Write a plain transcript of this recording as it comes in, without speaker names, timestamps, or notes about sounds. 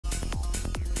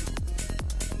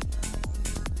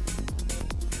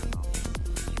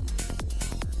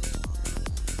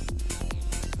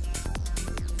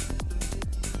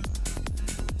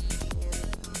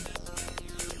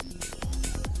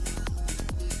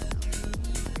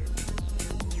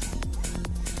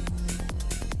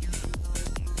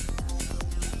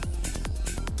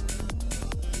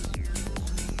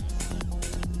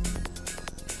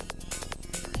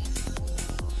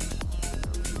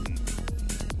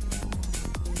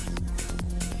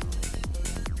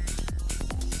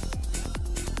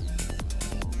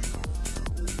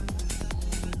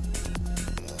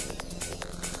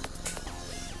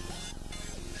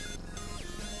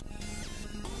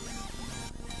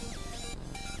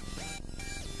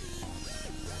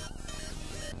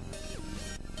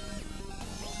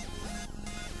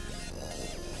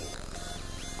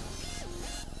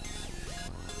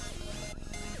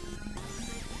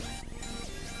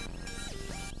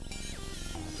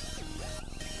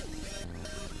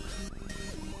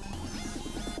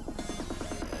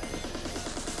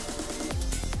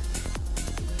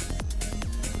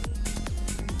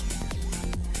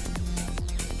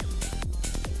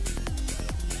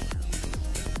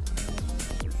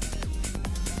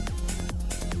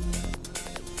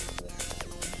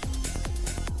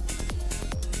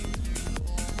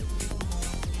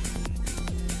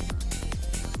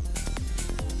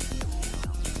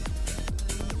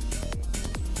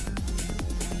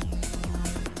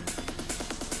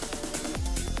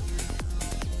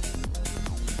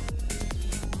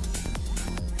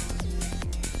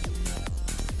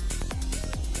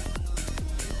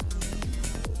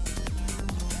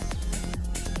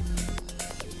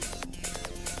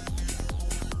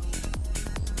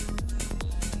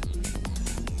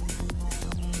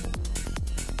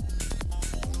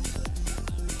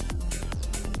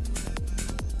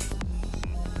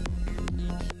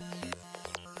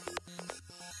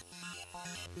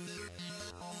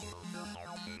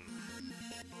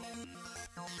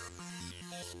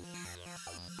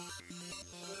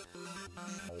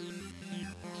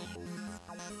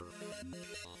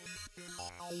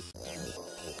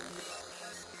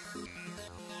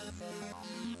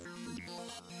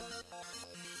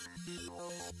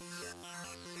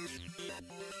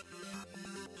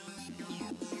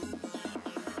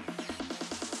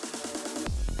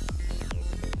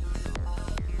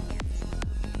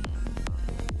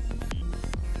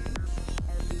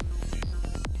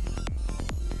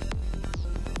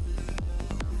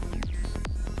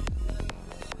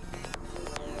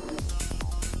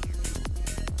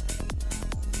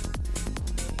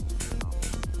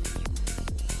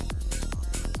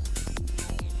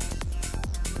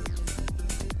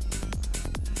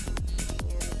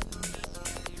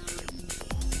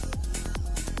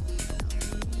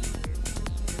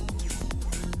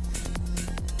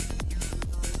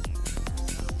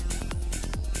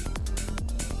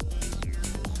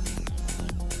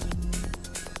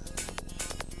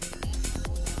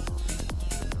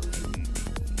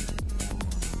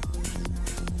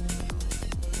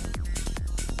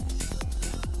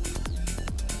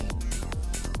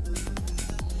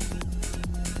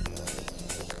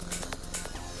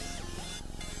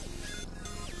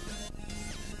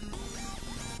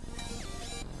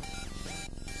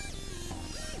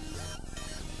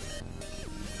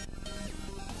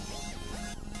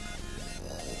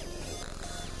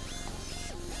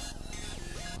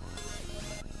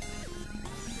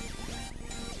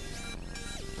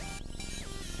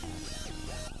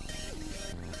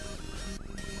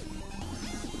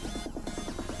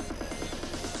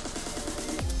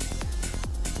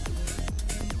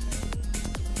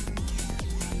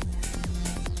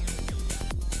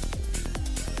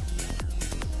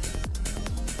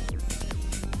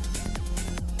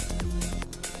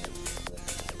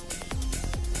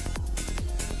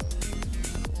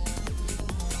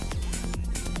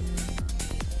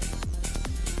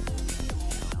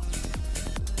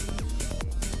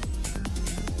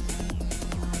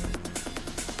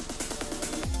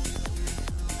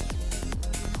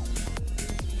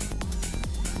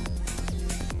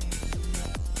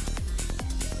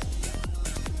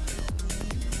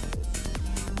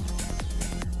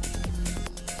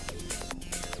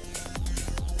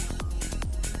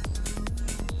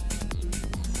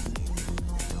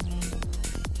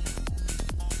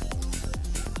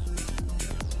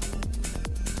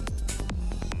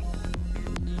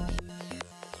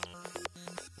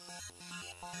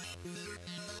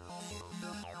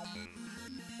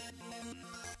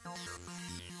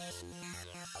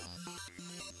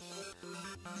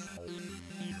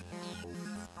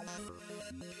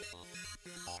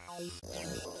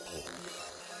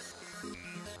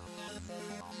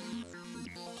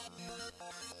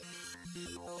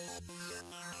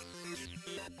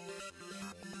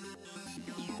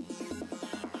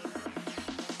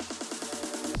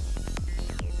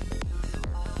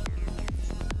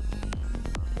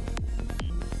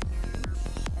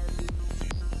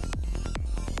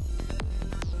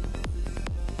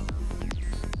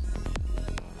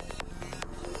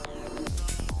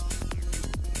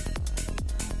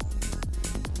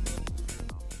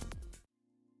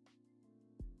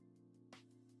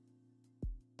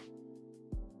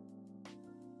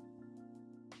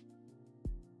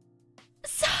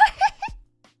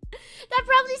That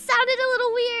probably sounded a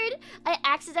little weird. I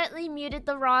accidentally muted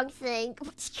the wrong thing.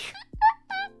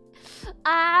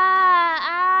 Echo.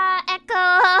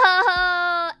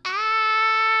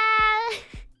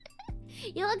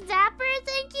 You look dapper.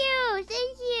 Thank you.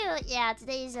 Thank you. Yeah,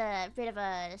 today's a bit of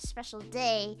a special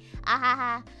day.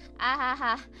 Guys,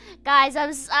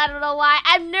 I don't know why.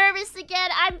 I'm nervous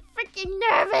again. I'm freaking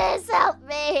nervous. Help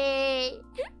me.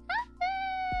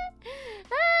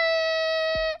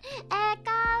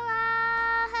 Echo.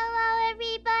 Hello,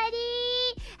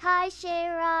 everybody. Hi,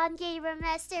 Sharon, Gamer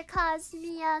Master,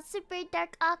 Cosmia, Super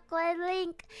Dark Aqua,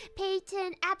 Link,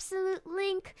 Peyton, Absolute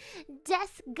Link,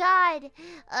 Death God,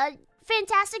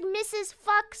 Fantastic Mrs.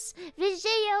 Fox,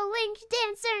 Vigeo, Link,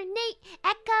 Dancer, Nate,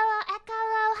 Echo,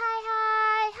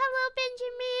 hi, hello,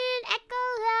 Benjamin, Echo,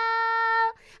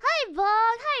 hi,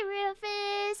 Bog, hi,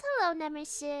 Rufus, hello,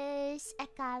 Nemesis,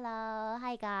 Echo,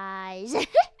 hi, guys.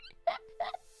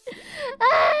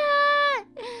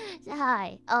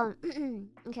 Hi.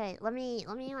 Okay, let me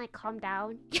like calm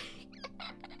down.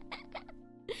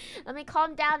 Let me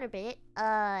calm down a bit.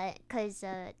 Cause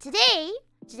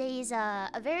today's a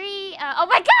very oh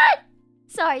my god!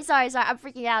 Sorry. I'm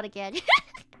freaking out again.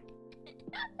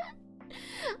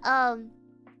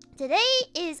 today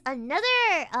is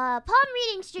another palm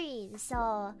reading stream.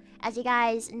 So, as you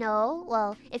guys know,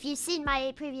 well, if you've seen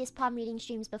my previous palm reading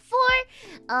streams before,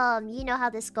 you know how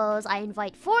this goes. I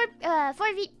invite four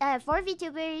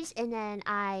VTubers, and then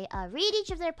I read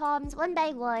each of their palms one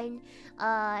by one.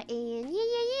 And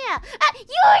yeah. Ah,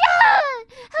 Yura!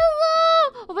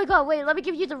 Hello! Oh my god, wait, let me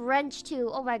give you the wrench too.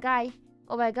 Oh my god.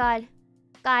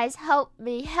 Guys, help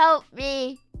me.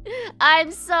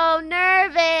 I'm so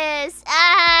nervous.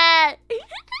 Ah!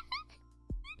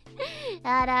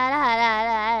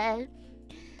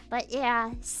 But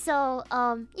yeah, so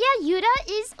yeah, Yuta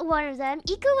is one of them.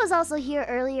 Iku was also here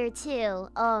earlier too.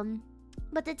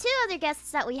 But the two other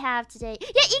guests that we have today, yeah,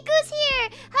 Iku's here.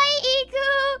 Hi, Iku.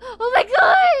 Oh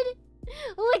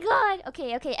my god.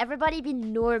 Okay, everybody be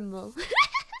normal.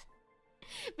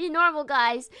 Be normal,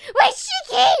 guys. Wait,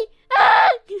 Shiki! Ah!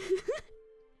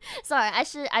 Sorry,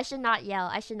 I should not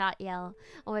yell.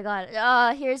 Oh my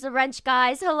god. Here's the wrench,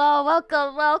 guys. Hello,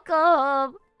 welcome.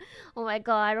 Oh my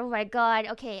god.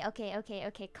 Okay,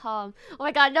 calm. Oh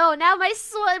my god, no, now my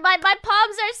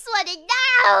palms are sweating.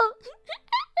 No!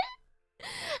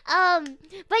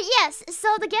 But yes,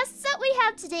 so the guests that we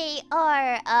have today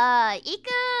are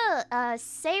Iku,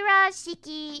 Seira,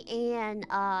 Shiki, and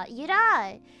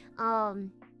Yura.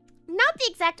 Not the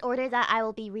exact order that I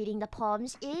will be reading the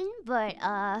palms in, but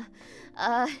yeah.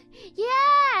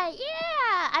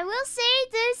 I will say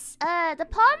this, the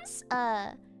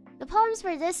palms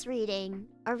for this reading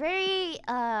are very,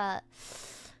 how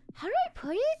do I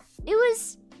put it? It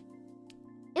was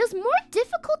more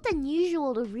difficult than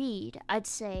usual to read, I'd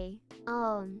say.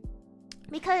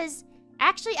 Because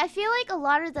actually I feel like a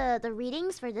lot of the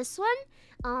readings for this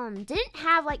one, didn't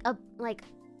have like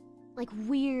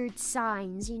weird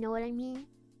signs, you know what I mean?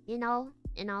 You know?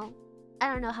 I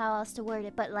don't know how else to word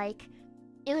it, but like,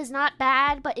 it was not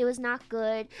bad, but it was not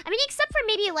good. I mean, except for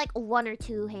maybe like one or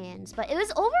two hands, but it was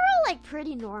overall like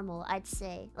pretty normal, I'd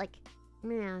say. Like,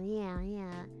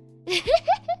 yeah.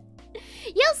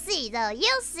 You'll see though,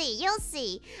 you'll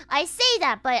see. I say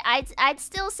that, but I'd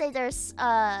still say there's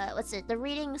the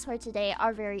readings for today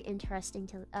are very interesting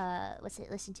to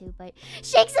listen to, but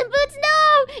Shakes and Boots,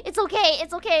 no! It's okay.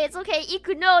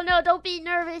 Iku, no, don't be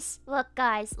nervous. Look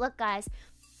guys.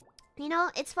 You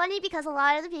know, it's funny because a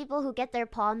lot of the people who get their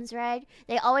palms read,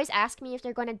 they always ask me if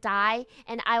they're gonna die,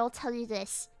 and I will tell you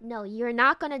this. No, you're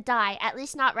not gonna die. At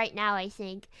least not right now, I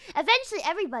think. Eventually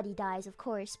everybody dies, of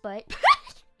course, but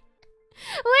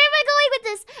where am I going with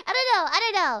this? I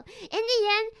don't know. In the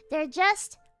end, they're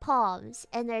just palms,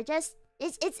 and they're just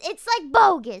it's like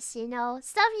bogus, you know?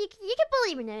 Stuff you can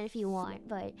believe in it if you want,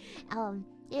 but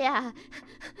yeah.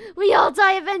 We all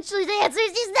die eventually. The answer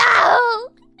is just no.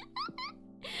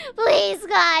 Please,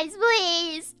 guys,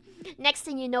 please. Next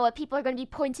thing you know, people are going to be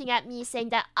pointing at me saying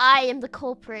that I am the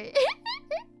culprit.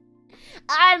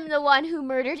 I'm the one who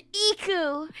murdered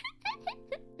Iku.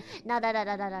 No.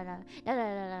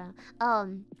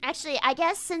 Actually, I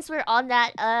guess since we're on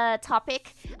that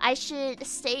topic, I should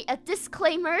state a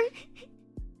disclaimer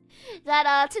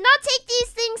that to not take these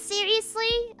things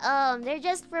seriously. They're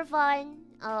just for fun.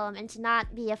 And to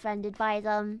not be offended by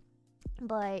them.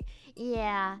 But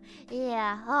yeah.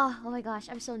 Oh my gosh,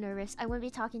 I'm so nervous. I'm gonna be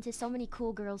talking to so many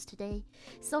cool girls today.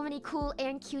 So many cool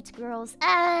and cute girls.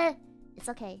 It's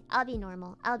okay. I'll be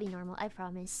normal. I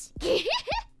promise.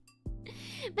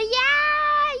 But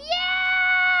yeah.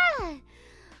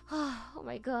 Oh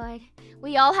my god.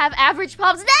 We all have average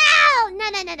palms. No.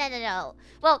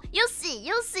 Well, you'll see.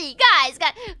 Guys.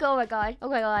 Oh my god.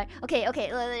 Okay.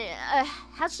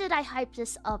 How should I hype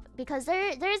this up? Because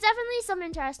there's definitely some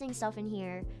interesting stuff in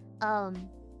here.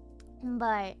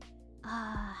 But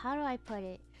how do I put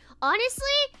it?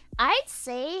 Honestly, I'd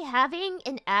say having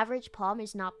an average palm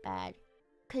is not bad.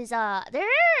 Cause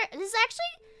there's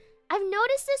actually, I've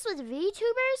noticed this with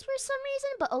VTubers for some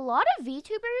reason, but a lot of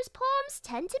VTubers' palms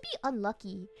tend to be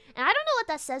unlucky. And I don't know what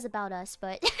that says about us,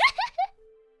 but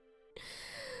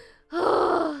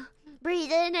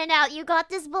breathe in and out. You got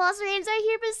this, boss. Rams are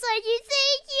here beside you.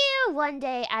 Thank you. One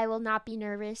day I will not be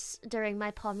nervous during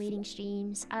my palm reading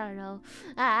streams. I don't know.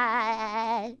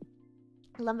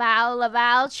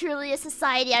 Laval, truly a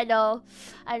society. I know.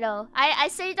 I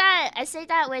say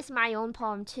that with my own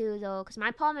palm too, though, because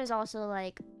my palm is also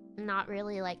like not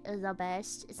really like the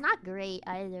best. It's not great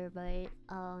either, but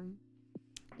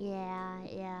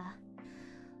yeah.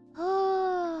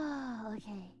 Oh,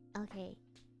 okay.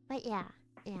 But yeah.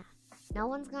 No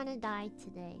one's gonna die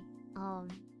today.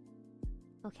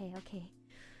 Okay.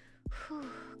 Whew,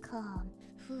 calm.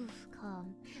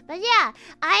 Calm. But yeah,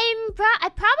 I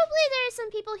probably there's some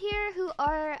people here who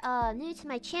are new to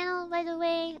my channel, by the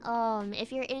way.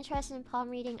 If you're interested in palm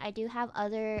reading, I do have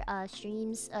other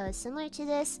streams similar to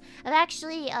this. I've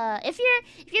actually if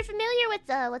you're familiar with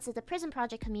the Prison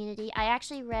Project community, I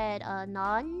actually read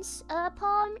Non's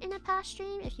palm in a past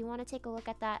stream. If you want to take a look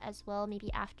at that as well,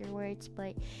 maybe afterwards.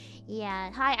 But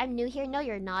yeah, hi, I'm new here. No,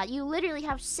 you're not. You literally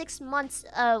have 6 months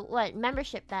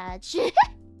membership badge.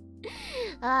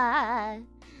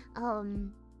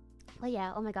 Well,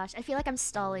 yeah, oh my gosh, I feel like I'm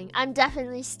stalling. I'm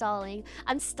definitely stalling.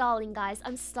 I'm stalling, guys.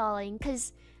 I'm stalling,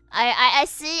 because I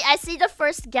see the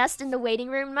first guest in the waiting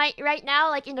room right now,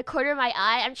 like in the corner of my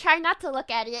eye. I'm trying not to look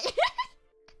at it.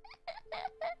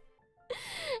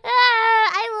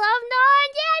 I love Non.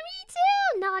 Yeah, me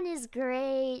too. Non is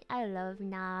great. I love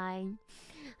Nine.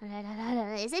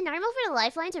 Is it normal for the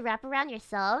lifeline to wrap around your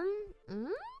thumb?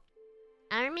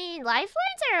 I mean,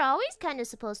 lifelines are always kind of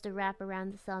supposed to wrap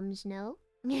around the thumbs, no?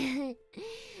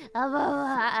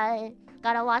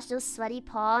 Gotta wash those sweaty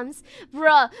palms.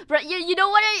 Bruh, you know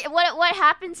what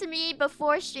happened to me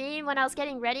before stream when I was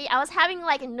getting ready? I was having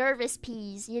like nervous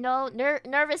pees, you know?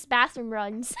 Nervous bathroom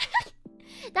runs.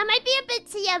 That might be a bit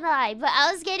TMI, but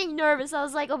I was getting nervous. I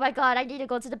was like, oh my god, I need to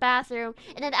go to the bathroom.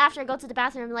 And then after I go to the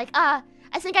bathroom, I'm like, I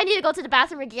think I need to go to the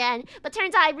bathroom again. But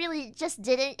turns out I really just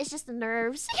didn't. It's just the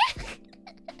nerves.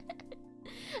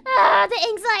 The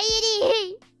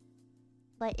anxiety.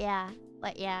 But yeah.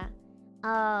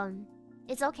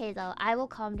 It's okay though. I will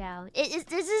calm down. This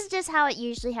is just how it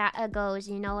usually goes.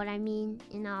 You know what I mean?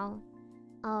 You know.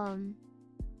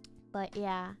 But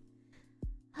yeah.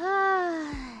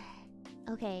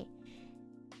 Okay.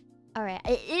 Alright,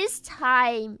 it is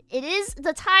time.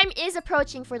 The time is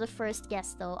approaching for the first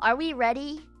guest though. Are we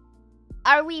ready?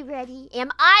 Are we ready? Am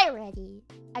I ready?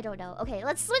 I don't know. Okay,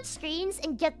 let's switch screens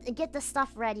and get the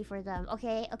stuff ready for them.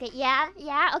 Okay, yeah,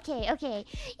 okay. Okay,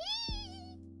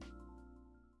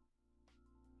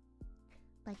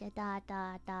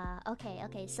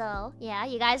 so yeah,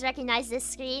 you guys recognize this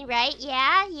screen, right?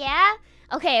 Yeah.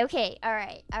 Okay,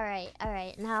 alright.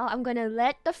 Now I'm gonna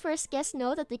let the first guest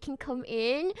know that they can come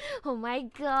in. Oh my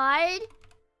god.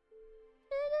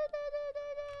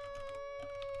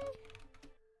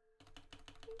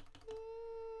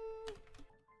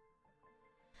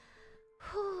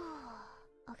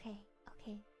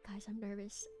 Okay, guys, I'm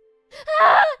nervous.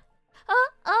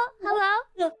 Hello?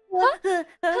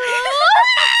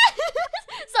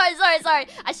 Sorry.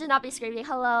 I should not be screaming.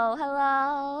 Hello.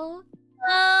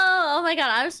 Oh my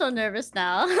god, I'm so nervous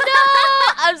now. No!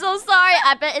 I'm so sorry.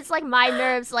 I bet it's like my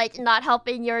nerves, like not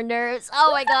helping your nerves.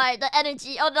 Oh my god, the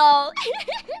energy. Oh no.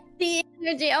 The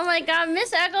energy. Oh my god,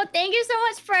 Miss Echo, thank you so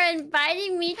much for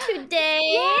inviting me today.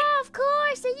 Yeah, of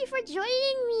course. Thank you for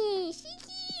joining me.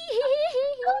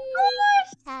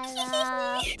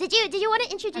 Hello. Did you want to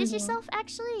introduce yourself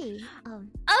actually?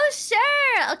 Oh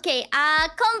sure. Okay.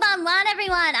 Konbanwa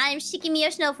everyone. I'm Shiki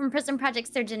Miyoshino from Prison Project's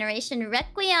Third Generation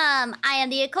Requiem. I am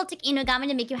the occultic Inugami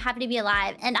to make you happy to be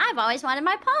alive, and I've always wanted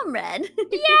my palm read.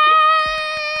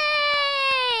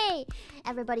 Yay!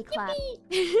 Everybody clap.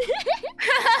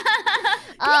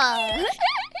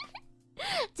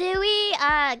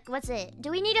 Do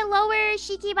we need to lower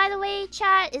Shiki, by the way,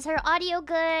 chat? Is her audio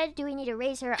good? Do we need to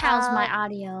raise her How's up? my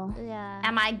audio? Yeah.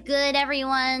 Am I good,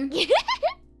 everyone?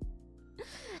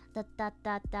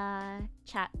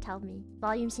 Chat, tell me.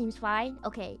 Volume seems fine?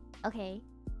 Okay.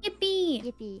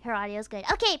 Yippee. Her audio's good.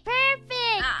 Okay,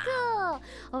 perfect! Cool!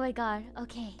 Oh my god,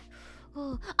 okay.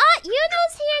 Oh,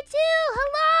 Yuno's here too!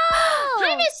 Hello!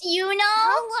 Hi, Miss Yuno!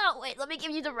 Hello! Wait, let me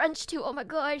give you the wrench too. Oh my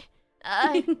god.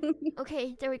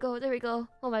 Okay, there we go.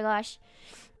 Oh my gosh.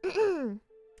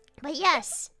 But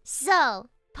yes, so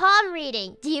palm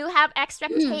reading. Do you have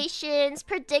expectations,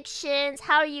 predictions?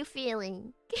 How are you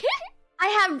feeling?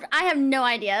 I have no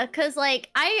idea, cause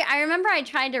like I remember I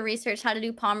tried to research how to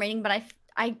do palm reading, but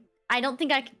I don't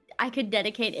think I could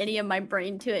dedicate any of my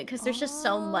brain to it, cause there's just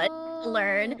so much to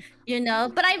learn, you know.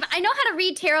 But I know how to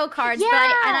read tarot cards, but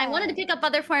I wanted to pick up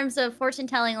other forms of fortune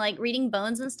telling, like reading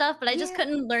bones and stuff, but I just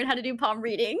couldn't learn how to do palm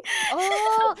reading.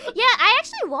 Oh, yeah, I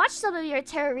actually watched some of your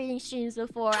tarot reading streams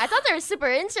before. I thought they were super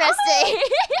interesting.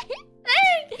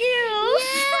 Thank you.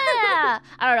 Yeah.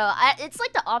 I don't know. It's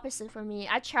like the opposite for me.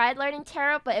 I tried learning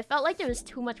tarot, but it felt like there was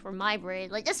too much for my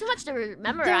brain. Like, there's too much to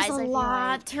memorize. There's a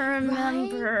lot to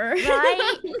remember.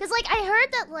 Right? Because, like, I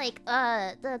heard that, like,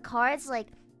 the cards, like,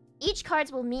 each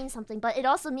cards will mean something, but it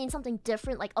also means something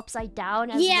different, like upside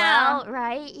down as well,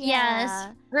 right? Yeah. Yes.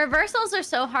 Reversals are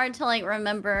so hard to like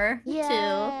remember too.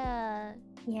 Yeah.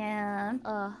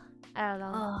 I don't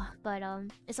know. Oh. But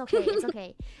it's okay. It's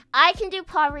okay. I can do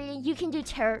palm reading. You can do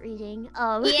tarot reading.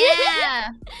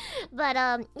 Yeah. But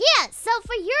yeah. So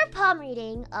for your palm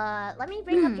reading, let me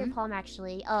bring up your palm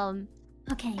actually.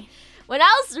 Okay. When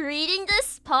I was reading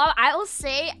this palm, I will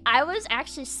say I was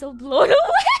actually so blown away.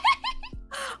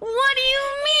 What do you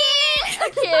mean?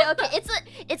 Okay.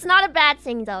 It's not a bad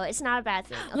thing though. It's not a bad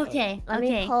thing. Okay. Let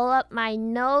me pull up my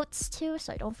notes too,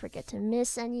 so I don't forget to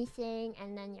miss anything.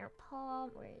 And then your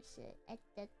palm. Where is it?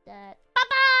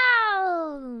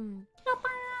 Ba-boom!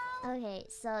 Okay,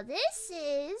 so this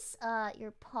is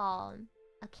your palm.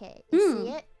 Okay, you see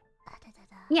it?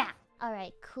 Yeah. All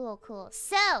right, cool.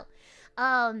 So,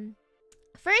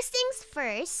 first things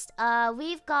first,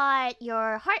 we've got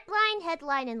your heart line, head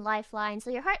line, and lifeline. So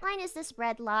your heart line is this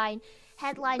red line,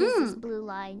 head line is this blue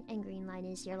line, and green line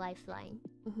is your lifeline.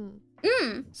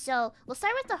 So we'll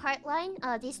start with the heart line.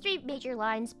 These three major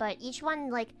lines, but each one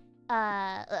like,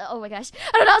 oh my gosh,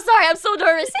 I don't know. Sorry, I'm so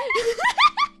nervous.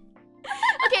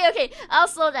 Okay, I'll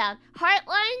slow down.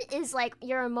 Heartline is like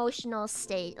your emotional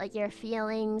state, like your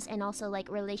feelings, and also like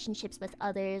relationships with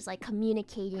others, like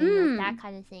communicating, like that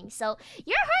kind of thing. So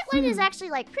your heartline is actually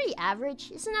like pretty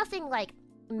average. It's nothing like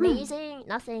amazing,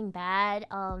 nothing bad.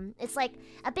 It's like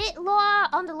a bit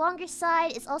on the longer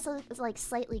side. It's also like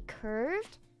slightly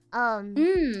curved.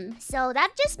 So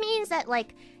that just means that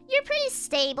like you're pretty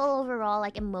stable overall,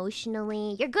 like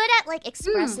emotionally. You're good at like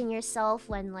expressing yourself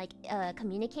when like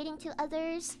communicating to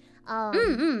others.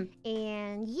 And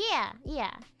yeah.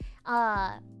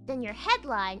 Then your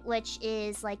headline, which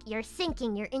is like your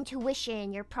thinking, your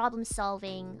intuition, your problem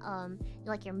solving,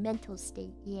 like your mental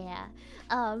state. Yeah.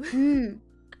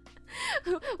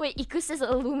 Wait, Iku says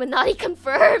Illuminati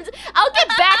confirmed. I'll get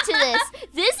back to this.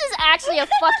 This is actually a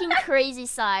fucking crazy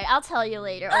side. I'll tell you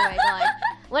later. Oh my god.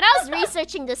 When I was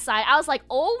researching this side, I was like,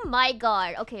 oh my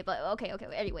god. Okay.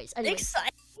 Anyways.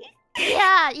 Exciting.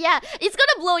 Yeah. It's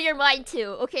gonna blow your mind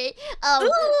too, okay?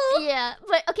 Yeah.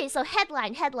 But okay, so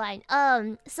headline.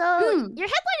 So your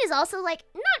headline is also like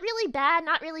not really bad,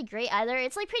 not really great either.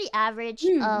 It's like pretty average.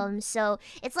 So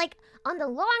it's like on the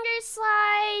longer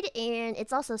slide, and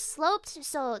it's also sloped.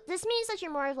 So this means that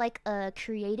you're more of like a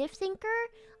creative thinker.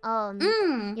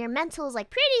 Your mental is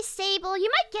like pretty stable. You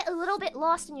might get a little bit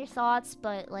lost in your thoughts,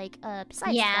 but like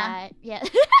besides that, yeah.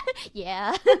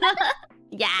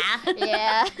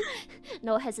 Yeah.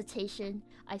 No hesitation.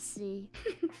 I see.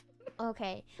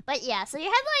 Okay, but yeah. So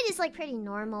your headline is like pretty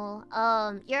normal.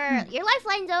 Your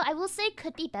lifeline though, I will say,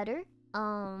 could be better.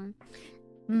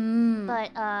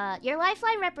 But your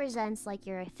lifeline represents like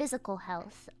your physical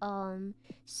health.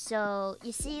 So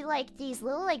you see like these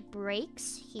little like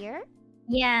breaks here.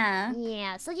 Yeah.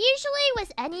 So usually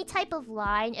with any type of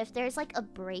line, if there's like a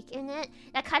break in it,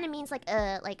 that kind of means like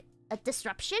a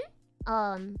disruption.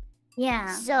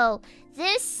 Yeah. So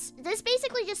this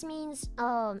basically just means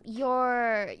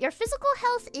your physical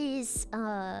health is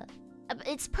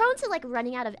it's prone to like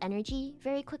running out of energy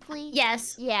very quickly.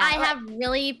 Yes. Yeah. I have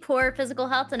really poor physical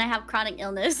health and I have chronic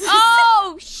illness.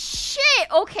 Oh shit.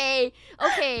 Okay.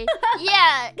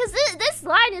 Yeah, because this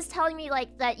line is telling me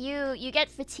like that you get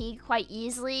fatigued quite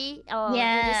easily.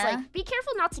 Yeah. Just like be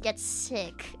careful not to get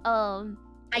sick.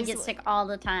 I get sick all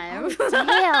the time. Oh,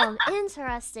 damn,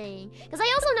 interesting. Because I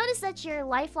also noticed that your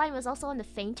lifeline was also on the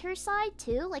fainter side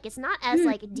too. Like it's not as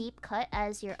like deep cut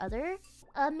as your other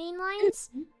main lines.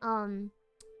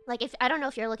 Like if I don't know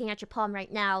if you're looking at your palm right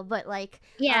now, but like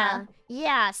yeah.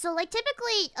 So like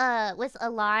typically with a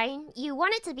line, you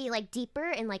want it to be like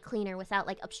deeper and like cleaner without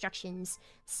like obstructions.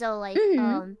 So like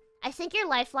I think your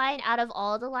lifeline out of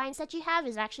all the lines that you have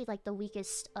is actually like the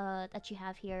weakest that you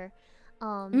have here.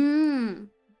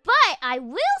 But I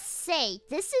will say,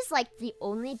 this is like the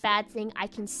only bad thing I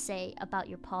can say about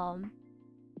your palm.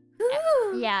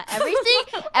 Yeah,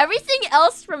 everything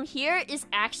else from here is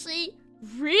actually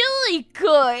really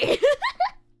good.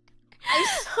 I'm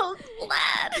so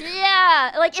glad.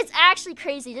 Yeah, like it's actually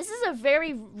crazy. This is a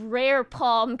very rare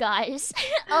palm, guys.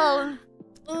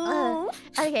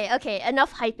 Okay,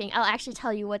 enough hyping. I'll actually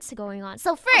tell you what's going on.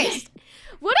 So first,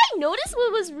 what I noticed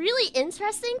was really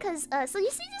interesting, because so you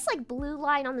see this like blue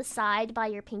line on the side by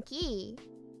your pinky.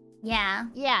 Yeah.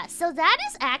 Yeah, so that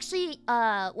is actually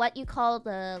what you call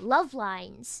the love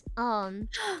lines.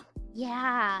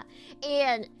 Yeah.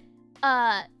 And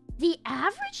the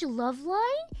average love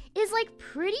line is like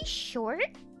pretty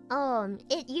short.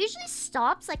 It usually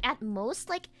stops like at most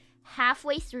like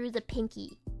halfway through the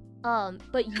pinky.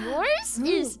 But yours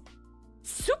is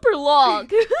super long.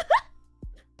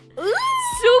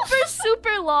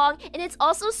 super long, and it's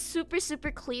also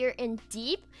super clear and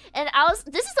deep. And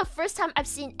this is the first time I've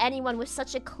seen anyone with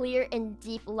such a clear and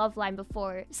deep love line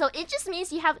before. So it just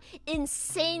means you have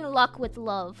insane luck with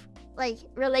love. Like,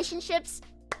 relationships,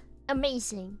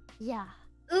 amazing. Yeah.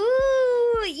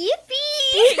 Ooh,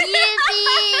 yippee!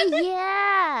 Yippee!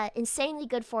 Yeah! Insanely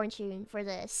good fortune for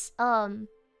this. The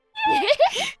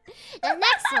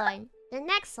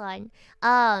next one.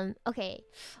 Okay.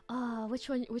 Which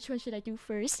one should I do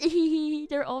first?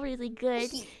 They're all really good.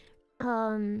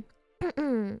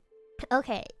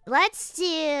 Okay, let's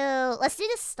do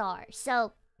the star.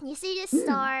 So, you see this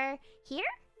star here?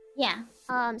 Yeah.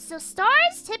 So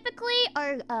stars typically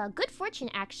are good fortune,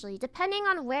 actually. Depending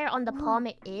on where on the palm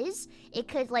it is, it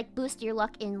could like boost your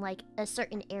luck in like a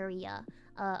certain area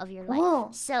of your life. Whoa.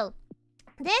 So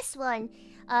this one,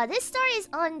 this star is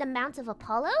on the Mount of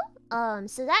Apollo.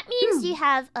 So that means you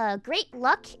have great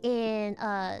luck in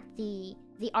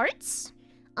the arts.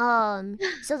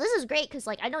 So this is great because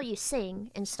like I know you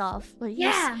sing and stuff. Like,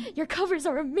 yeah, your covers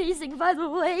are amazing, by the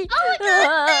way. Oh my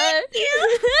god, thank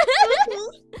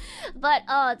you.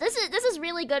 But this is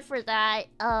really good for that.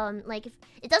 Like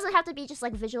it doesn't have to be just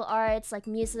like visual arts, like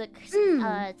music,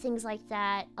 things like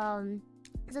that.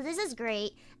 So this is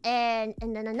great. And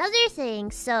then another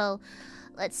thing. So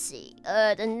let's see.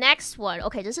 The next one.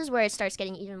 Okay, this is where it starts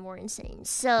getting even more insane.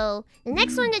 So the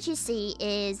next one that you see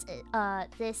is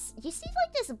this. You see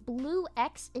like this blue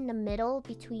X in the middle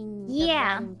between the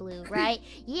red and blue, right?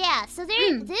 Yeah. So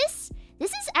there. This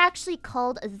is actually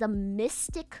called the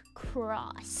Mystic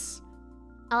Cross.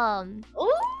 And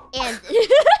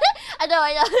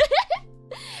I know.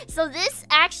 So this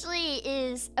actually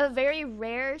is a very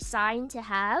rare sign to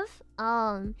have.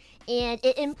 And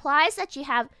it implies that you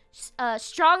have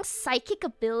strong psychic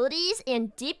abilities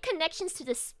and deep connections to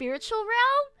the spiritual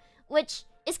realm, which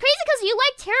is crazy because you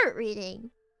like tarot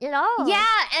reading, you know? Yeah,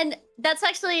 and that's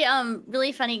actually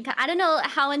really funny. I don't know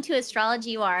how into astrology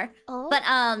you are, but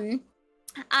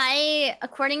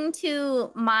according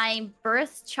to my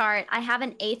birth chart, I have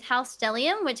an 8th house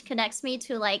stellium, which connects me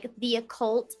to like the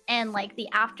occult and like the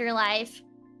afterlife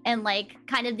and like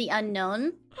kind of the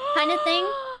unknown kind of thing.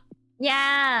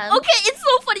 Yeah. Okay, it's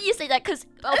so funny you say that because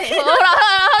okay,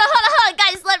 hold on,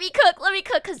 guys, let me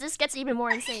cook, because this gets even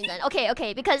more insane then.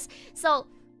 Okay, because so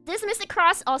this Mystic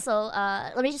Cross also,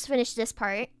 let me just finish this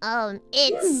part.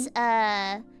 It's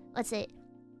what's it?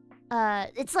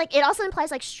 It's like it also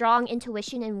implies like strong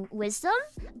intuition and wisdom,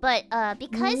 but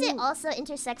because it also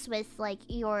intersects with like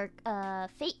your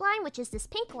fate line, which is this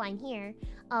pink line here,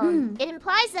 it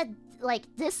implies that like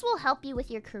this will help you with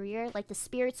your career. Like the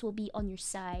spirits will be on your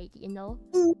side, you know.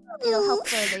 It'll help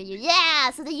further you.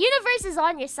 Yeah, so the universe is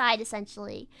on your side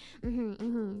essentially.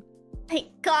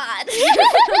 Thank God.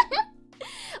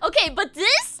 Okay, but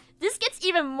this gets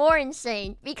even more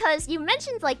insane because you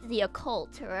mentioned like the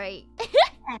occult, right?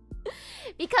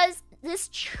 Because this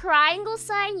triangle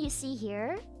sign you see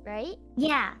here, right?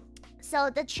 Yeah.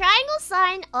 So the triangle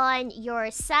sign on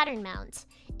your Saturn mount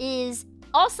is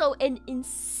also an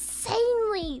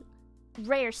insanely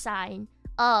rare sign.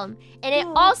 And it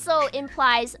also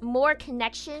implies more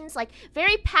connections, like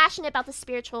very passionate about the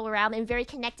spiritual realm and very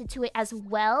connected to it as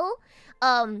well.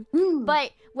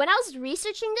 But when I was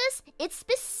researching this, it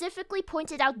specifically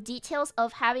pointed out details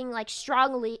of having like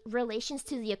strong relations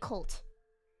to the occult.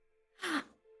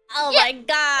 Oh my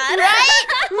god.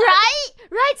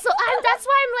 Right. So that's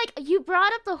why I'm like, you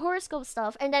brought up the horoscope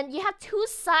stuff, and then you have 2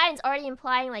 signs already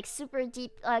implying like super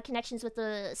deep connections with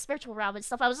the spiritual realm and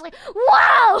stuff. I was like,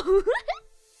 wow.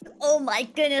 Oh my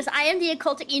goodness, I am the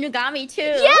occultic Inugami too.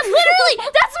 Yeah, literally.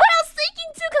 That's what I was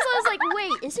thinking too, because I was like,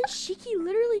 wait, isn't Shiki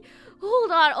literally?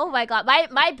 Hold on. Oh my god,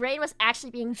 my brain was actually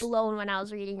being blown when I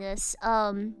was reading this.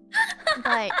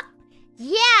 But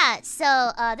yeah,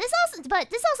 so this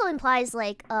also implies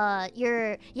like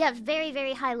you have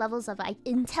very high levels of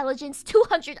intelligence,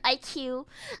 200 IQ.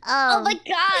 Oh my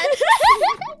god.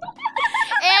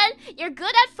 And you're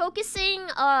good at focusing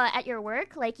at your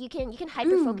work. Like you can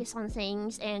hyper focus on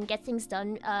things and get things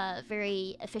done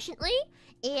very efficiently.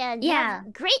 And you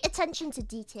have great attention to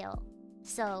detail.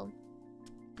 So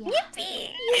Yippee!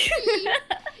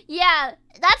 Yeah,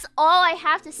 that's all I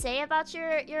have to say about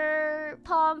your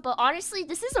palm. But honestly,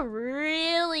 this is a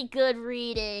really good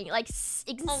reading. Like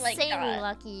insanely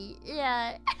lucky.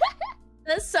 Yeah.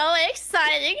 That's so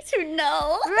exciting to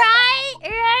know.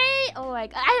 Right. Oh my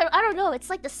god. I don't know. It's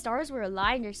like the stars were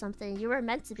aligned or something. You were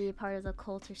meant to be a part of the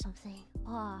cult or something.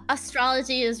 Wow.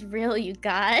 Astrology is real, you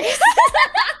guys.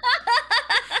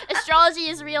 Astrology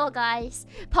is real, guys.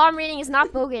 Palm reading is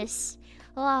not bogus.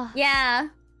 Oh. Yeah.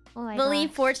 Oh my Believe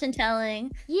gosh. fortune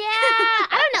telling. Yeah,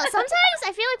 I don't know. Sometimes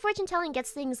I feel like fortune telling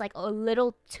gets things like a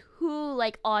little too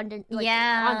like on the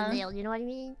on the nail. You know what I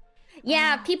mean?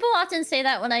 Yeah, people often say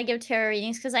that when I give tarot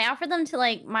readings because I offer them to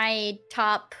like my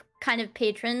top kind of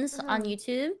patrons on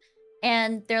YouTube,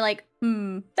 and they're like,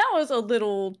 that was a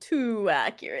little too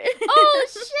accurate." Oh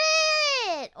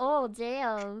shit! Oh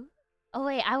damn. Oh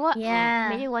wait, I want. Yeah.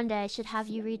 Maybe one day I should have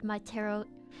you read my tarot.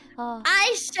 Oh.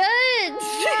 I should.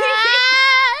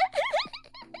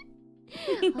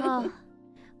 Oh.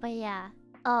 But yeah.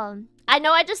 I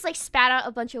know I just like spat out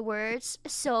a bunch of words.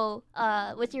 So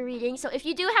with your reading. So if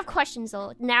you do have questions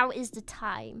though, now is the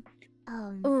time.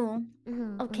 Ooh.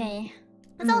 Okay.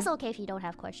 It's also okay if you don't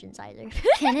have questions either.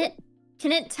 Can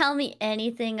it tell me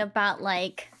anything about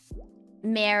like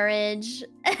marriage?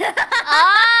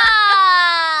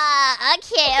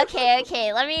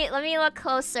 Okay. Let me look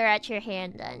closer at your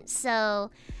hand then.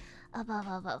 So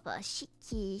shiki.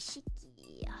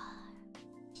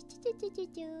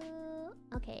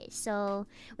 Okay, so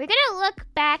we're gonna look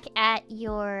back at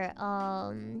your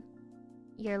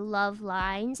love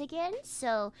lines again.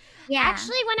 So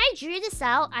actually when I drew this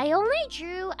out, I only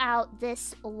drew out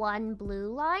this one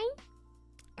blue line.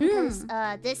 Because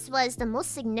this was the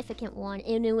most significant one,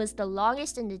 and it was the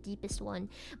longest and the deepest one.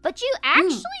 But you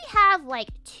actually have like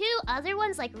two other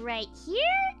ones, like right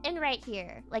here and right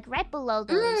here, like right below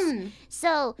those.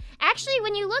 So actually,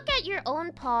 when you look at your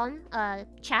own palm,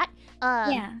 chat,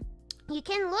 you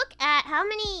can look at how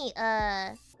many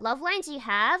love lines you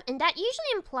have, and that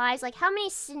usually implies like how many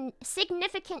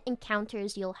significant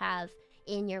encounters you'll have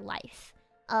in your life.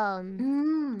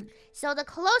 So the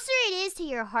closer it is to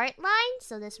your heart line,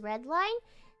 so this red line,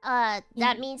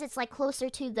 that means it's like closer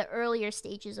to the earlier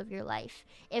stages of your life.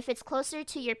 If it's closer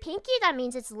to your pinky, that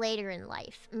means it's later in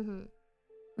life.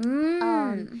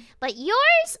 But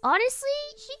yours, honestly,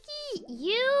 Shiki,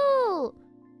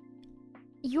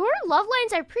 your love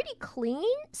lines are pretty clean,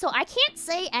 so I can't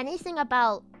say anything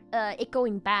about it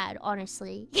going bad,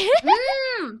 honestly. Yeah.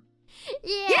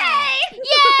 Yay! Yay!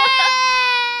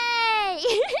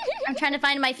 I'm trying to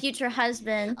find my future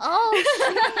husband. Oh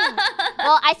shit.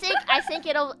 Well, I think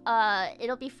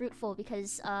it'll be fruitful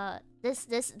because this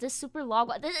super long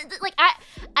one. Like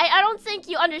I don't think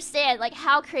you understand like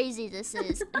how crazy this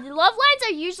is. Love lines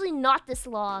are usually not this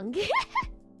long.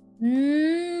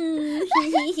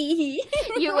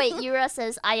 Yura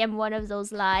says I am one of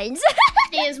those lines.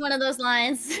 She is one of those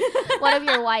lines. One of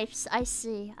your wives. I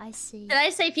see. Did I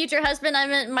say future husband? I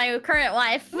meant my current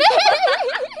wife.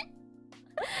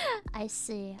 I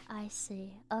see.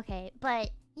 Okay, but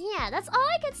yeah, that's all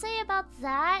I could say about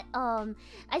that.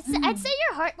 I'd say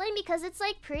your heart line because it's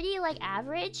like pretty like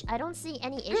average. I don't see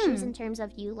any issues in terms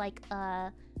of you like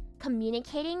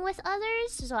communicating with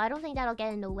others, so I don't think that'll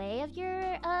get in the way of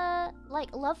your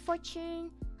like love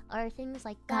fortune or things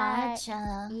like that.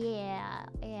 Gotcha. Yeah.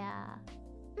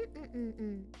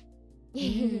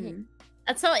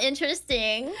 That's so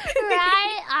interesting.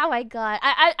 Right? Oh my god.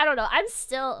 I don't know. I'm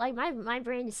still like my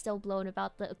brain is still blown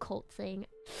about the occult thing.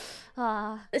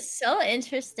 It's so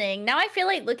interesting. Now I feel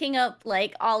like looking up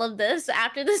like all of this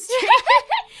after the stream.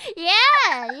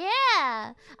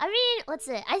 Yeah. I mean, what's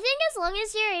it? I think as long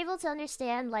as you're able to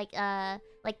understand like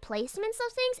placements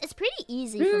of things, it's pretty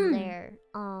easy from there.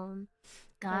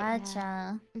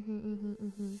 Gotcha.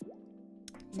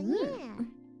 So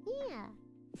yeah.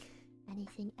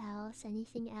 Anything else?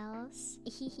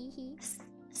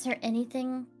 Is there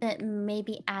anything that may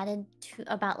be added to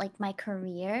about like my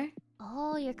career?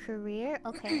 Oh, your career?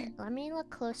 Okay, let me look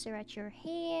closer at your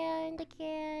hand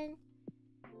again.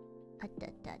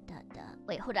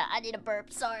 Wait, hold on. I need a burp.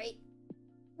 Sorry.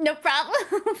 No problem.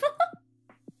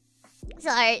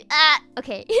 Sorry.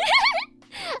 Okay.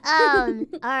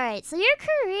 Alright. So your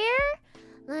career...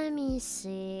 Let me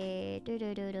see.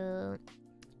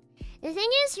 The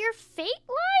thing is, your fate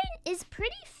line is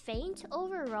pretty faint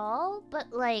overall,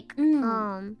 but like,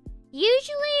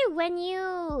 usually when you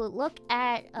look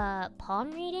at palm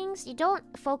readings, you don't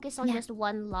focus on just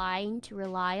one line to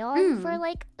rely on for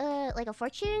like a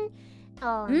fortune.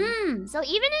 So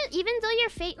even though your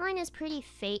fate line is pretty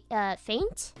faint,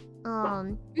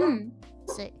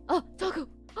 say, oh, Taco,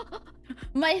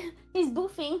 he's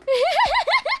boofing.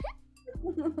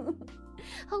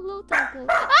 Hello, Taco.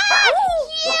 Ah,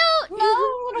 cute! No,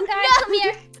 little guy, No. come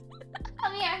here.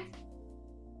 Come here.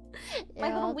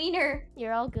 My little wiener.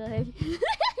 You're all good.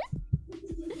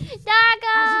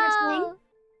 Taco!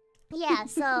 Yeah,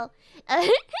 so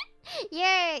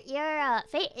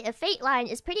your fate line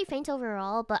is pretty faint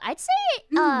overall, but I'd say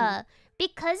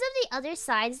because of the other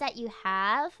signs that you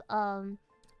have,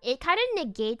 it kind of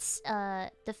negates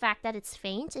the fact that it's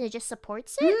faint, and it just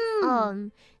supports it.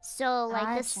 So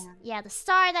like this, the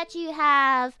star that you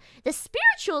have, the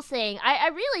spiritual thing, I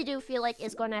really do feel like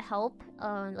is gonna help.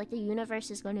 Like the universe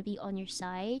is gonna be on your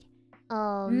side.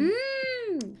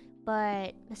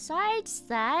 But besides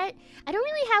that, I don't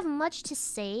really have much to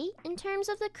say in terms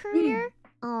of the career.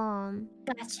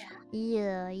 Gotcha.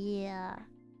 Yeah.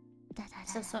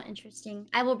 So interesting.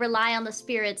 I will rely on the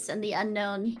spirits and the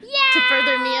unknown to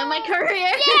further me in my career.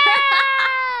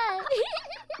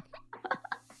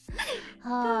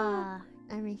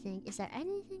 Let me think. Is there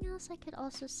anything else I could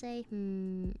also say?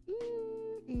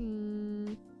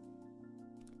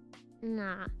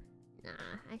 Nah,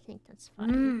 I think that's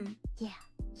fine. Yeah.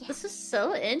 This is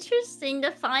so interesting to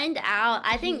find out.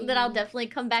 I think that I'll definitely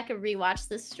come back and rewatch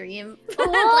this stream. Like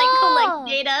collect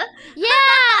data.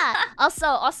 Yeah. Also,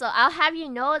 I'll have you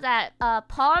know that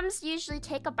palms usually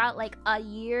take about like a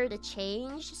year to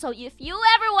change. So if you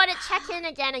ever want to check in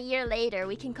again a year later,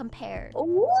 we can compare.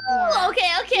 Ooh,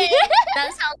 okay.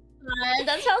 That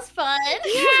sounds fun.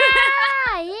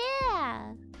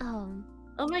 Yeah.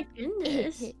 Oh my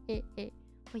goodness.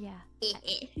 Oh yeah.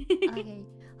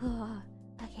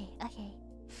 Okay.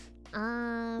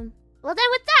 Well then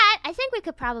with that, I think we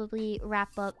could probably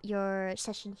wrap up your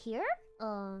session here.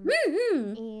 And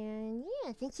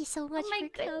yeah, thank you so much for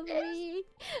coming. Thank you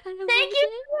so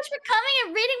much for coming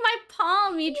and reading my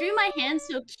palm. You drew my hand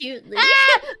so cutely.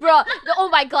 Bro, oh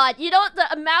my god. You know,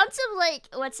 the amount of like,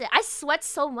 I sweat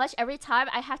so much every time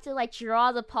I have to like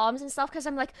draw the palms and stuff because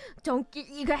I'm like,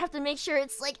 you have to make sure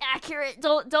it's like accurate.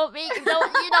 Don't like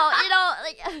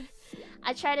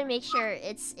I try to make sure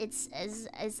it's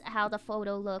as how the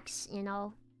photo looks, you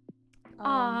know.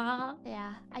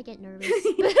 Yeah, I get nervous.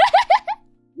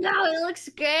 No, it looks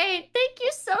great. Thank you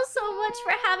so much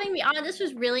for having me on. This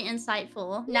was really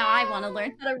insightful. Now I want to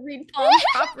learn how to read palms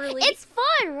properly. It's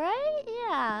fun, right?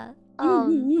 Yeah.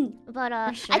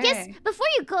 But sure. I guess before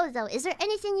you go though, is there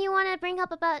anything you want to bring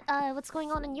up about what's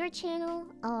going on your channel?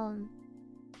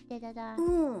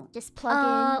 Just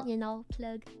plug in, you know,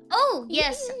 plug. Oh,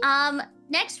 yes.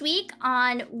 Next week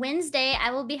on Wednesday, I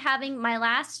will be having my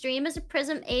last stream as a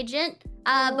Prism agent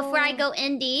before I go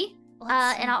indie.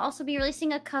 And I'll also be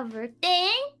releasing a cover.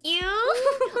 Thank you.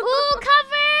 Ooh,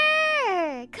 cover!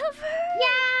 Yeah.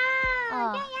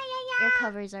 Yeah. Your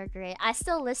covers are great. I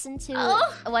still listen to the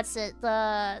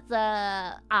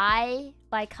I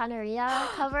by Kanaria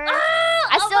cover.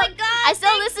 My god! I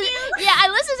still listen. Yeah, I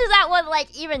listen to that one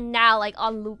like even now, like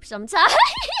on loop sometimes.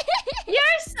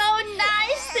 You're so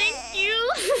nice. Thank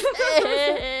you.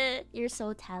 You're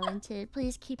so talented.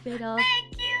 Please keep it up.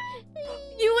 Thank you.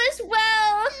 You as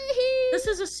well. This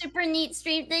was a super neat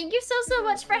stream. Thank you so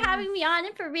much for having me on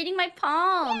and for reading my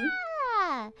palm.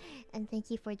 Yeah. And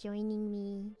thank you for joining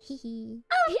me. Of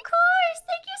course.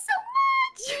 Thank you so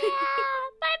much. Yeah.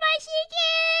 Bye-bye,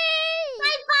 Shiki.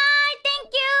 Bye-bye.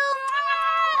 Thank you.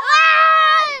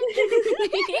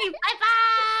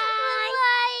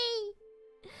 Bye-bye.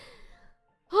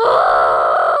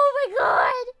 Oh my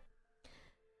god.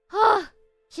 Oh,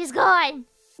 she's gone.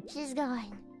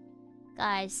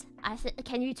 Guys,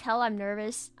 can you tell I'm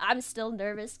nervous? I'm still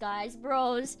nervous, guys.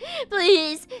 Bros,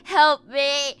 please help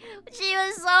me. She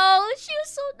was so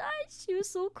nice. She was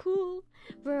so cool.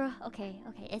 Bro, okay,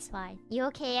 it's fine. You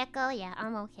okay, Echo? Yeah,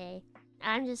 I'm okay.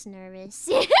 I'm just nervous.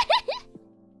 But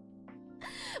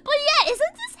yeah,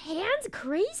 isn't this hand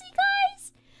crazy,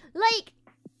 guys? Like,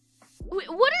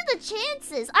 what are the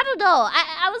chances? I don't know.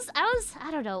 I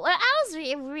don't know. I was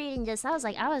reading this. I was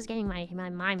like, I was getting my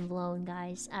mind blown,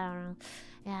 guys. I don't know.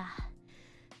 Yeah.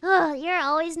 Oh, you're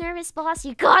always nervous, boss.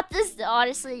 You got this.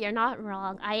 Honestly, you're not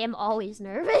wrong. I am always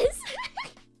nervous.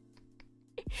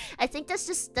 I think that's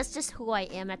just who I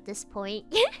am at this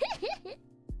point.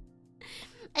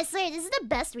 I swear, this is the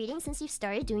best reading since you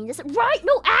started doing this. Right?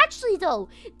 No, actually, though.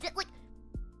 Like,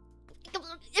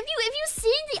 if you've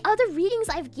seen the other readings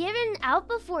I've given out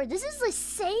before, this is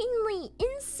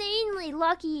insanely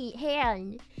lucky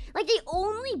hand. Like, the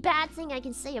only bad thing I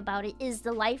can say about it is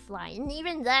the lifeline, and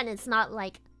even then, it's not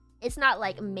like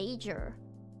major.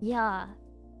 Yeah.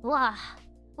 Wah.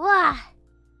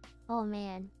 Oh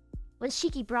man, when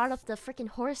Shiki brought up the freaking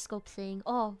horoscope thing,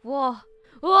 oh whoa,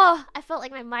 I felt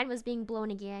like my mind was being blown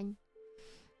again.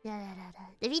 The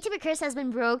VTuber curse has been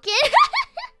broken.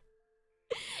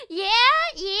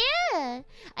 Yeah.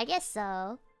 I guess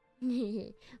so.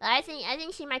 I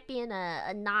think she might be in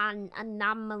a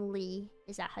anomaly.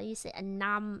 Is that how you say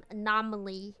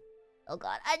anomaly? Oh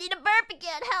god, I need a burp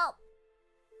again. Help.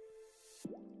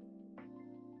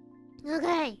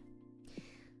 Okay.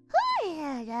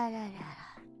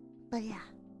 But yeah.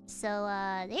 So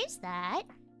there's that.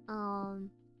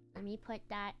 Let me put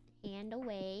that hand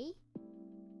away.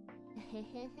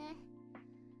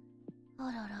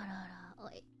 Hold on.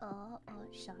 Wait,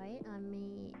 sorry. Let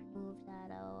me move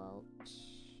that out.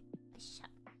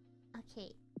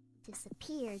 Okay.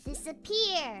 Disappear.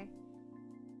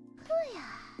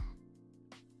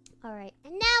 Alright,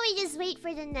 and now we just wait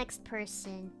for the next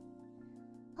person.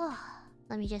 Oh,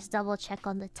 let me just double check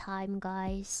on the time,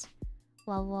 guys.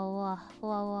 Wah.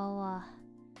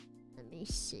 Let me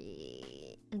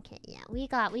see. Okay, yeah, we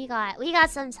got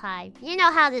some time. You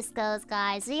know how this goes,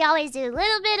 guys. We always do a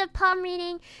little bit of palm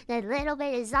reading, then a little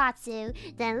bit of Zatsu,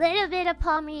 then a little bit of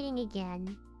palm reading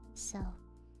again. So,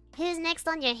 who's next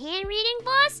on your hand reading,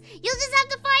 boss? You'll just have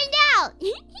to find out.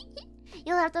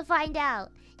 You'll have to find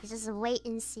out. It's just a wait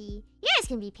and see. You guys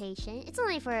can be patient. It's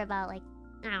only for about, like,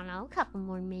 I don't know, a couple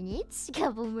more minutes.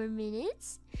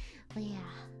 But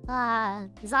yeah.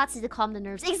 Zatsu to calm the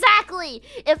nerves. Exactly!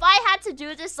 If I had to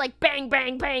do this, like, bang,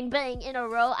 bang, bang, bang in a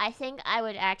row, I think I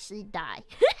would actually die.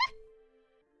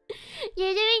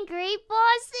 You're doing great,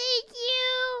 boss. Thank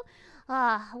you!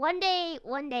 One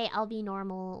day I'll be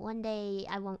normal. One day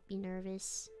I won't be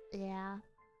nervous. Yeah.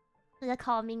 The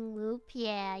calming loop.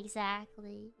 Yeah,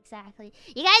 exactly.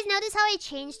 You guys notice how I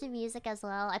changed the music as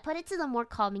well? I put it to the more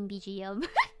calming BGM.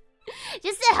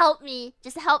 Just to help me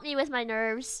with my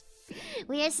nerves.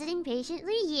 We are sitting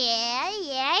patiently.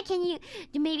 Yeah. Can you...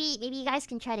 Maybe you guys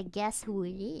can try to guess who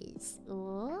it is.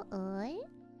 Oh.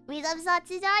 We love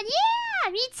Zatsudan.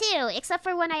 Yeah, me too. Except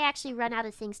for when I actually run out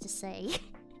of things to say.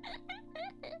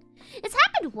 It's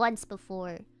happened once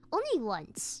before. Only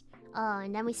once.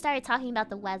 And then we started talking about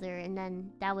the weather, and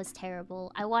then that was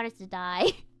terrible. I wanted to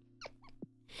die.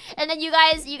 And then you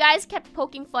guys kept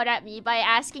poking fun at me by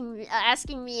asking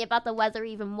me about the weather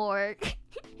even more.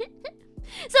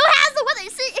 So how's the weather?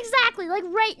 See, exactly, like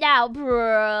right now.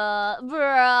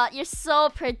 Bruh. You're so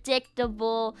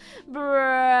predictable.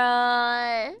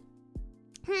 Bruh.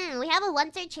 We have a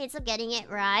 1/3 chance of getting it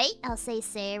right. I'll say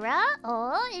Sarah.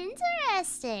 Oh,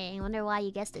 interesting. Wonder why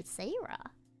you guessed it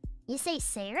Sarah. You say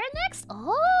Sarah next?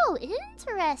 Oh,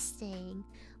 interesting.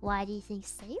 Why do you think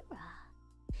Sarah?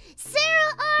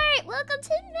 Sarah Art! Welcome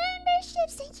to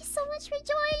memberships! Thank you so much for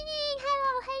joining!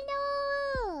 Hello!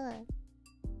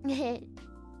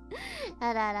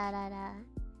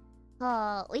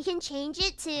 Oh, we can change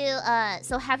it to,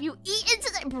 so have you eaten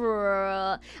today?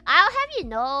 Bruh. I'll have you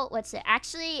know,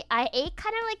 actually, I ate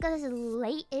kind of like a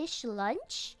late-ish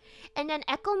lunch. And then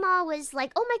Ekoma was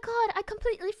like, oh my god, I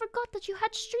completely forgot that you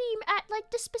had stream at like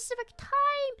this specific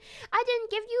time. I didn't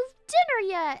give you dinner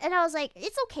yet. And I was like,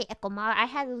 it's okay, Ekoma. I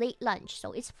had late lunch,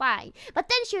 so it's fine. But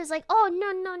then she was like, oh,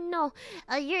 no.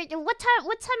 What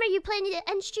time are you planning to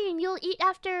end stream? You'll eat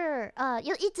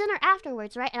dinner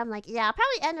afterwards, right? And I'm like, yeah, I'll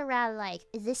probably end around like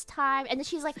this time. And then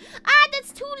she's like,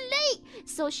 that's too late.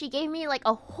 So she gave me like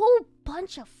a whole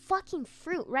bunch of fucking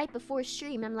fruit right before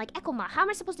stream. I'm like, Ekoma, how am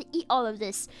I supposed to eat all of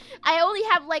this? I only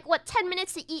have like 10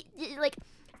 minutes to eat like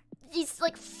these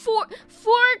like four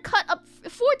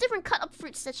different cut up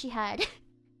fruits that she had.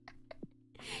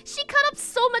 She cut up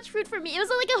so much fruit for me. It was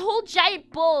like a whole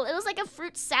giant bowl. It was like a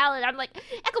fruit salad. I'm like,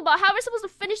 Ekoma, how am I supposed to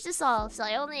finish this all? So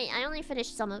I only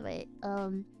finished some of it.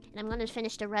 And I'm gonna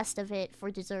finish the rest of it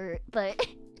for dessert. But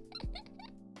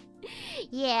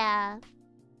yeah.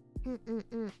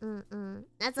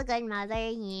 That's a good mother.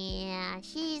 Yeah,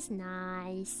 she's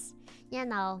nice. You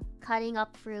know, cutting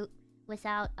up fruit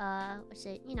without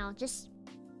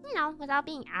without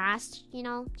being asked, you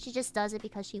know. She just does it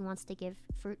because she wants to give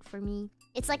fruit for me.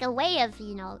 It's like a way of,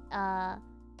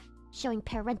 showing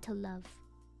parental love.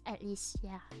 At least,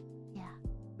 yeah.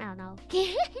 I don't know.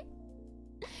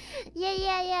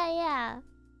 Yeah.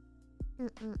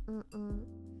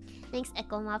 Thanks,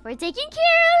 Ekoma, for taking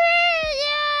care of her.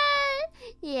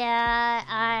 Yeah,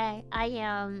 I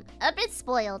am a bit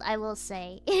spoiled, I will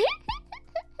say.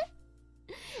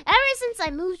 Ever since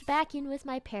I moved back in with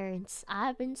my parents,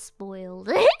 I've been spoiled.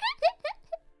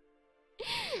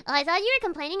 I thought you were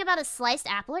complaining about a sliced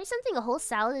apple or something. A whole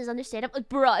salad is understandable.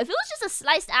 Bruh, if it was just a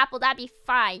sliced apple, that'd be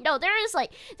fine. No, there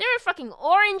were fucking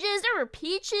oranges, there were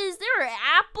peaches, there were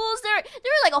apples, there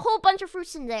were like a whole bunch of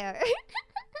fruits in there.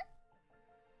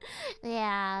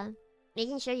 Yeah.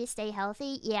 Making sure you stay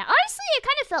healthy. Yeah, honestly, it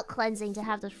kind of felt cleansing to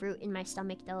have the fruit in my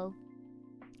stomach, though.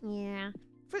 Yeah.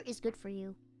 Fruit is good for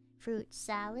you. Fruit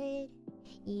salad.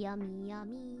 Yummy.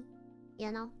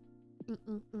 You know?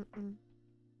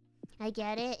 I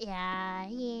get it. Yeah.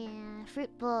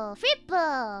 Fruit bowl.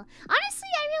 Honestly,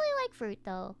 I really like fruit,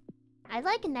 though. I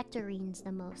like nectarines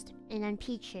the most. And then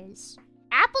peaches.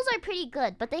 Apples are pretty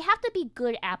good, but they have to be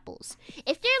good apples.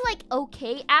 If they're like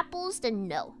okay apples, then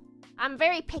no. I'm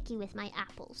very picky with my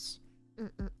apples.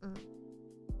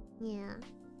 Yeah.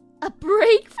 A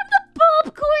break from the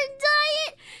popcorn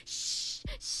diet? Shh,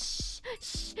 shh,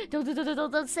 shh.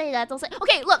 Don't say that. Don't say.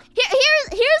 Okay, look.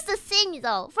 Here's the thing,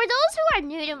 though. For those who are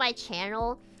new to my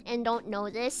channel and don't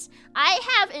know this, I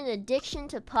have an addiction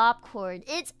to popcorn.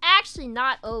 It's actually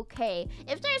not okay.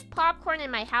 If there's popcorn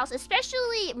in my house,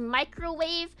 especially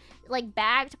microwave, like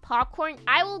bagged popcorn,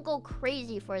 I will go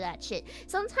crazy for that shit.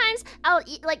 Sometimes I'll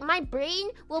eat, like my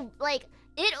brain will like.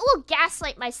 It will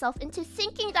gaslight myself into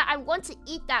thinking that I want to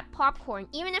eat that popcorn,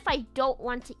 even if I don't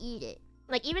want to eat it.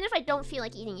 Like, even if I don't feel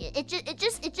like eating it. It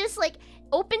just like,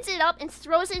 opens it up and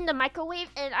throws it in the microwave,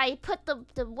 and I put the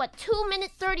what, 2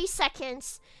 minutes, 30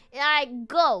 seconds, and I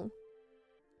go.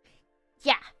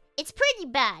 Yeah, it's pretty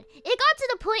bad. It got to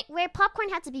the point where popcorn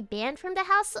had to be banned from the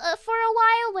house for a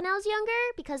while when I was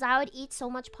younger, because I would eat so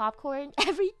much popcorn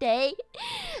every day.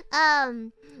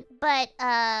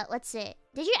 What's it?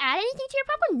 Did you add anything to your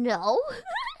popcorn? No.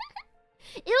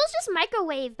 It was just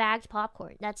microwave bagged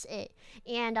popcorn. That's it.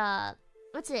 And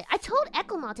what's it? I told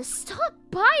Ekoma to stop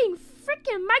buying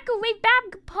freaking microwave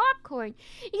bagged popcorn,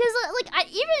 because like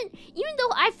even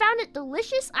though I found it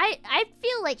delicious, I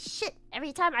feel like shit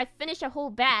every time I finish a whole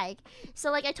bag.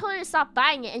 So like I told her to stop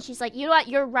buying it, and she's like, you know what?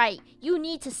 You're right. You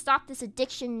need to stop this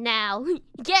addiction now.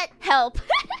 Get help.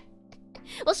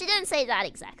 Well, she didn't say that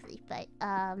exactly, but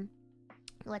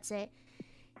what's it?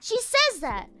 She says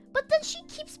that, but then she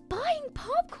keeps buying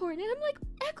popcorn, and I'm like,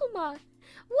 Ekoma,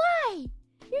 why?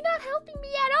 You're not helping me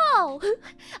at all.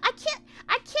 I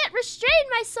can't restrain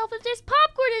myself if there's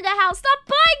popcorn in the house. Stop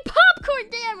buying popcorn,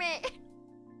 damn it.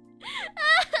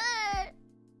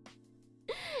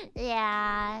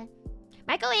 Yeah.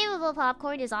 Microwavable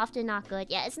popcorn is often not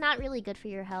good. Yeah, it's not really good for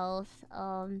your health.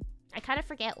 I kind of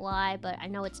forget why, but I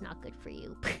know it's not good for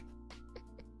you.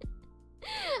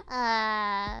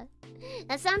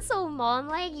 That sounds so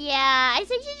mom-like. Yeah, I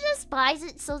think she just buys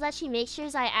it so that she makes sure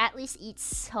I at least eat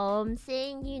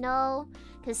something, you know?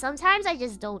 Because sometimes I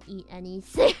just don't eat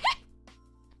anything.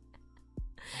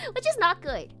 Which is not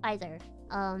good either.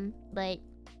 But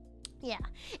yeah.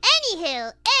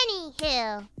 Anywho.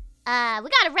 We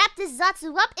gotta wrap this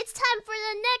Zatsu up. It's time for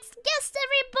the next guest,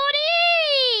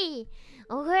 everybody!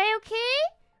 Okay?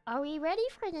 Are we ready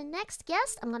for the next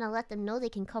guest? I'm gonna let them know they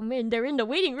can come in. They're in the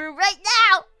waiting room right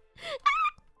now!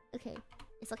 Okay,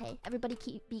 it's okay. Everybody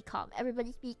be calm.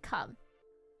 Everybody be calm.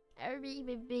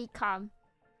 Everybody be calm.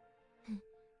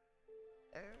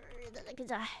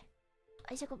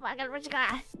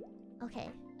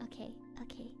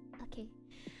 Okay.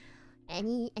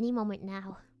 Any moment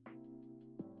now.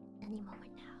 Any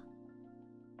moment now.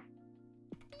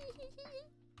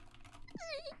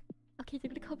 Okay,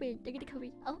 they're gonna come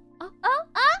in. Oh.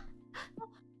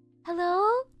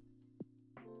 Hello?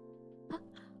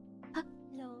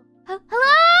 Hello?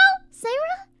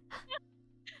 Sarah?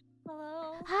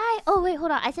 Hello. Hi. Oh, wait,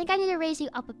 hold on. I think I need to raise you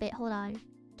up a bit. Hold on.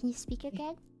 Can you speak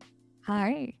again?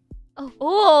 Hi.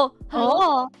 Oh.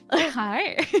 Hello?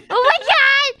 Hi.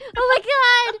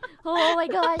 Oh my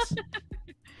gosh.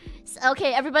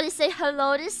 Okay, everybody say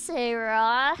hello to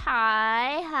Sarah.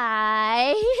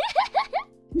 Hi.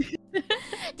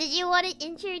 Did you want to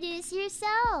introduce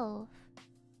yourself?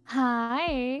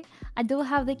 Hi. I do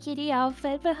have the kitty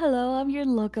outfit, but hello, I'm your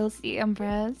local sea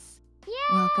empress.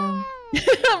 Yeah. Welcome.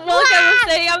 I'm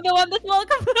saying I'm the one that's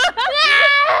welcome.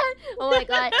 Oh my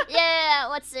god. Yeah,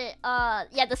 what's it?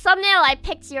 Yeah, the thumbnail I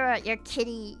picked your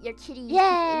kitty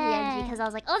Yeah. because I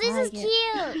was like, oh, this is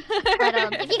cute. But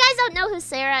if you guys don't know who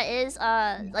Sarah is,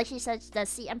 like she said, the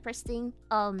Sea Empress thing,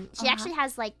 she actually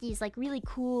has like these like really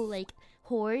cool like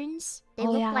horns. They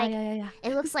look like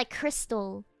it looks like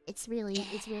crystal. It's really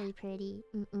pretty.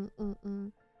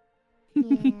 Yeah,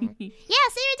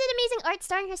 Sarah did amazing art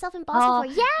starring herself in Boss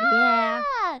before. Yeah.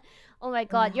 Oh my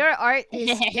god, your art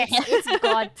is it's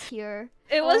god tier.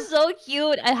 It was so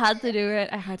cute. I had to do it.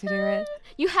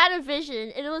 You had a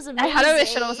vision, and it was amazing. I had a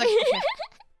vision. I was like, okay,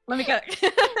 let me go.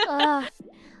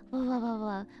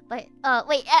 But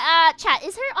wait, chat,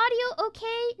 is her audio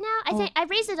okay now? I think I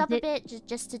raised it up a bit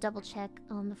just to double check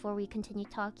before we continue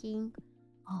talking.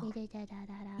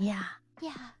 Yeah.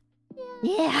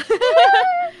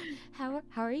 How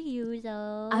are you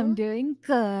though? I'm doing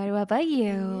good. What about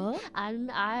you? I'm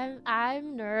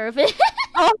nervous.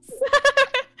 Oh,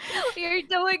 you're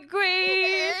doing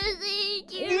great.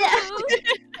 Thank you.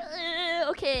 Yeah.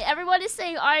 Okay, everyone is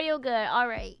saying audio good. All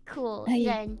right, cool.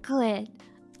 Then good.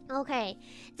 Okay,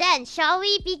 then shall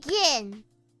we begin?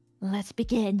 Let's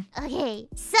begin. Okay,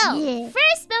 so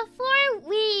first, before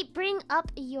we bring up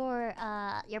your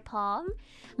palm,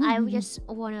 I just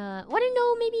wanna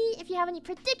know maybe if you have any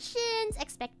predictions,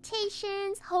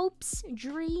 expectations, hopes,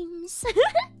 dreams.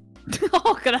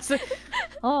 Oh, goodness.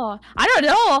 Oh, I don't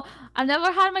know. I've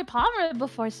never had my palm read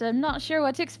before, so I'm not sure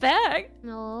what to expect.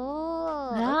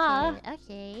 Oh, Yeah.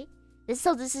 okay. This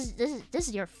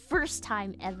is your first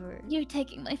time ever. You're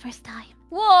taking my first time.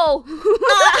 Whoa!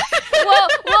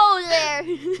 whoa there!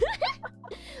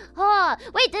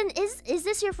 Wait, then is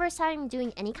this your first time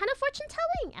doing any kind of fortune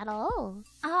telling at all?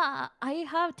 I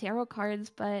have tarot cards,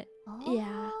 but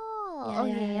yeah.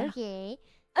 Okay.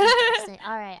 Interesting.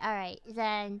 All right.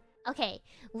 Then okay,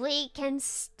 we can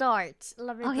start.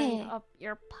 Let me bring up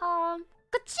your palm.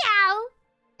 Ka-chow!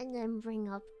 And then bring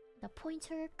up the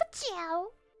pointer. Ka-chow!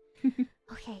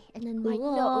 Okay, and then my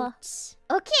notes.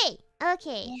 Okay.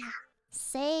 Yeah.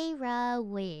 Sarah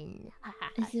Wynn.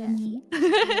 Is it me?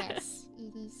 Yes,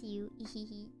 it is you.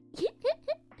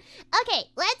 Okay,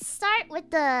 let's start with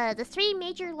the three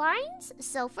major lines.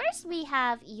 So first we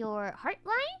have your heart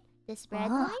line, this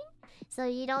red line. So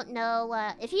you don't know,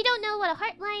 if you don't know what a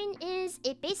heart line is,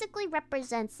 it basically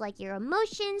represents like your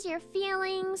emotions, your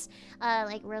feelings,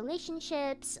 like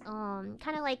relationships,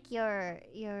 kind of like your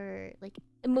like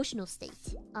emotional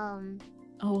state.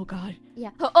 Oh God.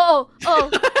 Yeah. Oh.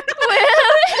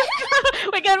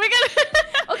 we good.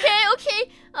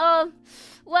 Okay.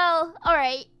 Well, all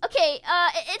right. Okay.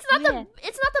 It's not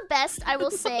the best, I will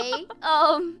say.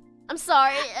 I'm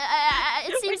sorry.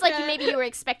 It seems like maybe you were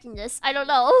expecting this. I don't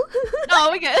know. No,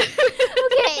 we good.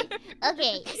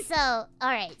 Okay. So, all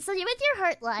right. So with your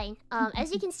heart line,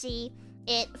 as you can see,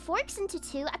 it forks into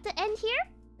two at the end here,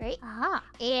 right?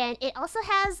 And it also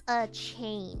has a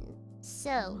chain.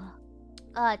 So,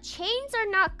 chains are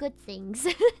not good things.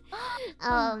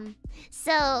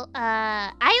 So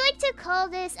I like to call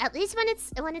this, at least when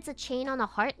it's a chain on a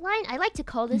heart line, I like to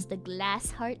call this the glass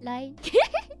heart line.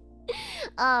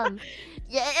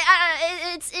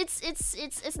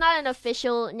 It's not an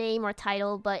official name or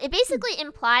title, but it basically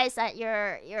implies that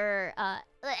you're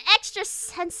extra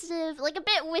sensitive, like a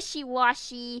bit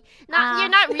wishy-washy. You're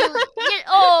not really.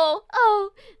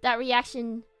 That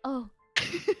reaction. Oh.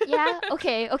 Yeah.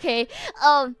 Okay.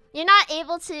 You're not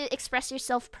able to express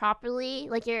yourself properly.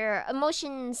 Like your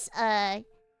emotions can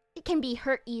be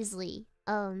hurt easily.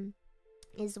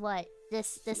 Is what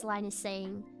this line is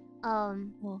saying.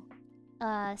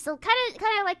 So kind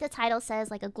of like the title says,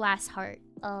 like a glass heart.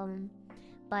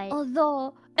 But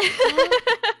although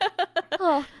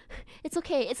it's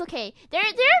okay. There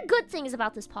are good things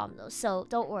about this palm though, so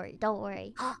don't worry.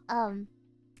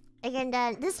 Again,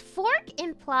 then this fork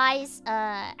implies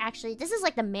actually this is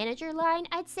like the manager line,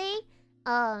 I'd say.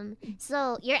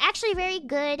 So you're actually very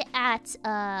good at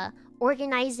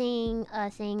organizing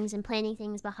things and planning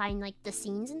things behind like the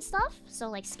scenes and stuff. So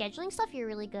like scheduling stuff, you're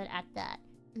really good at that.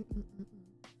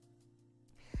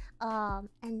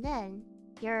 And then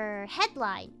your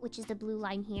headline, which is the blue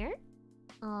line here,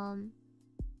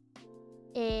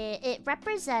 it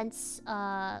represents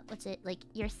what's it, like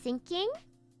your thinking,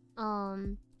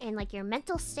 and like your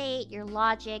mental state, your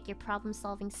logic, your problem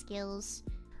solving skills.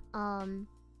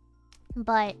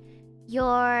 But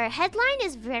your headline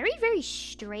is very, very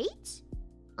straight.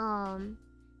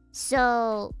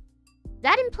 So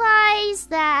that implies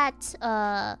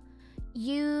that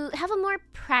you have a more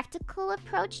practical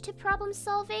approach to problem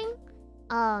solving.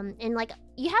 And like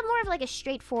you have more of like a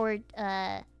straightforward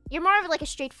you're more of like a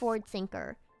straightforward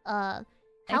thinker. If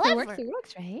However, it works, it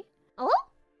works, right? Oh?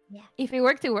 Yeah. If it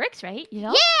works, it works, right? You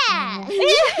know? Yeah.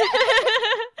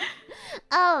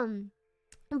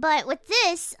 But with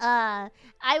this, I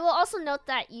will also note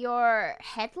that your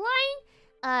headline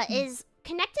is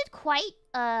connected quite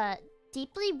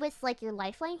deeply with like your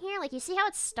lifeline here. Like you see how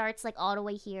it starts like all the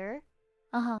way here?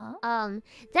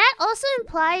 That also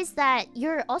implies that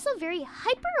you're also very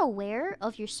hyper aware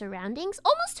of your surroundings,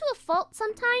 almost to a fault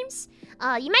sometimes.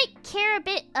 You might care a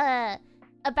bit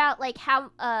about like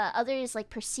how others like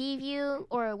perceive you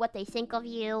or what they think of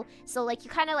you. So like you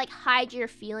kind of like hide your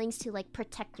feelings to like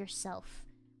protect yourself.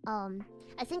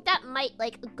 I think that might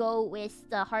like go with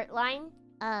the heart line,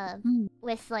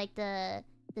 with like the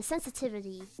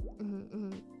sensitivity.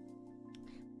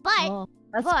 But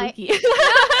that's spooky.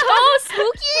 Oh,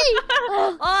 spooky!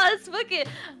 Oh, it's spooky.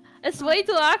 It's way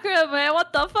too accurate, man.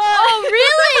 What the fuck? Oh,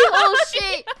 really? Oh,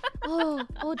 shit.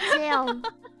 Oh, damn.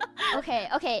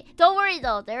 Okay. Don't worry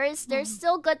though. There's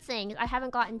still good things. I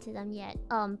haven't gotten to them yet.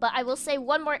 But I will say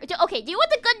one more. Okay, do you want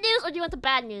the good news or do you want the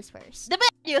bad news first? The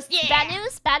bad news. Yeah.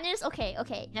 Bad news. Okay.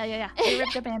 Yeah.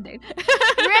 Rip the band-aid.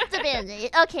 Rip the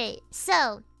band-aid. Okay,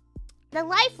 so the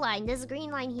lifeline, this green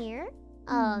line here,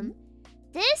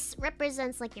 this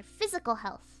represents like your physical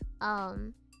health.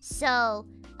 So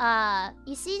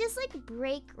you see this like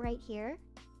break right here?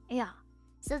 Yeah.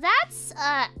 So that's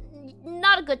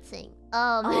not a good thing.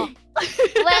 Oh.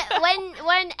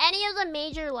 when any of the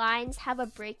major lines have a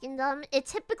break in them, it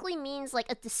typically means like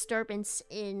a disturbance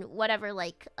in whatever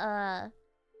like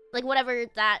whatever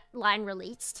that line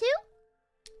relates to.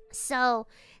 So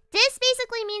this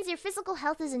basically means your physical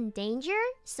health is in danger.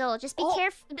 So just be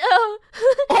careful. Oh.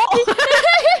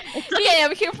 It's okay,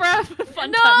 I'm here for a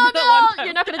fun time. No,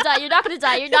 you're not gonna die. You're not gonna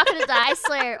die. You're not gonna die. I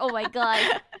swear. Oh my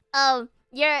god.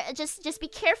 You're just be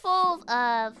careful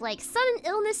of like sudden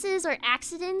illnesses or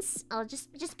accidents.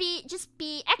 Just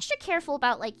be extra careful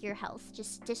about like your health.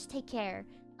 Just take care.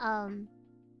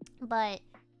 But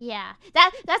yeah,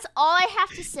 that's all I have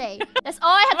to say. That's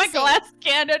all I have to say. My glass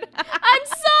cannon. I'm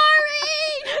sorry.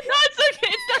 No, it's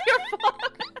okay. It's not your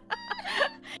fault.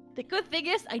 The good thing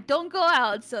is I don't go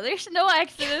out, so there's no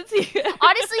accidents here.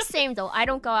 Honestly, same though. I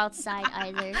don't go outside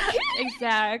either.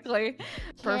 Exactly.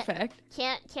 Perfect.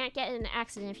 Can't get in an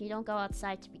accident if you don't go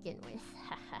outside to begin with.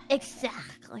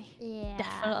 Exactly. Yeah.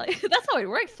 Definitely. That's how it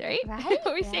works, right? Right,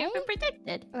 We're safe right? and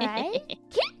protected. Right?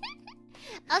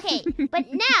 Okay, but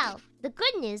now the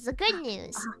good news.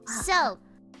 So,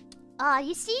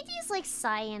 you see these like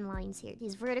cyan lines here,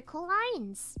 these vertical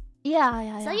lines.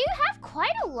 Yeah. So you have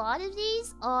quite a lot of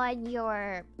these on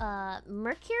your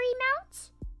Mercury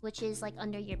mount, which is like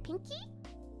under your pinky,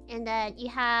 and then you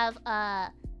have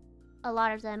a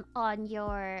lot of them on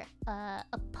your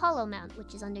Apollo mount,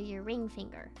 which is under your ring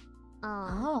finger.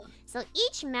 So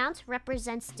each mount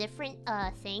represents different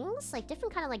things, like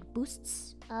different kind of like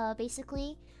boosts,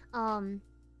 basically. And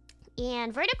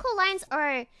vertical lines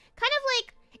are kind of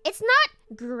like, it's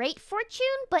not great fortune,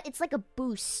 but it's like a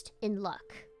boost in luck.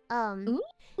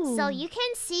 So you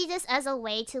can see this as a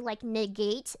way to like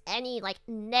negate any like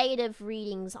negative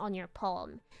readings on your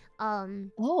palm.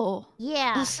 Oh.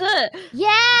 Yeah. That's it. Yeah.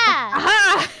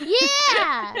 Ah!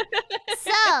 Yeah.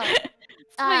 So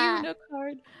It's my Uno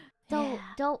card.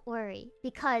 Don't worry,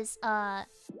 because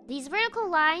these vertical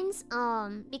lines,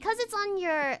 because it's on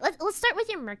your, let's start with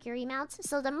your Mercury mount.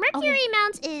 So the Mercury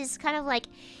mount is kind of like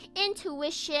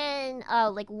intuition,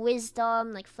 like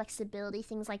wisdom, like flexibility,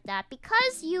 things like that.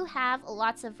 Because you have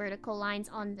lots of vertical lines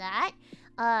on that,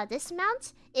 this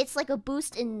mount, it's like a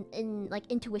boost in like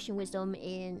intuition, wisdom,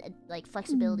 and like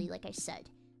flexibility, like I said.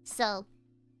 So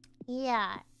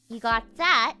yeah, you got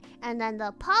that. And then the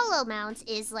Apollo mount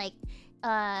is like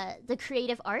the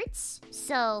creative arts.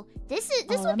 So this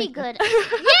would be good.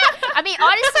 Yeah, I mean,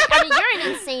 honestly, you're an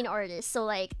insane artist, so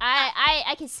like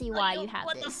I can see why you have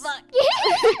this. What the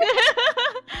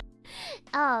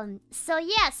fuck? So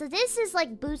yeah, so this is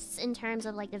like boosts in terms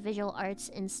of like the visual arts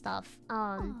and stuff.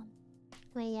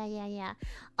 Wait, yeah.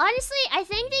 Honestly, I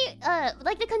think the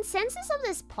like the consensus of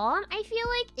this palm, I feel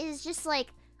like, is just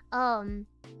like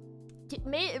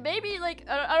maybe like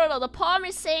I don't know, the palm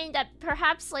is saying that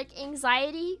perhaps like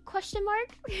anxiety ? Question mark.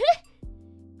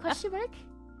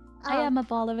 I am a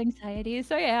ball of anxiety,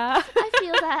 so yeah. I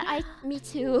feel that. Me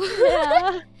too.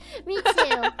 Yeah. Me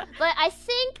too. But I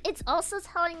think it's also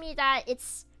telling me that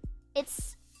I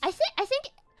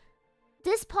think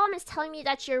this palm is telling me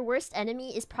that your worst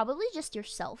enemy is probably just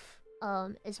yourself.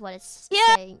 Is what it's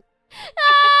saying.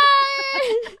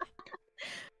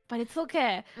 But it's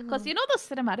okay, because you know the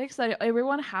cinematics that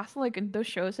everyone has like in those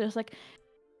shows. There's like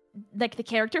the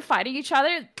character fighting each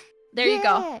other. There you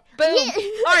go. Boom.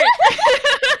 Yeah. Art.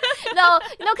 No,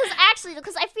 because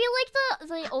I feel like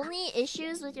the only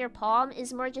issues with your palm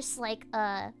is more just like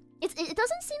it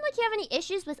doesn't seem like you have any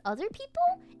issues with other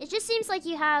people. It just seems like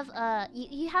you have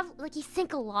you have like you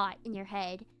think a lot in your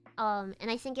head. And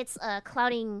I think it's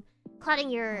clouding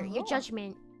your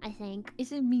judgment. I think.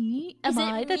 Is it me? Is Am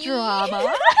it I the me? drama?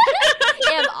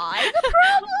 Am I the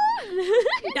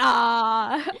problem?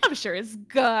 Nah, I'm sure it's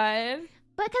good.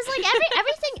 Because like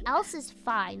everything else is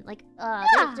fine. Like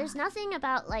there's nothing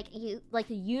about like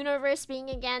the universe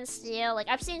being against you. Like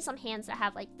I've seen some hands that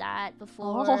have like that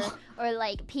before, or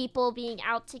like people being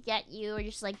out to get you, or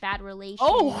just like bad relations.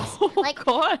 Oh, like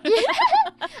God.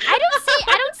 I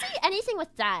don't see anything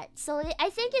with that. So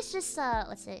I think it's just I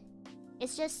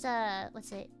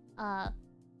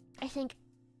think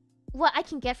what I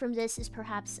can get from this is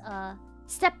perhaps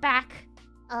step back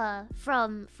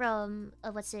from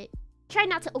try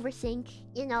not to overthink,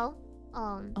 you know?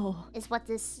 Is what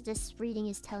this reading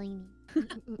is telling me.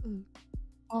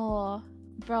 Oh,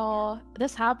 bro,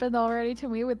 this happened already to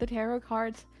me with the tarot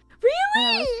cards.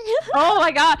 Really? Oh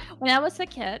my god, when I was a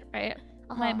kid, right?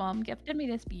 my mom gifted me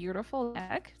this beautiful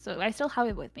deck, so I still have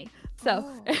it with me. So,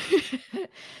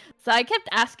 so I kept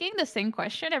asking the same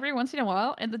question every once in a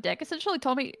while, and the deck essentially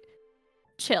told me,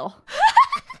 "Chill,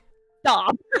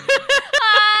 stop."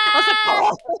 I was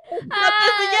like, not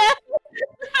this again.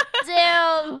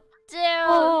 Damn.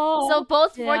 So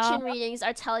both fortune readings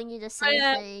are telling you the same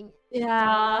thing. Yeah.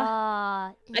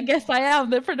 I guess I am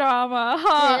the drama,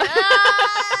 huh?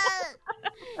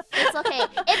 It's okay.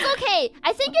 It's okay.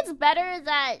 I think it's better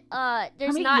that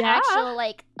there's not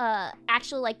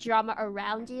actual drama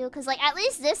around you, because like at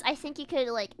least this, I think you could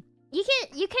like you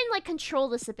can like control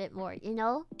this a bit more, you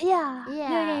know?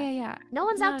 Yeah. No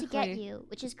one's out to get you,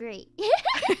 which is great.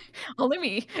 Only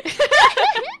me.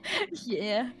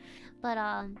 Yeah. But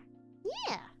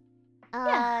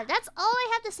that's all I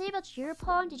have to say about your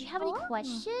pawn. Did you have any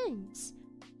questions?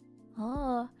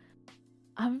 Wow.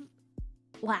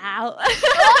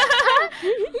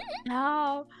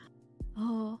 No.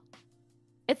 Oh.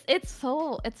 It's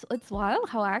wild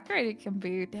how accurate it can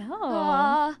be.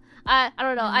 No. I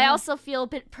don't know. I also feel a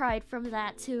bit pride from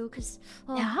that too, cause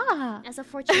as a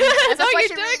fortune you're doing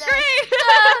reader,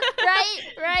 great.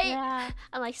 right. Yeah.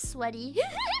 I'm like sweaty.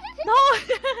 No.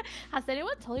 Has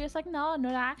anyone told you? It's like, no,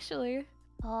 not actually.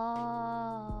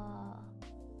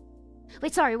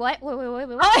 Wait, sorry, what? Wait.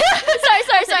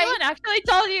 Has sorry. anyone actually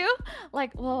told you?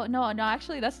 Like, well, no,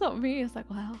 actually, that's not me. It's like,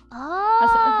 wow. Oh.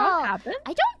 Has it happened?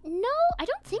 I don't know. I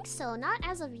don't think so. Not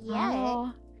as of yet.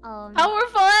 Oh.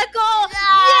 Powerful echo!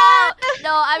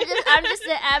 No, I'm just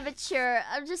an amateur.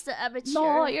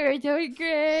 No, you're doing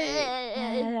great.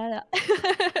 Yeah.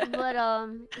 But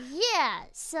yeah.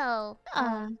 So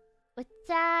with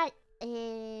that,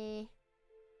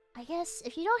 I guess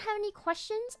if you don't have any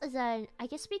questions, then I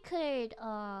guess we could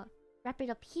wrap it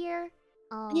up here.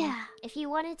 If you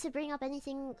wanted to bring up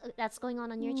anything that's going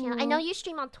on your channel, I know you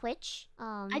stream on Twitch.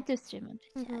 I do stream on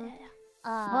Twitch. Mm-hmm. Yeah.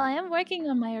 Well, I am working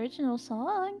on my original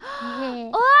song.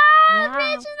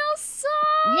 Original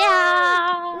song!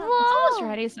 Yeah! Whoa. It's almost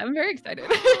ready, so I'm very excited.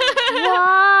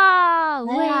 Wow!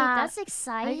 Wait, Yeah. that's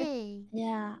exciting.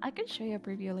 I can show you a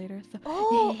preview later. So.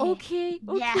 Oh, okay.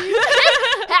 Yeah.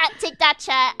 Take that,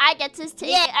 chat. I get to take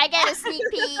it. I get a sneak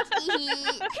peek.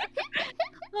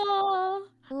 Oh.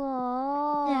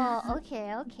 Whoa. Yeah.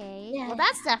 Okay. Yeah. Well,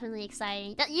 that's definitely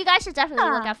exciting. You guys should definitely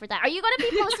look out for that. Are you going to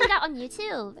be posting that on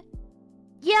YouTube?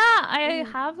 Yeah, I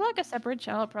have like a separate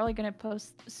channel. Probably gonna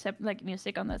post like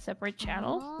music on that separate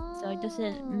channel. So I just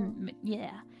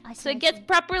so it gets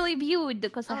properly viewed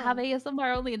because I have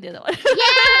ASMR only in the other one.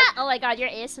 Yeah. Oh my god, your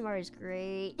ASMR is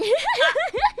great.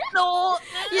 No.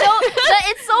 You know,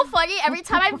 it's so funny. Every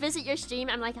time I visit your stream,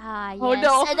 I'm like, yes. Oh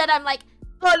no. And then I'm like,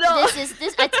 oh no.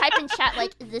 This. I type in chat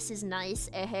like, this is nice.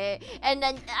 And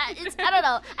then I don't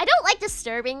know. I don't like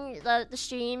disturbing the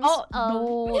streams. Oh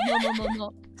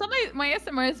no. So my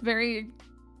ASMR is very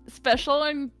special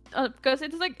and because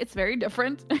it's very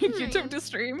different on YouTube to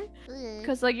stream.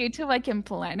 Because like YouTube I can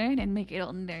plan it and make it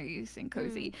all nice and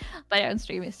cozy, but on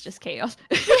stream it's just chaos.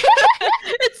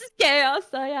 It's chaos.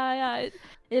 So yeah.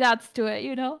 It adds to it,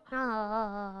 you know? Oh,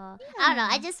 I don't know.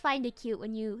 I just find it cute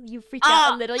when you freak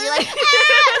out a little. You're like,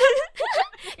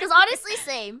 because honestly,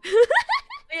 same.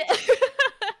 Yeah.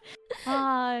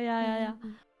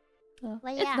 So,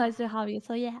 Well, it's nice to have you.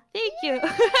 So yeah, thank you.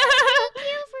 Thank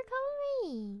you for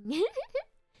coming.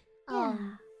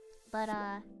 But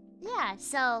yeah.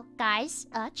 So guys,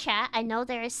 chat. I know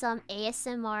there are some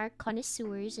ASMR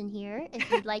connoisseurs in here. If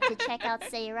you'd like to check out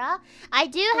Sarah, I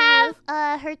do have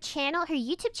her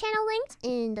YouTube channel linked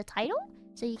in the title,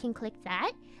 so you can click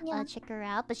that. Check her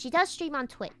out. But she does stream on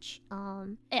Twitch.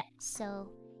 Yeah.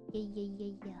 So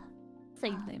yeah.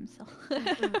 Same name. So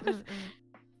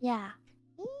Yeah.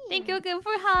 Thank you again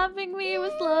for having me. It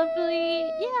was lovely.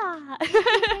 Yeah. Thank you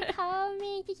for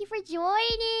coming. Thank you for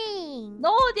joining.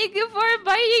 No, thank you for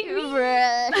inviting me.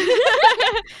 Bruh.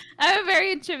 I'm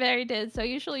very introverted, so I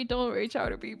usually don't reach out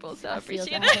to people, so I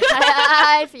appreciate it.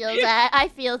 I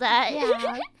feel that.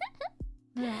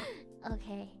 Yeah.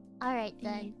 Okay. Alright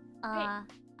then.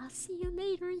 I'll see you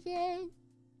later then.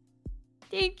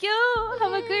 Thank you.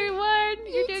 Have a good one.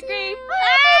 You're doing great.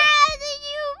 Thank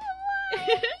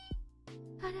you.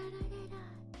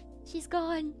 She's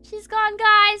gone,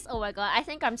 guys. Oh my god, I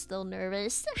think I'm still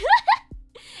nervous.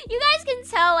 You guys can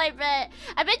tell, I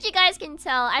bet you guys can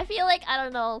tell. I feel like, I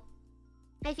don't know,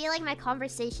 I feel like my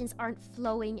conversations aren't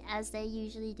flowing as they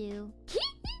usually do.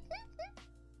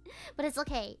 But it's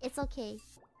okay.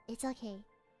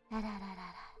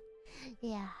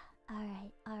 Yeah,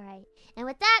 alright. And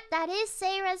with that, that is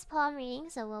Sarah's palm reading,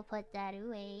 so we'll put that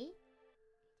away.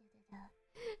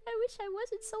 I wish I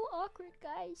wasn't so awkward,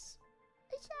 guys.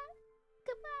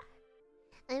 Goodbye.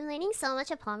 I'm learning so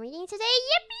much of palm reading today.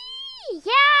 Yippee!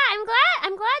 Yeah,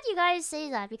 I'm glad you guys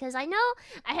say that because I know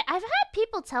I've had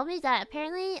people tell me that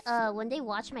apparently when they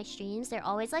watch my streams, they're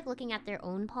always like looking at their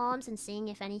own palms and seeing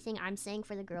if anything I'm saying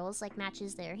for the girls like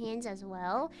matches their hands as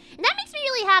well. And that makes me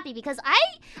really happy because I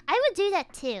would do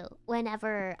that too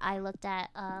whenever I looked at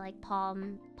like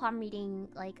palm reading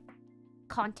like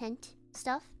content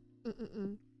stuff.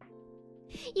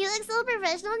 You look so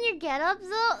professional in your getup,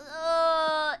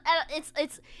 though. It's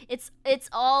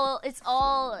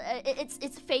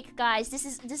fake, guys. This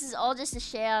is all just a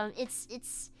sham. It's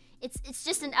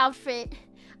just an outfit.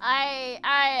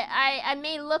 I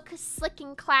may look slick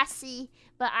and classy,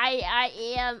 but I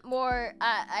am more.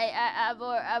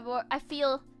 I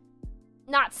feel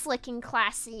not slick and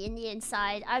classy in the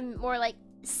inside. I'm more like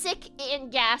sick and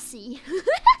gassy.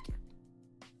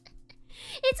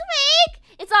 It's fake!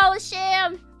 It's all a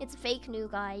sham! It's fake news,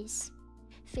 guys.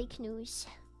 Fake news.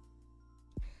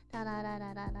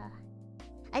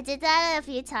 I did that a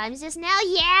few times just now.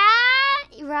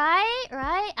 Yeah! Right?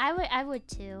 I would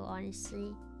too,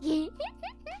 honestly. I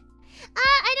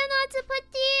don't know what to put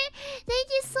there. Thank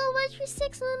you so much for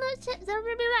 6 months.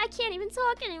 I can't even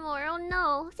talk anymore. Oh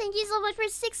no. Thank you so much for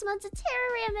 6 months of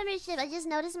Terrarium membership. I just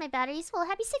noticed my battery's full.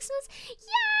 Happy 6 months.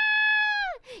 Yeah!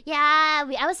 Yeah,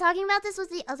 I was talking about this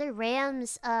with the other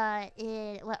Rams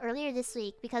earlier this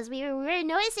week because we were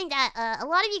noticing that a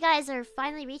lot of you guys are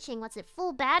finally reaching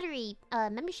full battery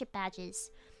membership badges,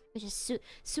 which is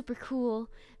super cool.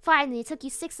 Finally, it took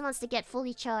you 6 months to get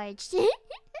fully charged.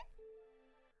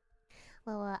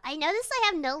 Well, I noticed I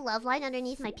have no love line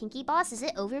underneath my pinky boss. Is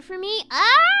it over for me?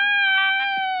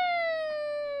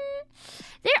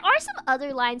 There are some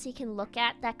other lines you can look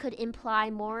at that could imply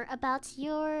more about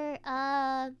your,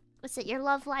 your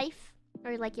love life?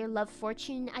 Or, like, your love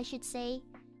fortune, I should say.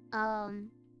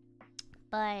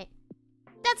 But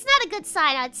that's not a good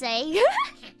sign, I'd say.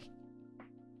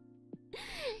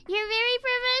 You're very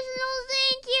professional,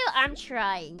 thank you! I'm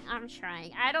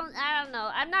trying. I don't know.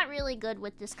 I'm not really good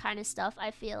with this kind of stuff, I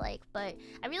feel like. But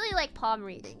I really like palm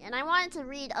reading, and I wanted to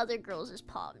read other girls'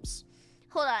 palms.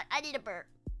 Hold on, I need a burp.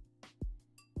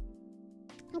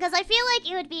 Because I feel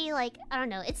like it would be like, I don't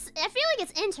know, I feel like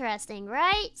it's interesting,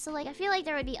 right? So like, I feel like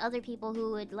there would be other people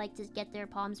who would like to get their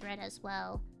palms read as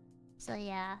well. So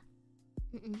yeah.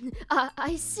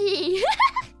 I see.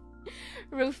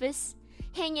 Rufus,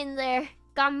 hang in there.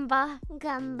 Gamba.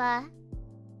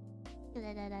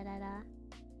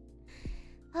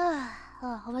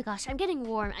 Oh my gosh, I'm getting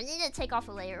warm. I need to take off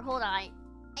a layer. Hold on.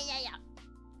 Yeah.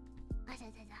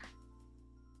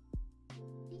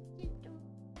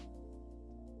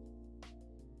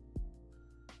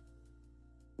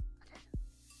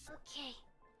 Okay.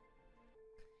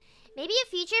 Maybe a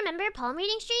future member palm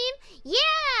reading stream? Yeah,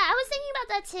 I was thinking about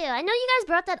that too. I know you guys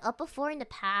brought that up before in the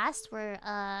past where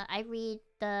I read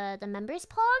the members'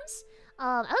 palms.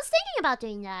 I was thinking about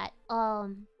doing that.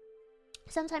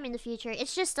 Sometime in the future.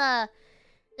 It's just the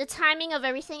timing of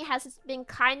everything has been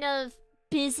kind of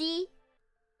busy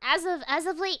as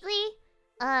of lately.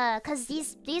 Cause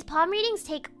these palm readings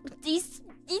take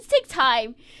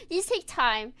time. These take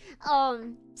time.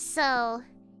 So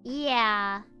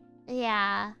yeah.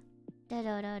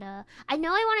 I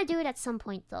know I want to do it at some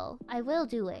point though. I will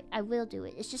do it.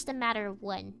 It's just a matter of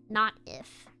when, not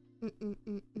if.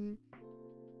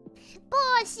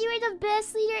 Boss, you are the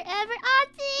best leader ever. Oh,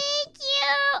 thank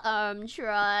you. I'm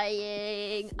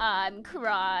trying. I'm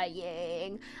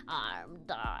crying. I'm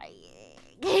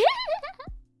dying.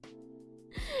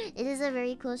 It is a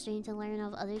very cool stream to learn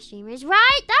of other streamers.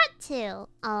 Right, that too.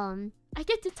 I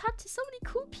get to talk to so many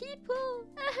cool people.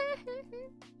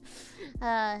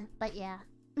 But yeah.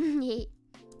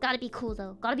 Gotta be cool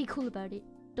though. Gotta be cool about it.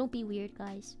 Don't be weird,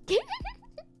 guys.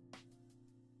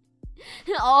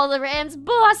 All the Rams,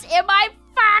 boss, am I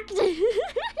fucked?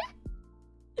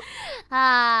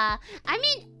 I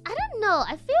mean, I don't know.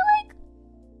 I feel like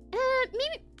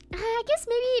maybe I guess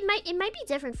maybe it might be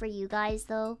different for you guys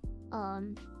though. So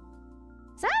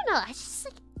I don't know. I just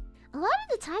like a lot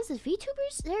of the times with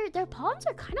VTubers, their palms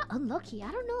are kind of unlucky.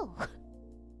 I don't know.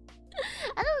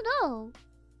 I don't know.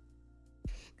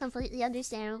 Completely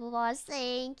understandable, boss.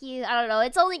 Thank you. I don't know.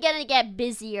 It's only gonna get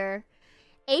busier.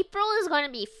 April is gonna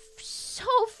be so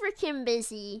freaking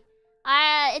busy.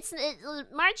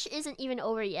 March isn't even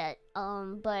over yet.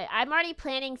 But I'm already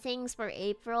planning things for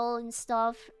April and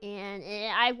stuff, and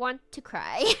I want to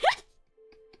cry.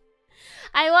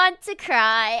 I want to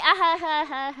cry.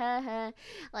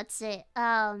 Let's see.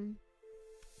 I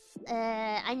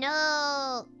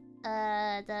know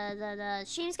the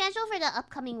stream schedule for the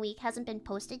upcoming week hasn't been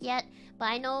posted yet, but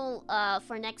I know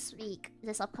for next week,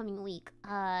 this upcoming week,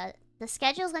 The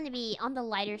schedule's gonna be on the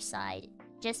lighter side,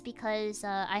 just because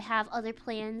I have other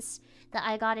plans that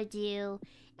I gotta do,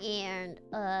 and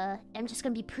I'm just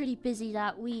gonna be pretty busy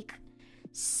that week.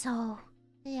 So,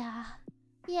 yeah.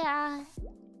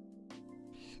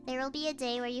 There will be a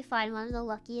day where you find one of the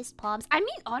luckiest palms. I mean,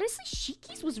 honestly,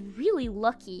 Shiki's was really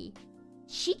lucky.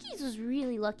 Shiki's was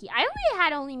really lucky. I only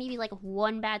had maybe like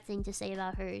one bad thing to say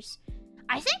about hers.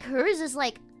 I think hers is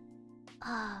like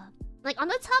on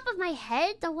the top of my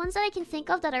head, the ones that I can think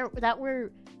of that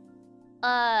were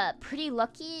pretty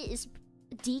lucky is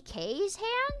DK's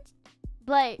hand,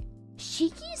 but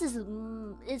Shiki's is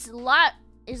a lot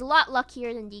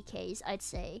luckier than DK's, I'd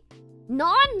say.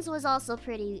 Non's was also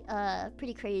pretty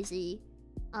crazy.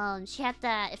 She had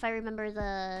that, if I remember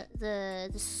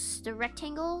the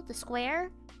rectangle, the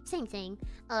square, same thing,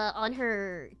 on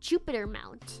her Jupiter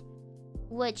mount,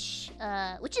 which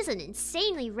is an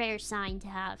insanely rare sign to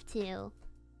have too.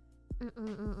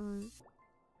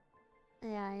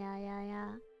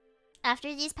 Yeah.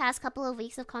 After these past couple of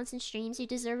weeks of constant streams, you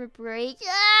deserve a break.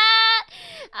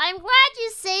 I'm glad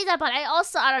you say that, but I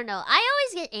don't know. I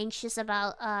always get anxious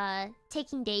about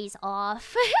taking days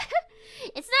off.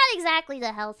 It's not exactly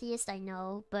the healthiest, I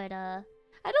know, but I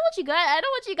don't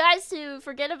want you guys to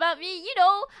forget about me. You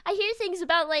know, I hear things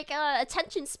about like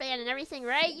attention span and everything,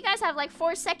 right? You guys have like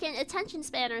 4-second attention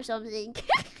span or something.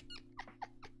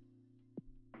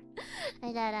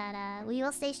 We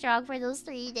will stay strong for those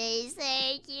 3 days.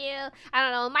 Thank you. I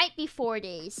don't know. It might be 4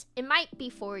 days. It might be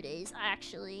 4 days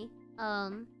actually.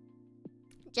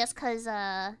 Just cause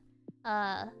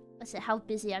how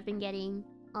busy I've been getting.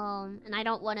 And I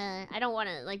don't wanna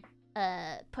like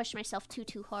push myself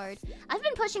too hard. I've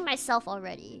been pushing myself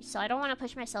already, so I don't wanna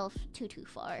push myself too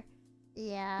far.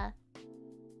 Yeah.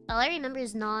 All I remember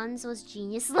is Non's was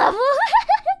genius level.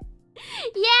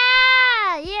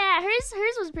 Yeah, hers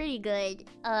was pretty good.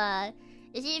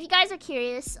 If you guys are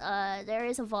curious, there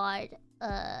is a VOD,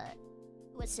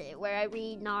 where I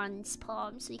read Non's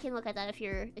poem, so you can look at that if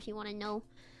you want to know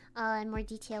in more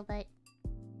detail. But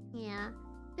yeah,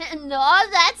 no,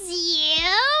 that's you.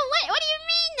 What do you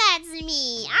mean that's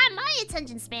me? My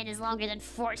attention span is longer than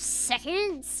 4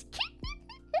 seconds.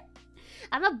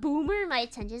 I'm a boomer. My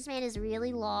attention span is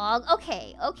really long.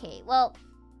 Okay. Well,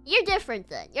 you're different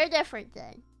then.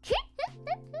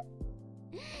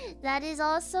 That is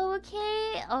also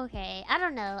okay. Okay, I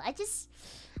don't know. I just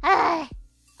I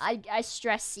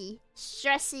stressy,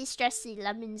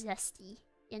 lemon zesty,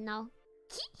 you know.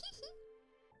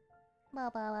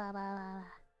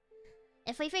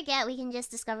 If we forget, we can just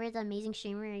discover the amazing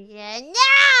streamer again.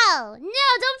 No,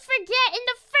 don't forget in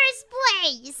the first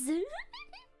place.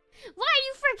 Why are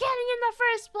you forgetting in the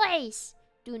first place?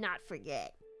 Do not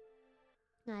forget.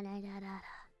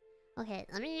 Okay,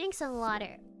 let me drink some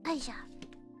water. Aisha.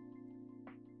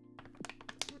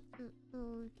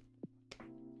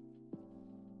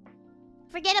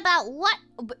 Forget about what?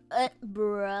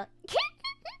 Bruh.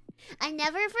 I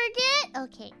never forget?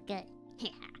 Okay, good.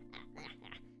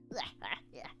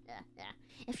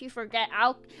 If you forget,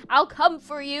 I'll come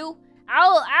for you.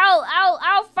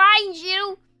 I'll find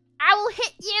you. I will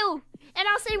hit you. And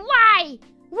I'll say, why?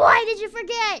 Why did you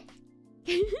forget?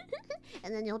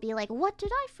 And then you'll be like, what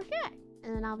did I forget?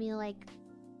 And then I'll be like,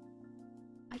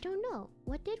 I don't know.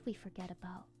 What did we forget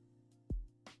about?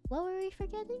 What were we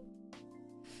forgetting?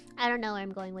 I don't know where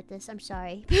I'm going with this. I'm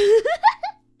sorry.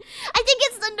 I think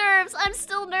it's the nerves. I'm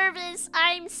still nervous.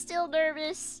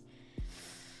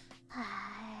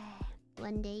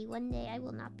 One day I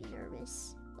will not be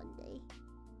nervous. One day.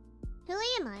 Who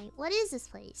am I? What is this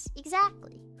place?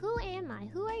 Exactly. Who am I?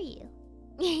 Who are you?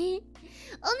 Only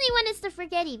when it's the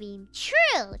forgetty beam.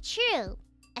 True.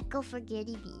 Echo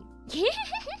forgetty beam.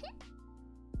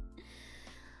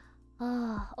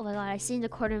 Oh my god, I see in the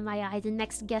corner of my eye the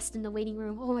next guest in the waiting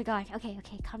room. Oh my god. Okay,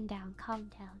 calm down.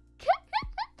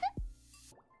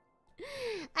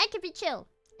 I can be chill.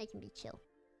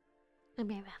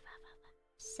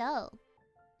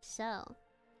 So.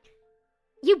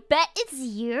 You bet it's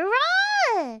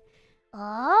Yura?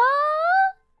 Oh?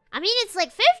 I mean, it's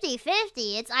like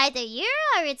 50-50. It's either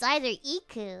Yura or it's either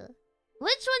Iku.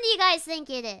 Which one do you guys think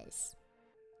it is?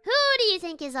 Who do you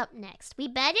think is up next? We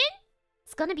betting?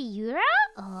 It's gonna be Yura?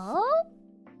 Oh?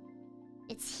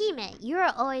 It's Hime.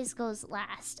 Yura always goes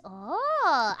last.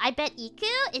 Oh, I bet Iku,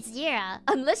 it's Yura.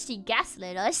 Unless she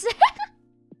gaslit us.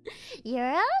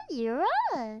 Yura?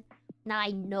 Now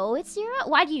I know it's Yura?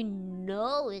 Why do you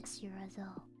know it's Yura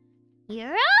though?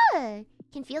 Yura?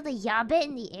 Can feel the yabbit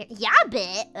in the air.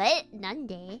 Yabbit? What?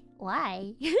 Nande?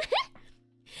 Why?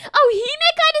 Oh,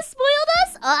 Hime kind of spoiled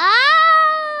us?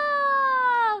 Oh!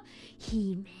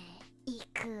 Hime.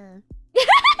 Iku.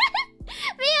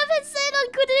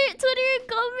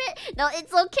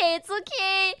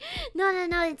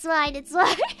 fine. It's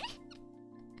fine.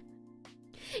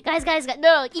 guys.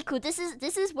 No, Iku. This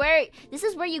is where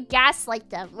you gaslight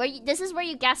them. This is where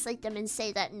you gaslight them and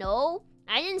say that no,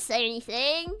 I didn't say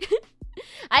anything.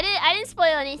 I didn't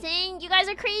spoil anything. You guys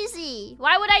are crazy.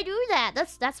 Why would I do that?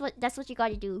 That's what you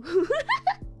gotta do.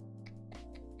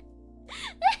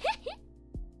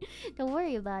 Don't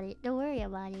worry about it. Don't worry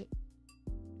about it.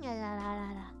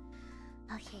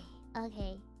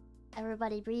 Okay.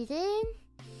 Everybody breathe in.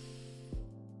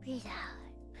 Breathe out.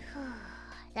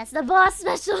 That's the boss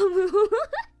special move.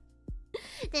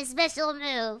 The special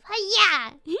move.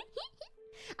 Hiya!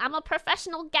 I'm a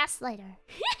professional gaslighter.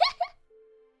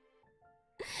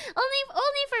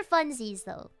 Only for funsies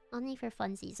though. Only for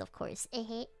funsies, of course.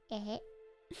 Da.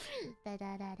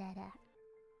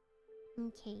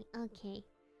 Okay.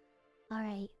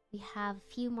 Alright, we have a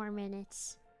few more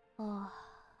minutes. Oh,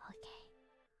 okay.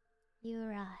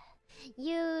 Yura.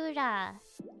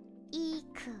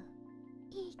 Iku.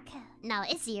 No,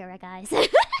 it's Yura, guys.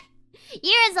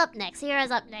 Yura's up next.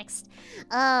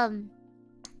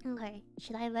 Okay.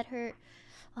 Should I let her?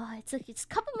 Oh, it's a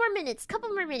couple more minutes.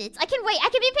 I can wait. I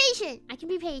can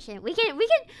be patient. We can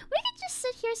just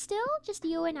sit here still, just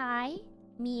you and I,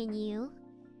 me and you.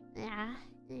 Yeah.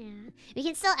 We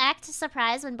can still act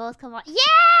surprised when both come on.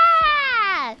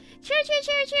 Yeah!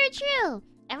 True.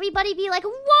 Everybody be like,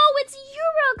 whoa, it's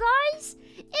Yura, guys!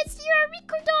 It's Yura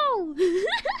Rikudo!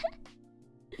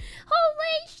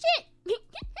 Holy shit!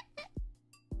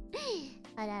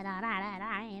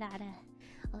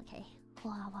 Okay.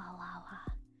 Wow.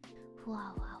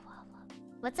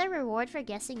 What's our reward for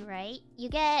guessing right? You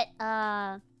get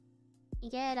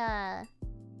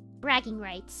bragging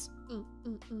rights.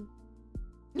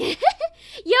 Yo,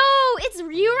 it's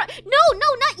Yura. No,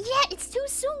 not yet. It's too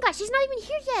soon, guys. She's not even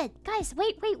here yet. Guys,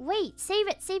 wait. Save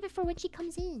it for when she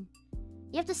comes in.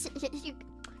 You have to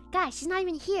guys, she's not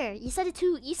even here. You said it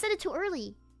too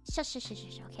early. Shush.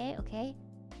 Okay.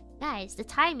 Guys, the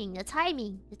timing. Okay.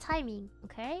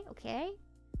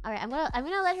 All right, I'm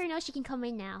gonna let her know she can come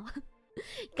in now.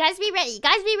 Guys, be ready,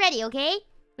 okay?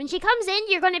 When she comes in,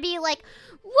 you're gonna be like,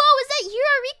 whoa, is that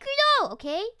Yura Rikudo?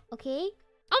 Okay?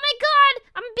 Oh my god,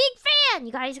 I'm a big fan!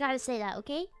 You guys gotta say that,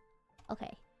 okay?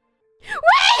 Okay.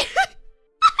 Wait!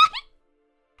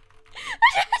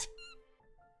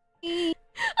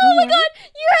 Oh my god,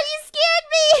 Yura, you scared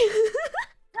me!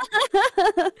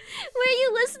 Were you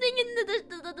listening in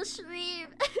the stream?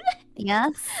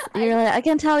 Yes. You're like, I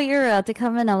can tell Yura to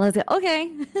come in. I was like,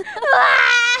 okay.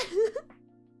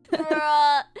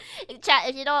 Bruh. Chat,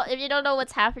 if you don't know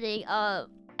what's happening,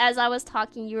 as I was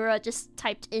talking, Yura just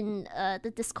typed in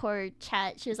the Discord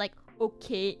chat. She was like,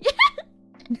 okay.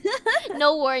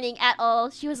 No warning at all.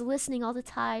 She was listening all the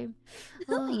time.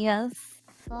 Oh. Yes.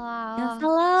 Wow. Yes,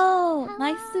 hello.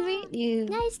 Nice to meet you.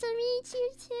 Nice to meet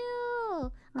you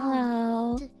too.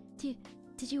 Hello.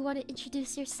 Did you want to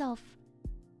introduce yourself?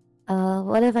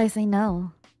 What if I say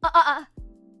no?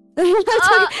 You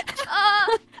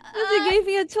She gave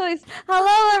me a choice.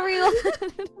 Hello, everyone.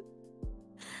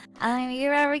 I'm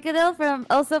Yura Rikudo from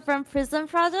Prism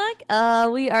Project.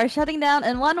 We are shutting down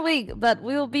in 1 week, but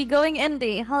we will be going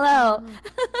indie. Hello.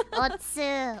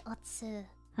 Otsu.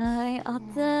 Hi,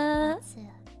 Otsu.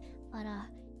 But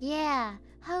yeah.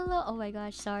 Hello. Oh my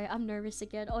gosh, sorry. I'm nervous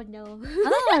again. Oh no.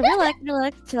 Relax,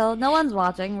 chill. No one's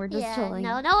watching. We're just chilling.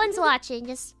 No one's watching.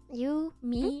 Just you,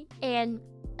 me, and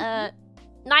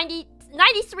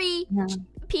 93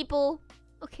 people.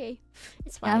 Okay,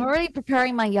 it's fine. Yeah, I'm already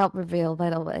preparing my Yelp reveal, by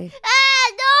the way.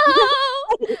 No!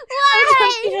 Why?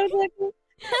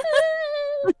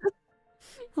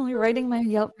 I'm writing my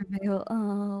Yelp reveal.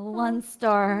 Oh, 1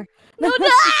 star. No!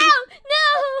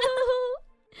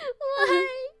 Why?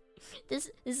 This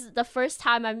is the first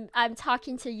time I'm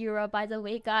talking to Yura, by the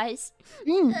way, guys.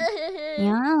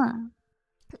 Yeah.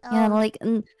 Yeah, like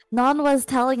Non was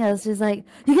telling us, she's like,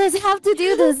 you guys have to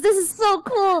do this. This is so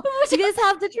cool. You guys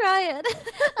have to try it.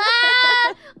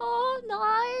 Oh,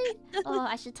 nice. Oh,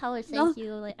 I should tell her thank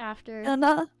you like after.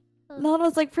 Non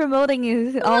was like promoting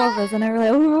you to all of us, and I were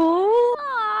like, oh,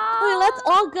 wait, let's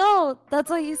all go. That's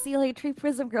why you see like 3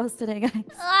 Prism girls today,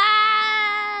 guys.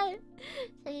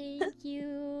 Thank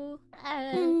you.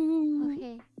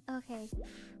 Okay.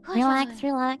 Relax.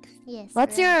 Yes.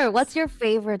 What's your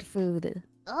favorite food?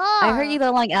 Oh. I heard you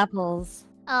don't like apples.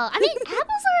 Oh, I mean,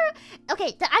 apples are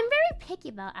okay. I'm very picky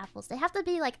about apples. They have to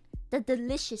be like the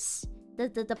delicious,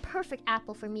 the perfect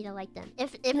apple for me to like them.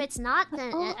 If it's not,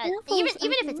 then even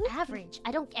if it's average,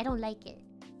 I don't like it.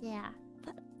 Yeah.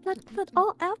 But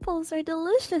all apples are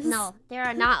delicious. No, they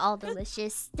are not all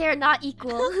delicious. They're not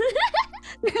equal.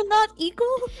 They're not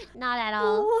equal? Not at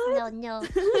all. What? No.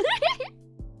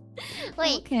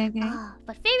 Wait. Okay.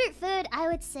 But favorite food I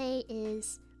would say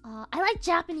is I like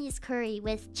Japanese curry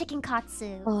with chicken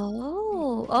katsu.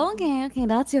 Oh, okay.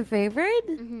 That's your favorite?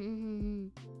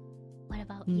 What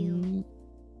about you?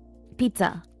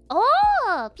 Pizza.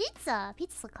 Oh, pizza.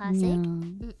 Pizza's a classic. Yeah.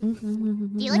 Do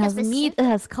you like It a has specific? meat. It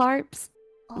has carbs.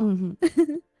 Oh.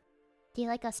 Do you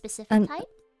like a specific And- type?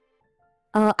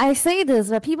 I say this,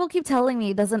 but people keep telling me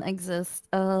it doesn't exist.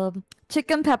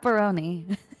 Chicken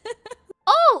pepperoni.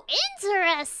 Oh,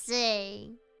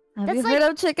 interesting. Have That's you heard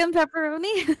of chicken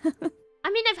pepperoni? I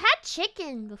mean, I've had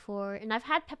chicken before, and I've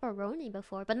had pepperoni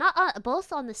before, but not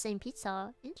both on the same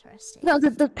pizza. Interesting. No,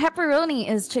 the pepperoni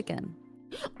is chicken.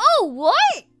 Oh,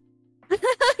 what? Yeah,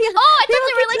 Oh, I thought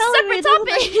they were like separate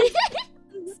topics.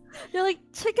 They're like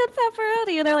chicken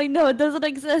pepperoni, and they're like, no, it doesn't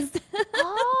exist.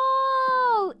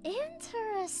 Oh,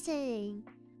 interesting.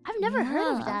 I've never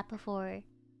heard of Yeah. that before.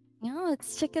 Yeah,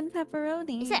 it's chicken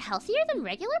pepperoni. Is it healthier than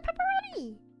regular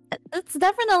pepperoni? It's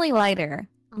definitely lighter.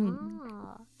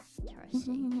 Ah,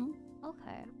 interesting.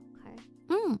 Okay.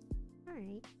 Mm.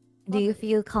 Alright. Do you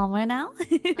feel calmer now?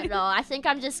 I don't know, I think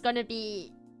I'm just gonna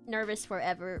be nervous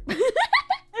forever.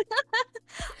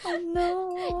 Oh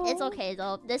no. It's okay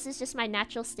though. This is just my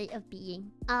natural state of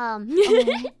being. Oh.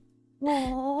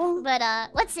 But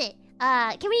let's see.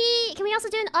 Can we also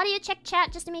do an audio check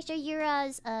chat just to make sure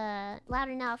Yura's loud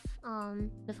enough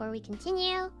before we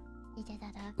continue?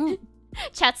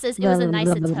 Chat says it was a nice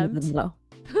attempt.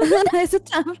 Nice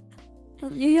attempt.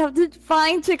 You have to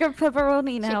find chicken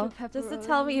pepperoni now. Chicken Just to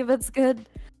tell me if it's good.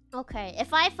 Okay,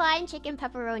 if I find chicken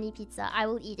pepperoni pizza, I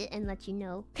will eat it and let you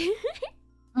know.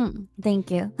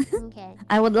 Thank you. Okay.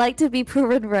 I would like to be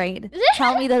proven right.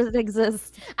 Tell me that it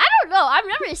exists. I don't know. I've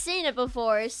never seen it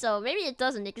before, so maybe it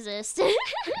doesn't exist.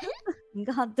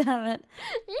 God damn it.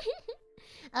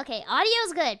 Okay,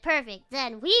 audio's good. Perfect.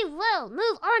 Then we will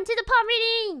move on to the palm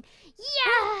reading.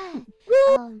 Yeah.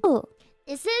 Woo!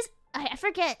 Is this? I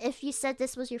forget if you said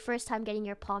this was your first time getting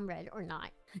your palm read or not.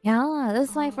 Yeah, this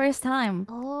is my first time.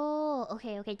 Oh,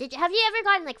 okay. Have you ever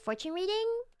gotten like fortune reading?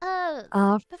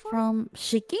 Before? From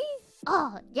Shiki?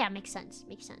 Oh, yeah, makes sense.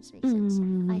 I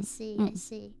see.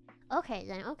 Okay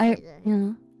then.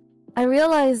 Yeah. I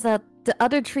realized that the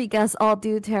other three guests all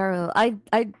do tarot. I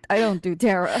don't do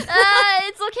tarot.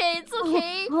 It's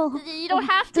okay. You don't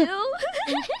have to.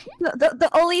 The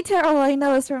only tarot I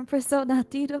know is from Persona.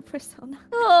 Do you know Persona?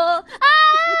 Oh,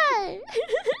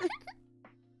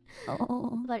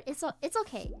 Oh. But it's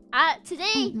okay.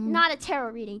 Today, not a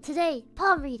tarot reading. Today,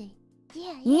 palm reading.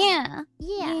 Yeah.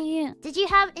 Did you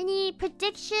have any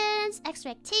predictions,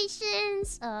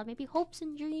 expectations, maybe hopes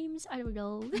and dreams? I don't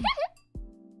know.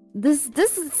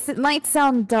 Might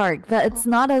sound dark, but it's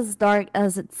not as dark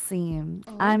as it seems.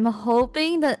 I'm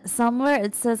hoping that somewhere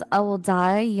it says I will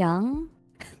die young.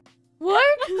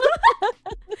 What?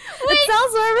 It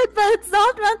sounds morbid, but it's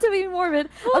not meant to be morbid.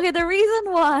 Okay, the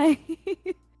reason why.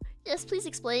 Yes, please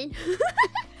explain.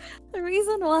 The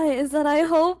reason why is that I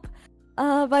hope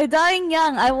by dying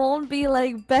young, I won't be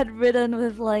like bedridden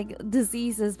with like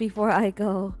diseases before I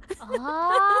go.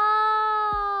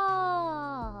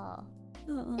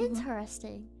 Oh,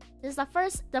 interesting. This is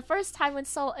the first time when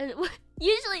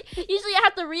usually I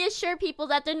have to reassure people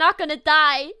that they're not gonna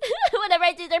die whenever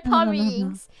I do their palm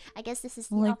readings. I guess this is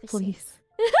the opposite. Please.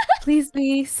 Please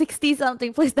be 60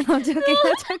 something. Please, no, I'm joking.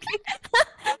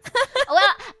 Well,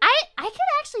 I could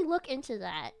actually look into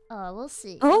that. We'll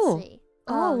see. Okay.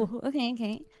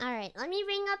 Okay. All right, let me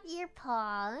ring up your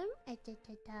palm.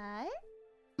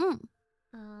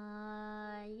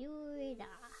 Yura.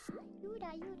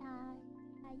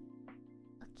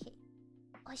 Okay.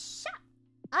 Osha.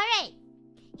 All right.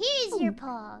 Here's your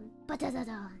palm.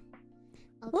 Ba-da-da-da.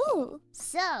 Okay. Ooh.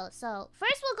 So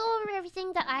first we'll go over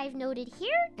everything that I've noted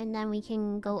here, and then we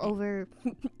can go over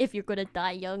if you're gonna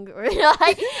die young or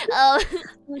not.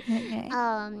 Okay.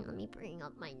 Let me bring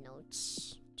up my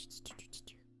notes.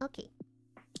 Okay.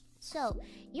 So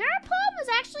your palm was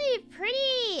actually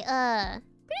pretty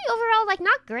overall, like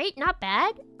not great, not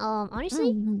bad.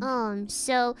 Honestly.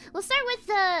 So we'll start with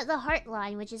the heart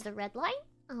line, which is the red line.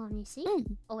 Let me see.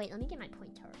 Oh wait, let me get my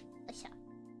pointer.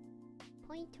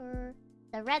 Pointer.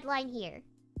 The red line here.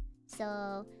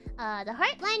 So, the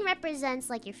heart line represents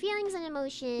like your feelings and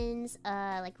emotions,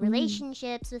 like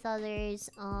relationships with others,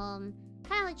 kind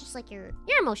of like just like your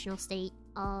emotional state,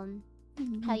 how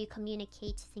you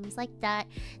communicate, things like that.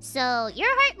 So, your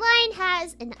heart line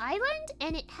has an island,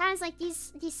 and it has like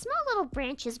these small little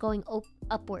branches going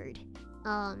upward.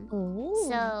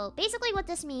 So basically what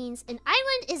this means, an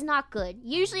island is not good.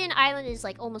 Usually an island is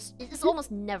like almost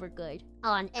never good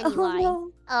on any line.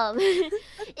 No.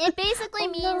 It basically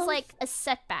means like a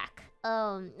setback.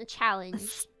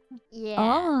 challenge. Yeah.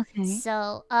 Oh, okay.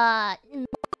 So,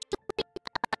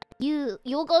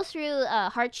 you'll go through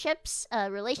hardships.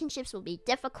 Relationships will be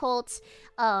difficult.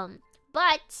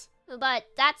 But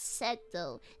that said,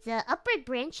 though, the upward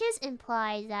branches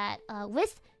imply that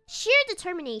with sheer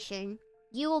determination,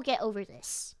 you will get over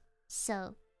this.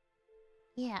 So,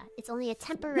 yeah, it's only a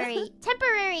temporary,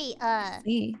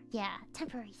 See. yeah,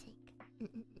 temporary thing.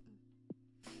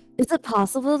 Is it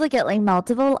possible to get like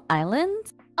multiple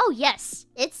islands? Oh yes,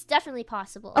 it's definitely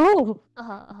possible. Oh.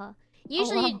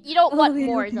 Usually wow. you don't want Okay,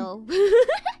 more okay. though.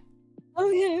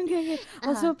 Okay.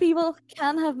 Also, people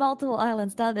can have multiple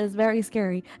islands. That is very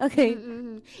scary. Okay.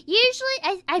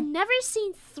 Usually, I've never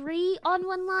seen 3 on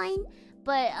one line,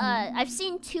 but I've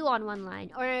seen 2 on one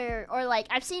line, or like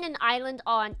I've seen an island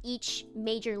on each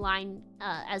major line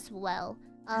as well.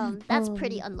 That's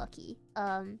pretty unlucky.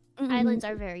 Islands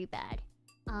are very bad.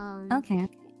 Okay.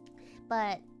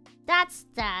 But that's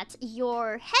that.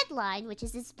 Your headline, which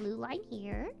is this blue line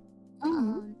here.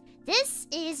 This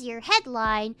is your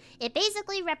headline. It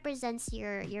basically represents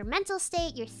your mental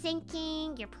state, your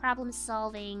thinking, your problem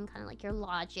solving, kind of like your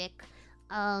logic.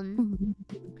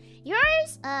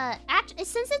 Yours,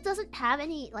 since it doesn't have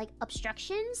any like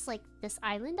obstructions like this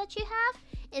island that you have,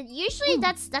 usually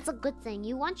that's a good thing.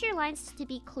 You want your lines to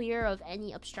be clear of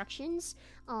any obstructions.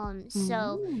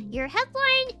 So your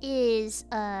headline is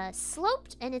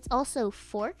sloped and it's also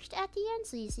forked at the end.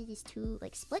 So you see these two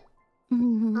like split.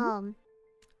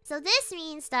 So this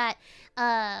means that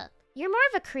you're more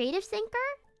of a creative thinker,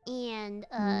 and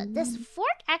this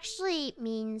fork actually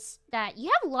means that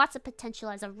you have lots of potential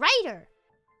as a writer.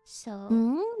 So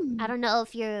I don't know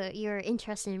if you're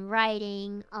interested in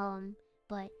writing,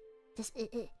 but this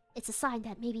it's a sign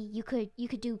that maybe you could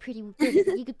do pretty good.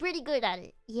 You could pretty good at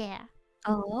it. Yeah.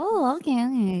 Oh,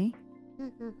 okay.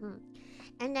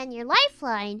 And then your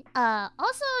lifeline,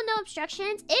 also no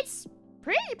obstructions. It's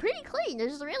pretty clean.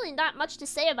 There's really not much to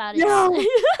say about it. No,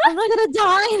 I'm not gonna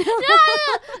die.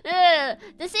 No.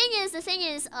 The thing is,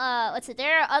 what's it?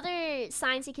 There are other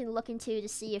signs you can look into to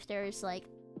see if there's like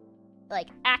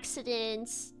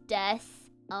accidents, death.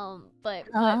 But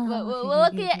we'll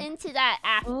look into that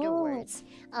afterwards.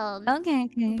 Okay.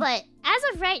 But as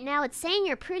of right now, it's saying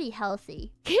you're pretty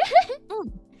healthy.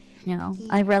 Yeah,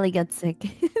 I rarely get sick.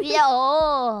 Yeah.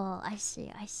 Oh, I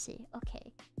see.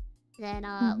 Okay. Then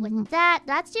with that,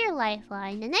 that's your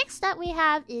lifeline. The next that we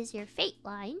have is your fate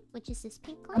line, which is this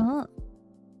pink line.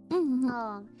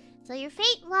 So your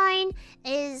fate line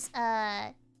is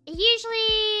it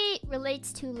usually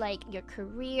relates to like your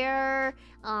career,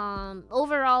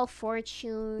 overall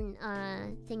fortune,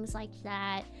 things like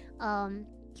that.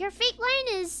 Your fate line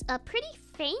is pretty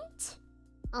faint,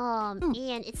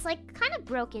 and it's like kind of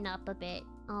broken up a bit.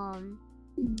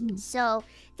 So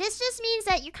this just means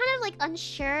that you're kind of like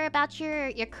unsure about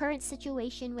your current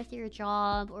situation with your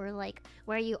job, or like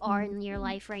where you are in your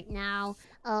life right now.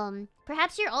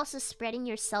 Perhaps you're also spreading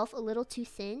yourself a little too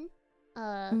thin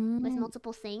with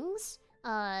multiple things.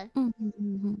 Can't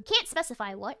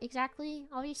specify what exactly,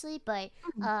 obviously, but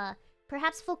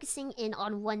perhaps focusing in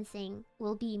on one thing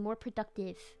will be more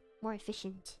productive, more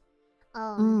efficient.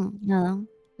 Yeah.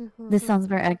 This sounds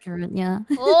very accurate, yeah.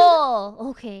 Oh,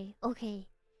 okay.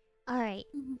 Alright.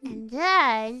 And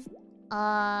then,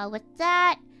 with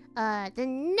that, the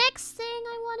next thing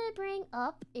I want to bring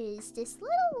up is this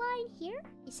little line here.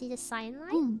 You see the sign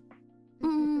line?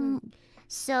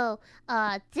 So,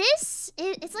 it's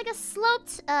like a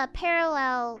sloped,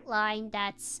 parallel line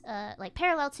that's, like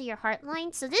parallel to your heart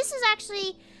line. So this is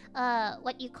actually,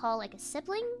 what you call like a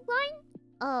sibling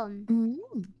line.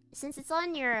 Since it's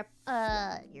on your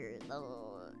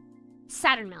little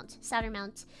Saturn mount.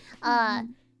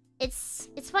 It's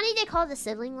funny they call it the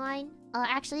sibling line,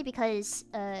 actually, because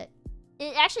it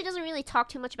actually doesn't really talk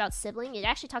too much about sibling. It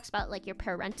actually talks about like your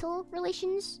parental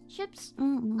relationships.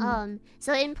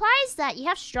 So it implies that you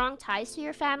have strong ties to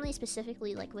your family,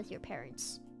 specifically like with your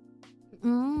parents.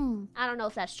 I don't know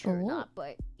if that's true or not,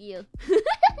 but you.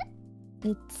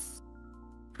 It's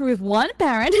with one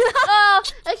parent. Oh,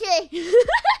 okay.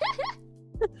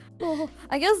 Well,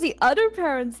 I guess the other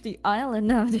parent's the island.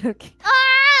 No, I'm joking.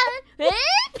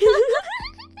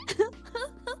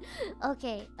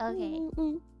 Okay.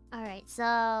 Alright,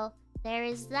 so there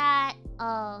is that.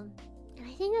 And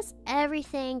I think that's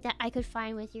everything that I could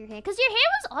find with your hair. Because your hair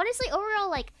was honestly overall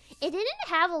like, it didn't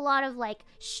have a lot of like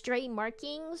stray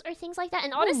markings or things like that.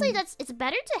 And honestly, it's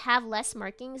better to have less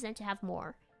markings than to have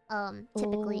more.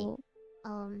 Typically.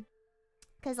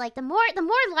 Because like the more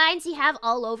lines you have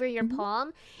all over your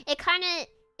palm, it's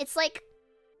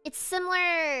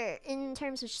similar in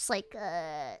terms of just like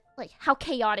how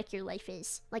chaotic your life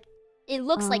is. Like it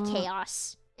looks like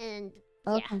chaos. And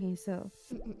yeah. Okay, so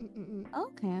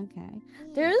okay. Yeah.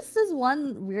 There is this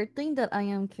one weird thing that I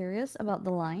am curious about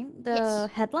the line, the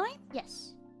headline.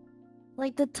 Yes.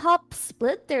 Like the top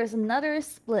split, there's another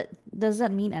split. Does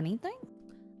that mean anything?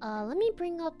 Let me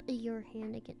bring up your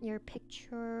hand again, your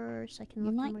picture, so I can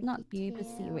look. You in might more not be able to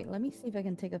see. detail. Wait, let me see if I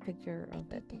can take a picture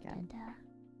of it again.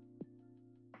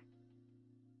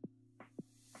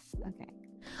 Okay.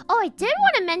 Oh, I did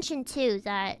want to mention too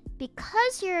that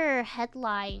because your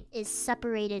headline is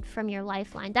separated from your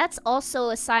lifeline, that's also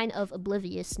a sign of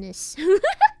obliviousness.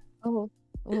 Oh,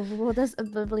 what does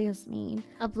oblivious mean?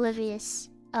 Oblivious.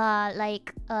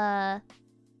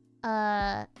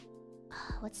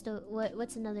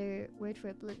 What's another word for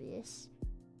oblivious?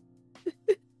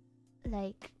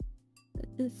 Like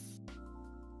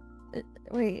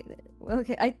Wait.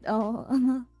 Okay.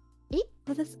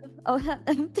 What is? Oh, head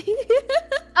empty.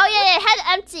 oh yeah, head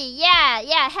empty. Yeah,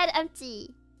 head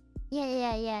empty.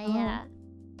 Yeah.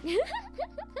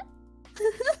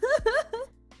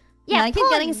 Yeah, I keep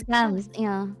getting pon. scams.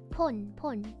 Yeah. Pon.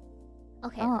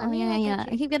 Okay. Oh, let me yeah, look yeah.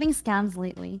 at I keep getting scams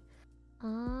lately.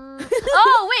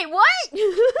 Oh wait, what?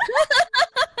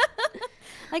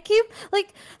 I keep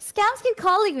scams keep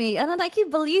calling me, and then I keep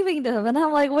believing them, and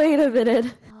I'm like, wait a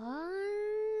minute.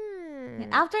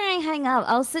 After I hang up,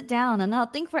 I'll sit down and I'll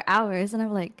think for hours, and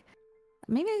I'm like,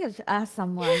 maybe I could ask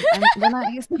someone. And then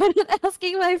I started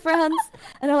asking my friends,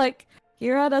 and they're like,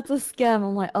 Kira, that's a scam.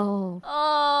 I'm like, oh.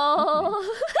 Oh.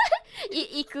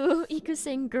 Iku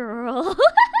sing girl.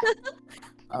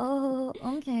 Oh,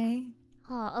 okay.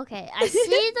 Oh, okay. I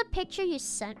see the picture you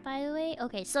sent, by the way.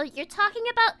 Okay, so you're talking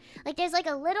about like there's like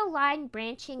a little line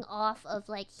branching off of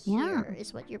like here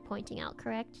is what you're pointing out,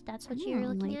 correct? That's what you're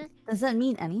looking at? Does that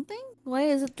mean anything? Why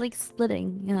is it like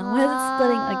splitting? You know, why is it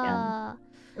splitting again?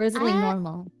 Or is it like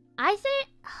normal? I think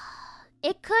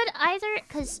it could either,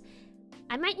 because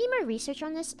I might need more research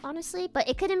on this, honestly, but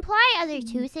it could imply either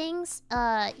two things.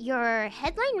 Your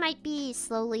headline might be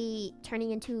slowly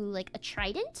turning into like a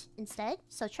trident instead.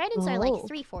 So tridents are like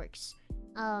 3 forks,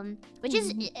 which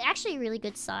is actually a really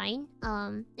good sign.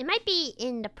 It might be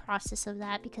in the process of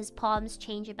that because palms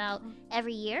change about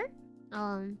every year.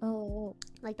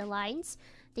 Like the lines,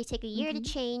 they take a year to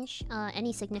change,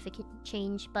 any significant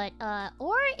change, but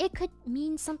or it could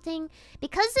mean something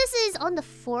because this is on the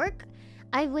fork.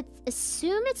 I would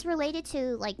assume it's related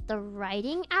to like the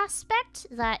writing aspect,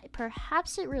 that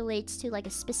perhaps it relates to like a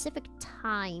specific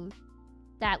time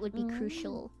that would be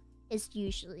crucial, is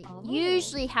usually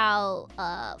how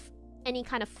any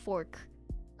kind of fork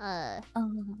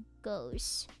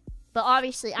goes. But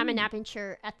obviously I'm an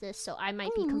amateur at this, so I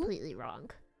might be completely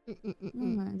wrong.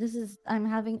 I'm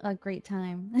having a great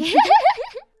time.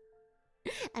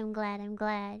 I'm glad.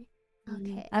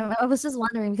 Okay. I was just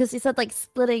wondering because you said like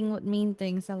splitting would mean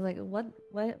things. I was like, what?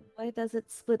 Why does it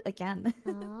split again?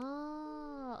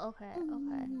 Oh, okay.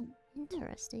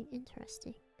 Interesting.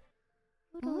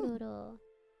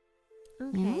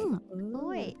 Okay. Oh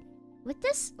wait. With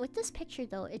this picture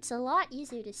though, it's a lot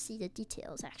easier to see the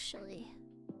details actually.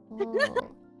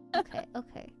 Oh.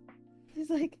 Okay. He's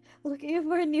like looking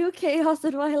for new chaos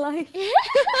in my life.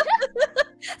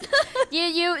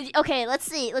 Okay, let's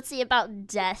see about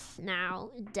death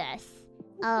now.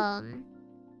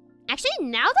 Actually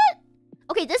now that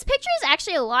this picture is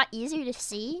actually a lot easier to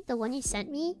see, the one you sent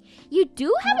me. You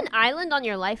do have an island on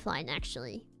your lifeline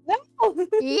actually.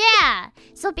 Yeah.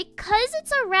 So because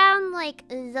it's around like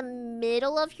the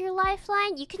middle of your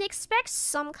lifeline, you can expect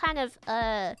some kind of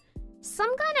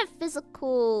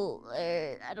physical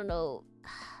I don't know,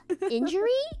 injury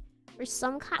or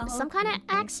some kind of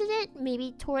accident,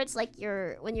 maybe towards like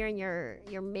when you're in your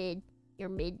mid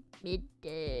I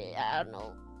don't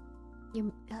know,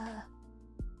 your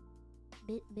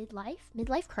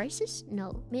midlife crisis?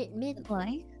 No,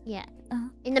 life. Yeah,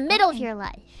 in the middle of your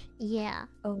life. Yeah.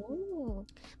 Oh.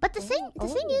 But the thing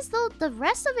is though, the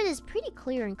rest of it is pretty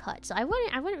clear and cut, so I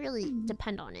wouldn't really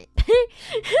depend on it.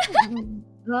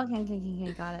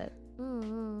 Okay, got it.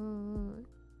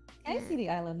 I see the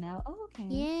island now. Oh, okay.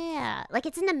 Yeah, like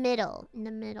it's in the middle.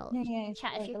 Yeah.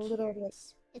 Chat, like if you're a little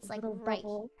curious. It's like little right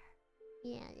bubble.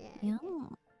 here. Yeah.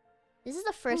 This is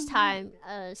the first time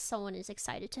someone is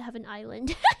excited to have an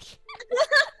island.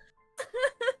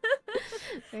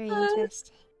 Very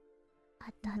interesting.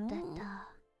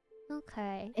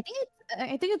 Okay.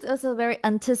 I think it's also very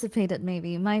anticipated.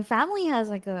 Maybe my family has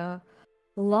like a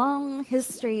long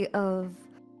history of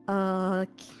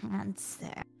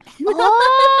cancer.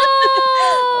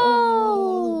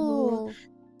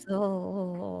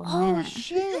 Oh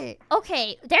shit.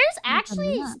 Okay, there are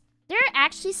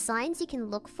actually signs you can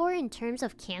look for in terms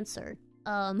of cancer.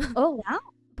 Oh wow.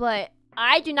 But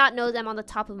I do not know them on the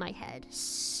top of my head.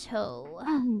 So.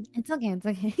 It's okay. It's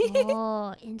okay.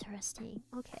 Oh, interesting.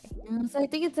 Okay. So I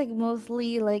think it's like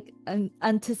mostly like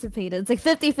anticipated. It's like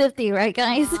 50-50, right,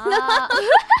 guys?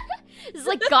 It's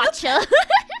like gotcha.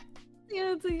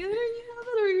 Yeah, it's like either you have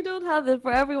it or you don't have it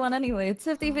for everyone anyway. It's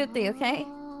 50-50, okay?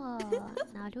 Oh,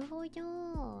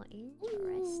 naruhodo.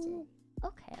 Interesting.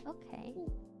 Okay, okay.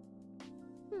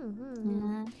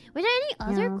 Yeah. Were there any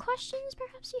other Yeah. questions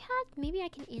perhaps you had? Maybe I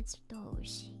can answer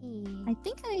those. I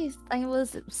think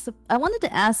I wanted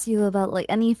to ask you about like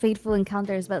any fateful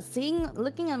encounters, but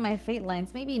looking at my fate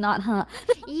lines, maybe not, huh?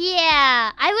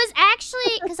 Yeah, I was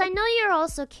actually, because I know you're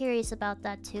also curious about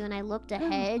that too, and I looked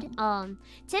ahead.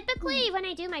 Typically when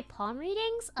I do my palm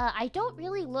readings, I don't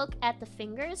really look at the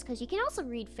fingers, because you can also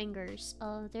read fingers.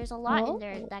 There's a lot in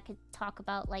there that could talk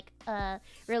about like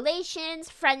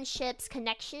relations, friendships,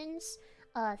 connections,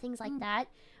 things like that.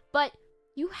 But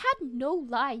you had no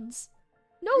lines.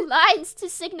 No lines to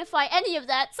signify any of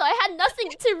that, so I had nothing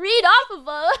to read off of.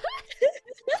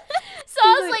 So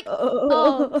I was like,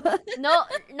 oh,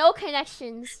 no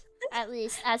connections, at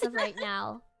least as of right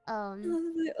now.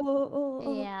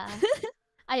 Yeah.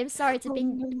 I am sorry to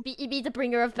be the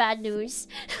bringer of bad news.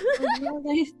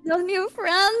 No new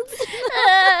friends.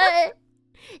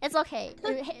 It's okay.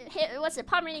 What's it?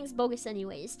 Palm reading's bogus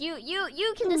anyways.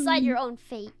 You can decide your own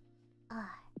fate.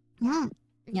 Yeah.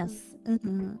 Yes.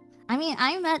 I mean,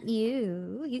 I met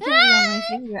you. You can read on my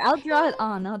finger. I'll draw it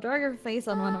on. I'll draw your face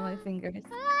on one of my fingers.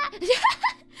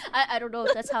 I don't know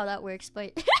if that's how that works,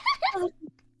 but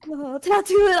tattoo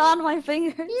it on my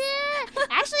fingers. yeah.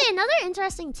 Actually, another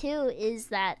interesting too is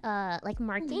that like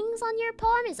markings on your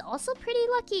palm is also pretty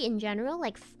lucky in general.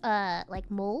 Like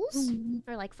moles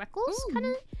or like freckles, kind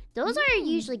of. Those are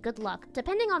usually good luck,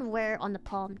 depending on where on the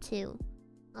palm too.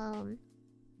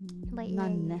 But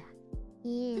None.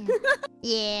 Yeah.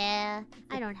 Yeah.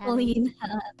 I don't have Lyne.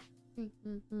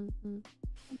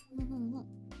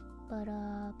 But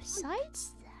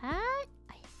besides that,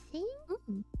 I think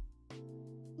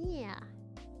yeah.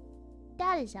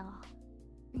 That is all.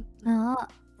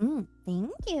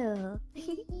 Thank you.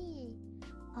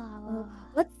 Oh.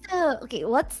 What's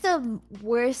the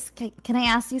worst? Can I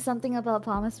ask you something about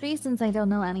palmistry since I don't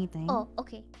know anything? Oh,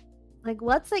 okay. Like,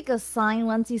 what's like a sign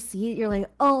once you see it, you're like,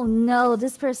 oh no,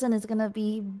 this person is gonna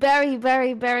be very,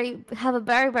 very, have a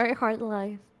very, very hard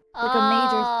life. Like a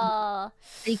major sign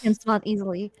that you can spot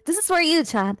easily. This is for you,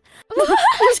 Chad. Okay.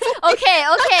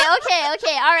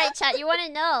 Alright, chat, you wanna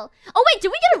know. Oh wait,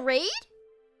 did we get a raid?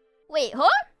 Wait, huh?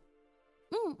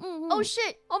 Oh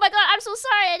shit. Oh my god, I'm so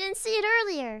sorry, I didn't see it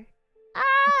earlier.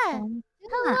 Hello.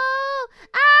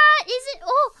 Is it?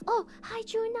 Oh, hi,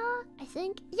 Juna. I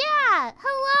think. Yeah.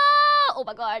 Hello. Oh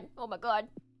my god.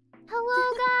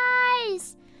 Hello,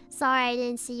 guys. Sorry, I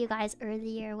didn't see you guys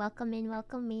earlier. Welcome in.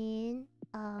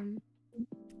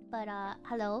 But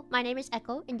hello. My name is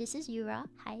Echo, and this is Yura.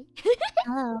 Hi.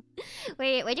 Hello.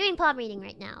 We're doing palm reading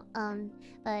right now.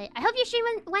 But I hope your stream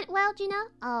went well, Gina.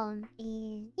 And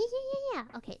yeah.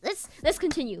 Okay, let's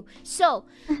continue. So,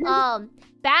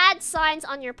 bad signs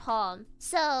on your palm.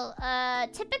 So,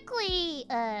 typically,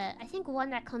 I think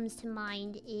one that comes to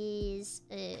mind is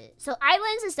so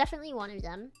islands is definitely one of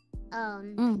them.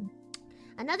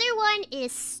 Another one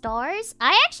is stars.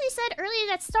 I actually said earlier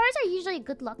that stars are usually a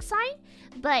good luck sign,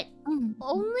 but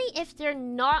only if they're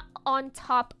not on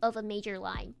top of a major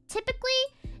line. Typically,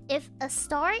 if a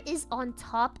star is on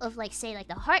top of, like, say, like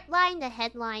the heart line, the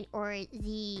head line, or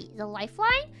the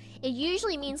lifeline, it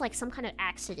usually means like some kind of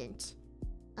accident.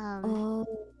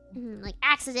 Like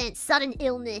accident, sudden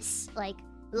illness, like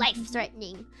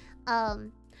life-threatening.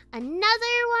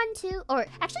 Another one too, or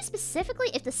actually specifically,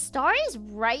 if the star is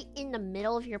right in the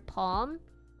middle of your palm,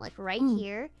 like right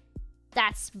here,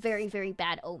 that's very, very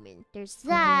bad omen. There's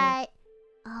that.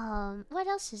 What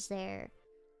else is there?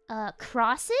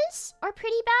 Crosses are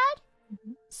pretty bad.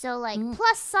 So like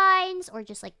plus signs or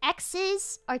just like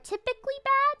X's are typically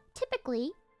bad.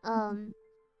 Typically.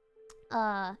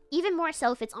 Even more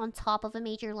so if it's on top of a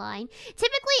major line.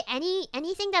 Typically,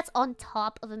 anything that's on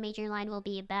top of a major line will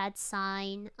be a bad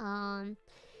sign.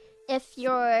 If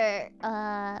your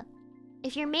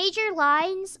major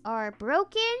lines are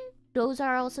broken, those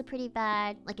are also pretty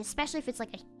bad. Like, especially if it's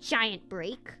like a giant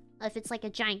break. If it's like a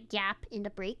giant gap in the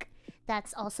break,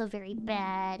 that's also very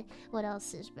bad. What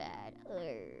else is bad?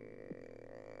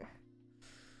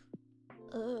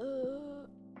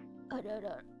 I don't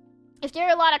know. If there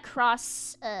are a lot of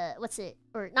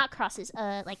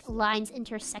like lines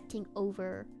intersecting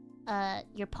over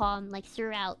your palm, like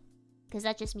throughout, because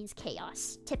that just means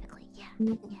chaos, typically, yeah.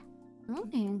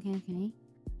 Okay.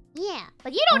 Yeah,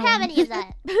 but you don't have any of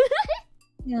that.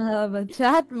 Yeah, but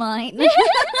chat might.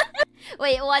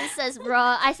 Wait, one says,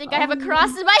 bruh, I think I have a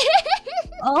cross in my head.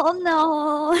 Oh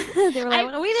no. They were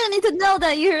like, we didn't need to know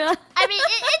that you're I mean,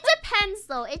 it depends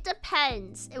though. It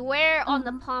depends where on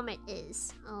the palm it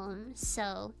is.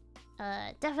 So,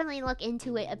 definitely look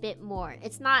into it a bit more.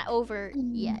 It's not over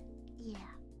yet. Yeah.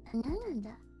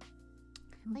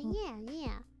 But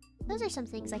yeah. Those are some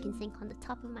things I can think on the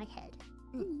top of my head.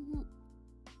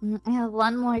 I have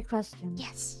one more question.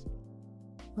 Yes.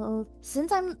 Well,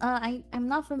 since I'm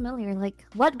not familiar, like,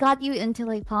 what got you into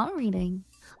like palm reading?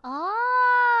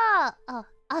 Oh,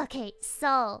 okay.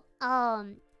 So,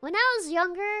 when I was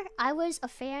younger, I was a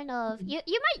fan of you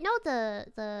might know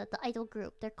the idol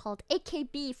group. They're called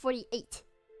AKB48.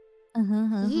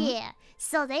 Yeah.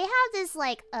 So they have this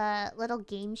like little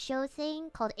game show thing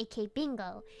called AK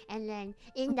Bingo, and then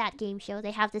in that game show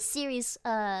they have this series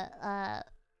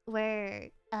where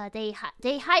they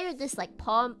hired this like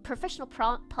professional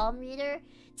palm reader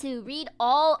to read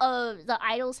all of the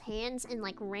idols' hands and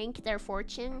like rank their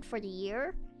fortune for the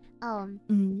year.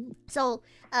 So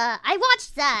I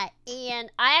watched that, and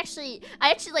I actually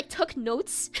like took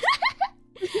notes.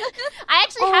 I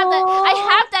actually have that. I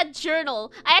have that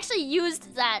journal. I actually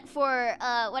used that for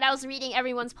when I was reading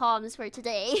everyone's palms for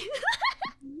today.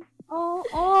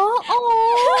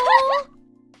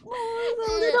 The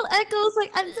little echoes,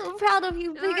 like, I'm so proud of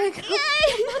you, big echo.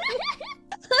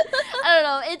 I don't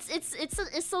know.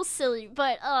 It's so silly,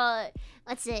 but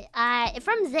let's see.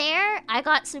 From there I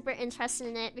got super interested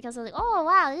in it because I was like, oh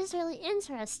wow, this is really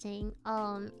interesting.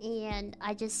 And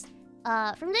I just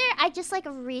from there I just like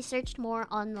researched more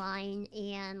online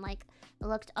and like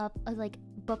looked up like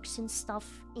books and stuff,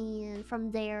 and from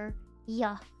there,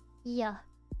 yeah.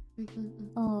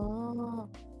 Oh,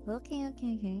 okay.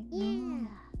 Yeah.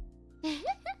 Nice.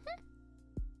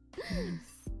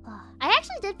 I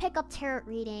actually did pick up tarot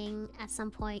reading at some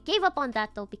point. Gave up on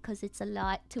that though because it's a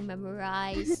lot to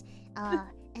memorize.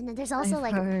 And then there's also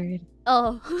I've heard.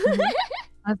 Oh.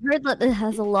 I've heard that it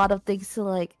has a lot of things to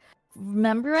like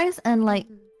memorize and like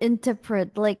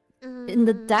interpret. Like in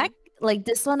the deck, like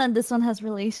this one and this one has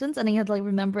relations, and you have to like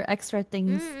remember extra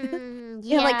things.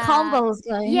 Yeah, like combos,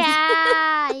 guys. Yeah.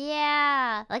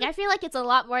 Like I feel like it's a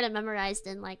lot more to memorize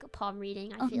than like palm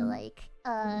reading. I feel like,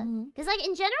 because like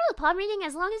in general, palm reading,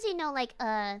 as long as you know like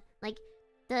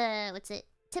the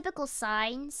typical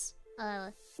signs,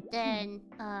 then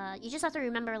you just have to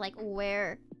remember like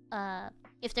where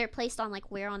if they're placed on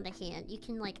like where on the hand, you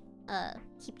can like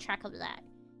keep track of that.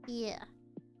 Yeah,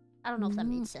 I don't know if that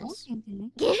made sense.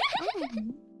 Okay.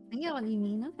 I get what you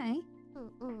mean. Okay.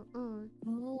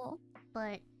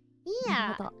 But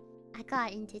yeah, I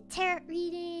got into tarot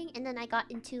reading, and then I got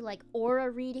into like aura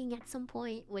reading at some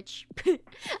point, which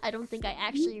I don't think I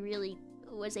actually really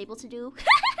was able to do.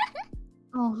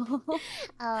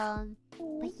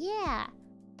 But yeah,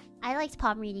 I liked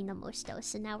palm reading the most though,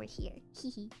 so now we're here.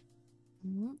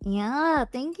 Yeah,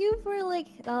 thank you for like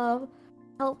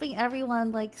helping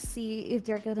everyone like see if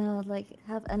they're gonna like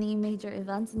have any major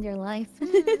events in their life. I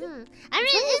mean,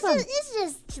 it's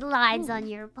just lines on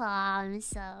your palm,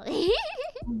 so.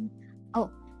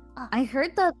 I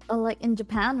heard that like in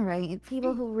Japan, right?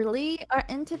 People who really are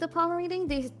into the palm reading,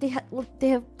 they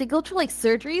go through like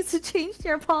surgeries to change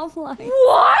their palm line.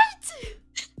 What?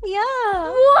 Yeah.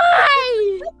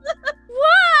 Why?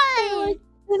 Why? Like,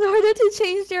 in order to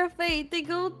change their fate, they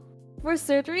go for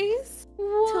surgeries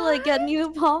to like get new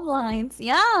palm lines.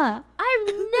 Yeah. I've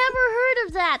never heard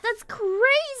of that. That's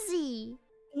crazy.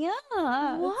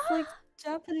 Yeah. What? It's like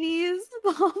Japanese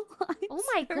palm lines. Oh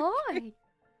my god.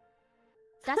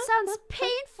 That sounds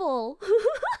painful.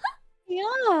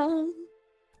 Yeah.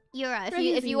 Yura,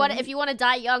 if you want to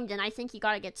die young, then I think you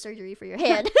gotta get surgery for your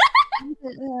head.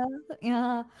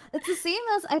 Yeah. It's the same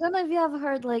as, I don't know if you have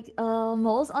heard like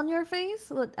moles on your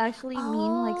face would actually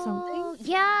mean like something.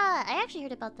 Yeah, I actually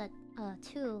heard about that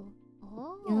too.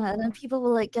 Oh. Yeah, and then people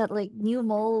will like get like new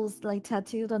moles like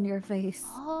tattooed on your face.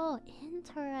 Oh,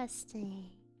 interesting.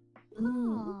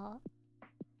 Oh.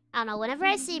 I don't know, whenever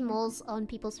I see moles on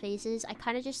people's faces, I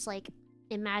kind of just like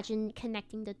imagine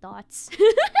connecting the dots.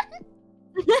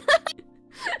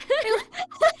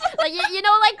 Like you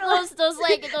know, like those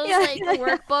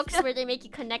workbooks where they make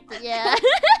you connect it. Yeah.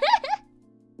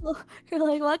 You're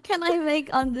like, what can I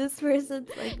make on this person's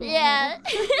like? Yeah.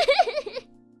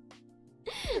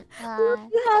 You have a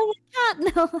cat?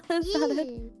 No, that's not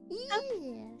it.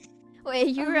 Yeah. Wait,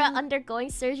 you're undergoing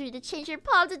surgery to change your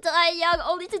palm to die young,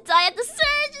 only to die at the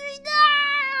surgery.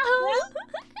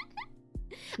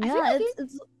 No. Yeah,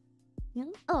 it's yeah.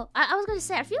 Oh, I was gonna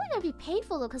say, I feel like that'd be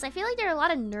painful though, because I feel like there are a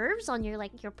lot of nerves on your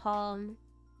palm.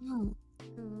 Hmm.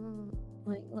 Mm.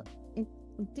 Like, I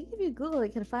think if you Google it,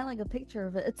 you can find like a picture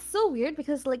of it. It's so weird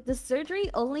because like the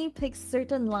surgery only picks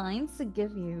certain lines to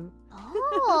give you.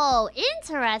 Oh,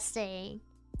 interesting.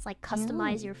 It's like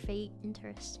customize Yeah. your fate.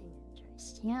 Interesting.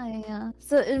 Interesting. Yeah.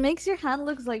 So it makes your hand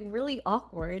looks like really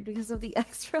awkward because of the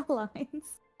extra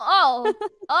lines. Oh,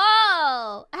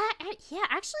 oh, yeah.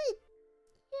 Actually,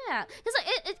 yeah. Because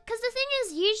because the thing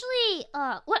is, usually,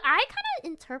 what I kind of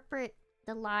interpret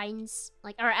the lines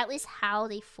like, or at least how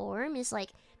they form, is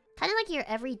like kind of like your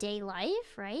everyday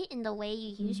life, right? In the way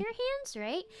you use your hands,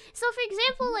 right? So, for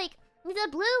example, like the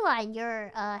blue line,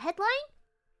 your headline,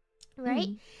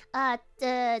 right?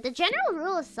 The general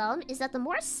rule of thumb is that the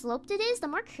more sloped it is, the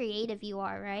more creative you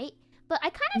are, right? But I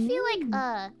kind of feel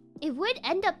like it would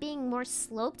end up being more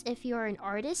sloped if you're an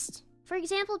artist, for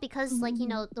example, because like, you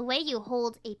know, the way you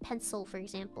hold a pencil, for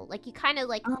example, like you kind of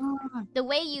like the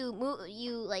way you move,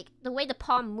 the way the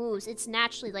palm moves, it's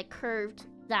naturally like curved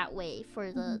that way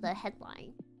for the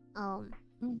headline.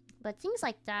 But things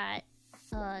like that,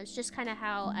 it's just kind of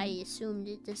how I assumed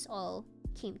this all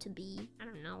came to be. I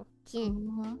don't know. Yeah.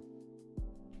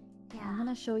 I'm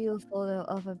gonna show you a photo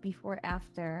of a before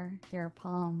after their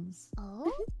palms.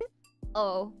 Oh.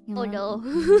 Oh. You Oh want- no.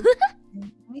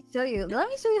 Let me show you. Let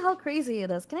me show you how crazy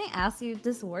it is. Can I ask you if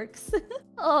this works?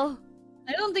 Oh.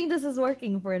 I don't think this is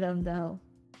working for them though.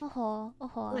 Uh-huh.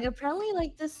 Like apparently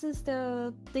like this is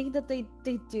the thing that they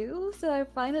do, so I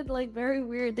find it like very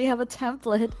weird. They have a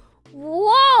template.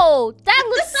 Whoa! That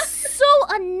looks so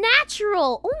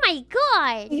unnatural! Oh my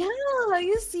god! Yeah,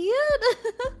 you see it?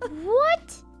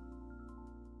 What?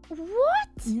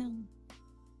 What? Yeah.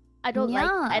 I don't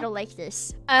Yeah. like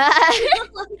this. I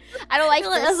don't like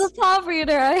As a this. palm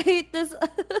reader, I hate this.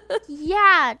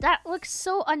 Yeah, that looks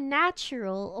so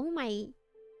unnatural. Oh my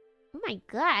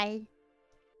god.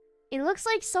 It looks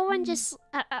like someone just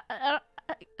I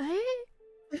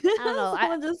don't know.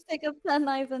 Someone just take a pen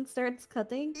knife and starts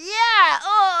cutting. Yeah.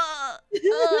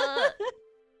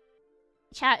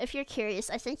 Chat, if you're curious,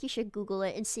 I think you should Google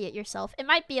it and see it yourself. It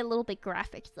might be a little bit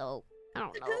graphic though. I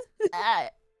don't know.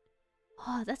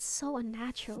 Oh, that's so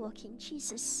unnatural looking.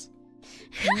 Jesus.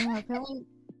 Yeah, apparently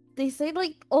they say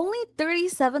like only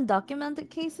 37 documented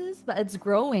cases, but it's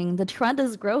growing. The trend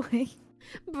is growing.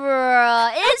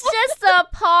 Bruh, it's just a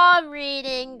palm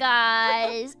reading,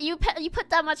 guys. You put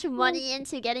that much money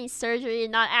into getting surgery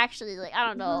and not actually, like, I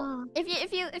don't know. If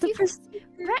you yeah,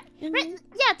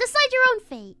 decide your own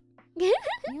fate. Yeah.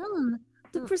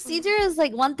 The procedure is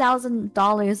like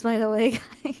 $1,000, by the way,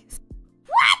 guys.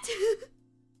 What?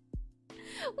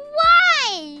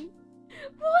 Why?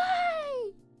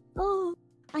 Why? Oh,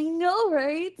 I know,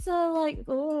 right? So like,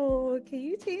 oh, can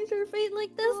you change your fate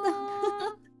like this?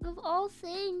 Of all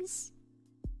things.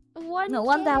 $1K. No,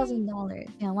 $1,000.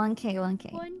 Yeah, 1K.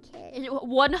 1K. 100K?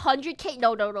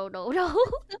 No.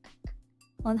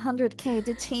 100K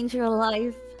to change your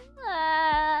life.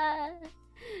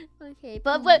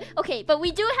 Okay, but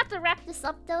we do have to wrap this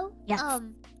up though. Yes. I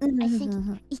think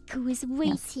Iku is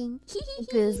waiting.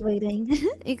 Iku is waiting.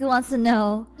 Iku wants to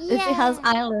know if she has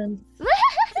islands.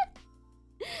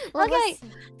 Well, Okay,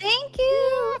 thank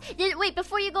you. Wait,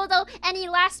 before you go though, any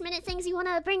last minute things you want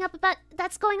to bring up about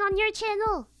that's going on your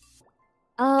channel?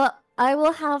 I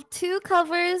will have 2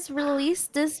 covers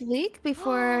released this week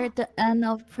before the end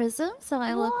of Prism, so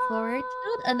I look forward to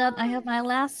it. And then I have my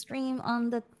last stream on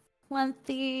the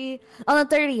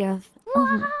 30th.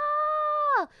 Wow!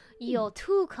 Yo,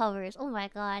 2 covers. Oh my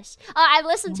gosh. I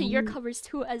listened to your covers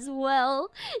too as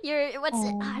well. What's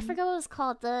it? I forgot what it's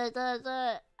called.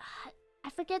 I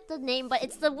forget the name, but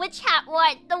it's the witch hat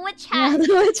one. The witch hat. Yeah,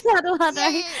 the witch hat one,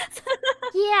 right?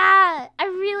 Yeah, I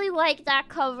really like that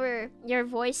cover. Your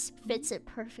voice fits it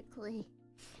perfectly.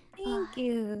 Thank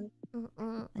you.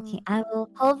 Okay, I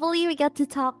will. Hopefully, we get to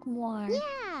talk more.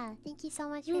 Yeah, thank you so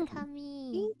much for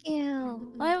coming. Thank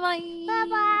you. Bye bye. Bye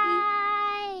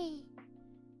bye.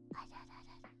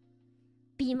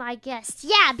 Be my guest.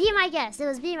 Yeah, be my guest. It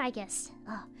was be my guest.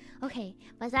 Oh, okay.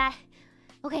 But that.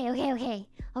 Okay.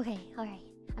 Alright.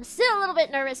 I'm still a little bit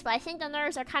nervous, but I think the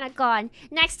nerves are kind of gone.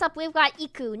 Next up, we've got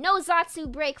Iku. No Zatsu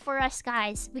break for us,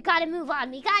 guys. We gotta move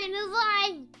on. Let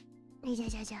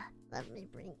me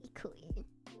bring Iku in.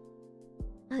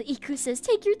 Iku says,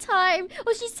 take your time.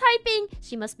 Oh, she's typing.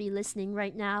 She must be listening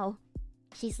right now.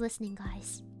 She's listening,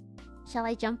 guys. Shall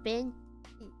I jump in?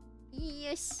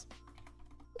 Yes.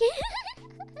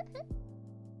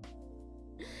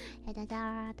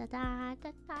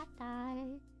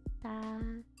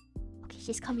 Okay,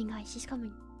 she's coming, guys. She's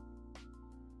coming.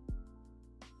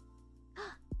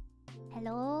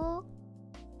 Hello?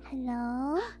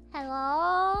 Hello?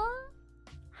 Hello?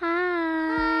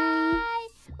 Hi.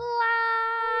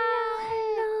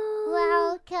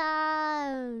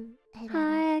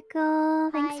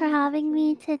 having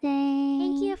me today.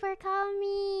 Thank you for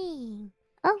coming.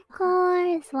 Of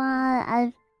course.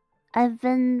 Well, I've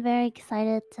been very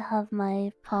excited to have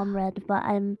my palm read, but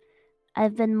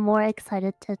I've been more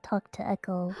excited to talk to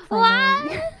Echo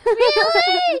finally. What?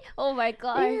 Really? Oh my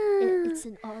god. Yeah. It's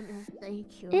an honor.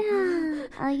 Thank you.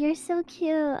 Yeah, you're so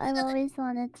cute. I've always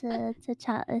wanted to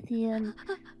chat with you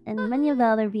and many of the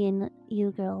other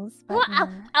BNU girls. But, Well,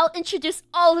 I'll introduce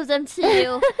all of them to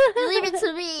you. Leave it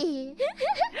to me.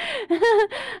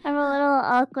 I'm a little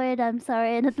awkward. I'm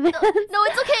sorry in advance. No,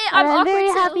 it's okay. But I'm I'm awkward very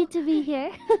too. happy to be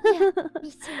here. Yeah,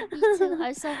 me too. Me too.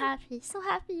 I'm so happy. So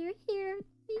happy you're here.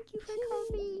 Thank you for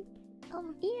coming.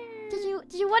 Yeah.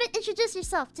 Did you want to introduce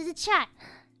yourself to the chat?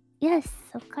 Yes,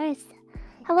 of course.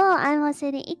 Hello, I'm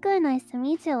Hoshiri Iku. Nice to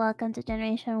meet you. Welcome to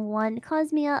Generation 1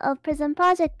 Cosmia of Prison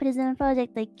Project. Prison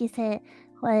Project 1期生。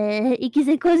1期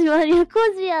生コスミアのコ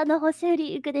スミアの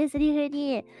Hoshiri Iku です。リフ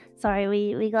に。Sorry,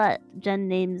 we got gen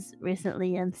names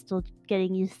recently. I'm still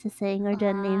getting used to saying our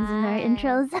gen names in our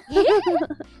intros.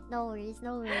 No worries,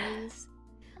 no worries.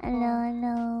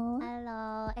 Hello.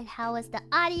 Hello. And how was the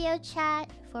audio chat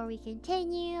before we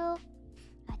continue?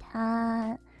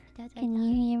 Can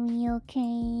you hear me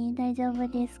okay? 大丈夫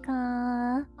です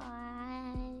か？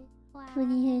ふり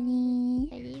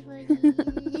ふ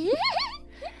り。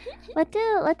What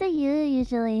do you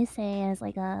usually say as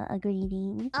like a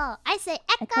greeting? Oh, I say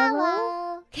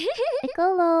Ekalo.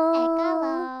 Ekalo.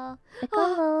 Ekalo.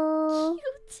 Ekalo.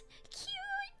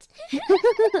 Cute.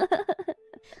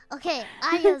 Okay,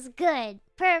 audio's good.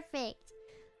 Perfect.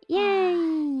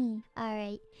 Yay.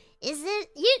 Alright. Is it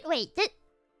you wait,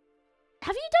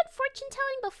 have you done fortune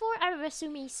telling before? I'm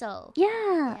assuming so.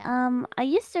 Yeah. I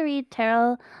used to read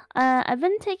tarot. I've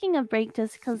been taking a break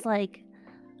just because like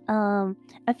I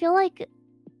feel like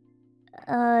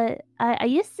I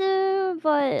used to,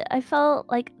 but I felt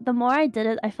like the more I did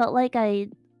it, I felt like I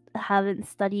haven't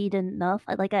studied enough.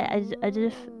 I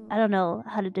just I don't know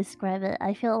how to describe it.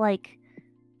 I felt like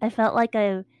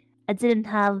I didn't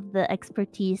have the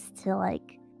expertise to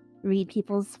like read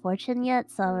people's fortune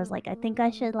yet, so I was like, I think I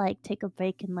should like take a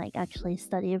break and like actually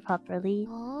study it properly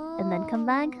and then come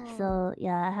back. So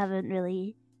yeah, I haven't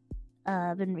really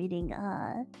been reading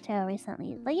tarot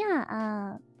recently, but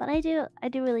yeah, but I do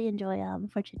really enjoy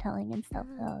fortune telling and stuff.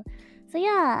 So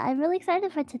yeah, I'm really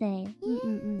excited for today.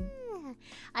 Yeah.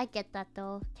 I get that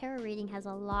though. Tarot reading has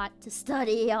a lot to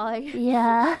study on.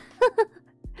 Yeah.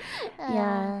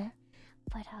 Yeah.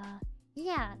 But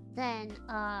yeah, then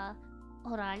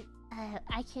hold on.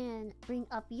 I can bring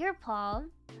up your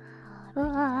palm.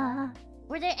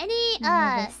 Were there any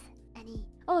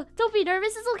Oh, don't be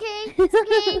nervous. It's okay. It's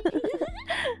okay.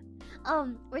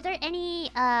 Were there any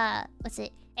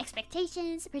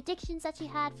expectations, predictions that you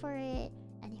had for it?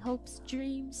 Any hopes,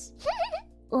 dreams?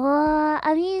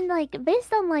 I mean, like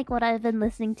based on like what I've been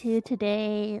listening to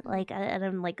today, like and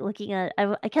I'm like looking at,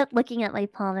 I kept looking at my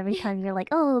palm every time you're like,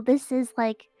 oh, this is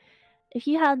like, if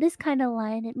you have this kind of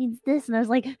line, it means this, and I was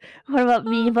like, what about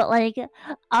me? But like,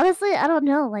 honestly, I don't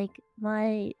know. Like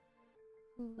I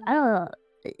don't know.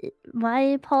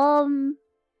 My palm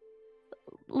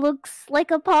looks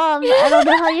like a palm. I don't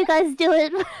know how you guys do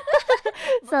it.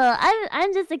 So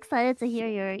I'm just excited to hear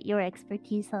your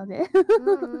expertise on it.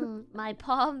 My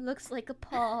palm looks like a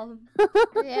palm.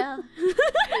 Yeah.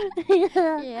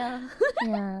 Yeah.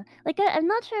 Yeah. Like I'm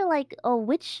not sure like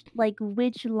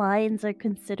which lines are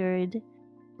considered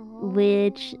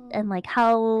which and like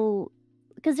how,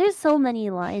 because there's so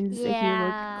many lines if you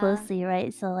look closely,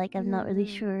 right? So like I'm not really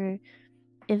sure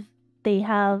if they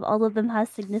have all of them has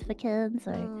significance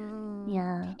or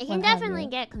yeah. It can definitely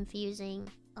get confusing.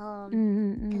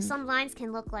 Because some lines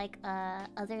can look like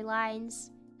other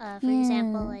lines. For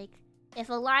example, like if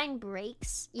a line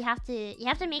breaks, you have to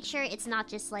make sure it's not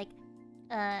just like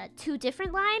two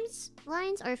different lines,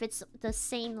 or if it's the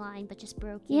same line but just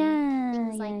broken. Yeah,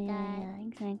 things like that. Yeah,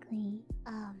 exactly.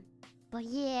 But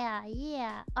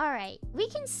yeah. All right, we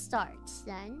can start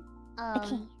then.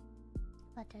 Okay.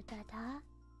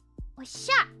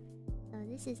 Osha! So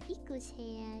this is Iku's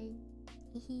hand.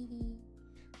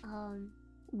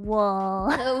 Whoa.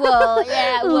 Whoa,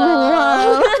 yeah,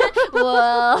 whoa.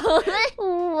 Whoa.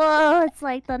 Whoa, it's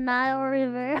like the Nile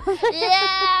River.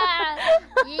 Yeah.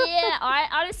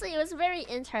 Honestly, it was very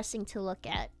interesting to look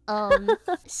at.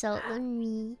 So let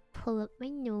me pull up my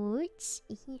notes.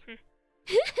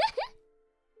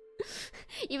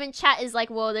 Even chat is like,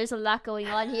 whoa, there's a lot going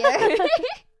on here.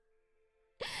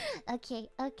 Okay,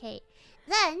 okay.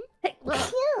 Then,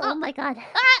 Oh my god.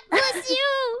 bless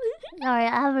you! Sorry, I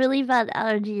have really bad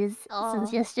allergies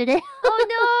since yesterday. Oh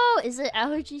no! Is it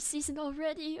allergy season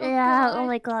already? Oh, yeah, God. oh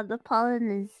my god, the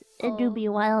pollen it do be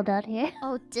wild out here.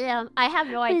 Oh damn, I have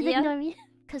no Please idea. ignore me.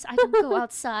 Because I don't go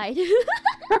outside.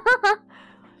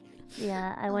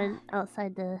 Yeah, I went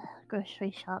outside the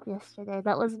grocery shop yesterday.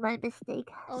 That was my mistake.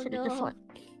 Oh Should no.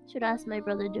 ask my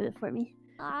brother to do it for me.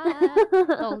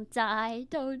 Don't die,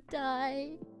 don't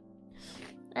die.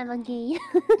 I'm a gay.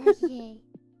 Okay.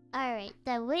 Alright,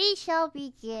 then we shall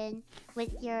begin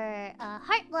with your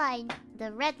heart line.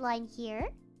 The red line here.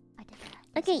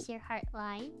 This is your heart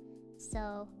line.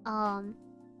 So,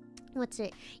 what's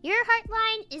it? Your heart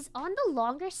line is on the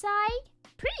longer side.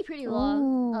 Pretty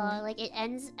long. Like it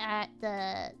ends at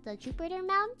the Jupiter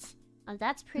Mount.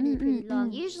 That's pretty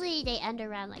long. Usually they end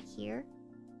around like here.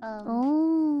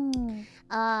 And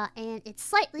it's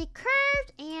slightly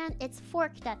curved and it's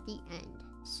forked at the end.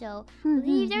 So I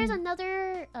believe there's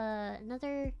another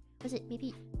was it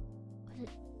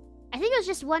I think it was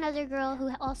just one other girl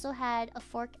who also had a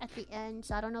fork at the end.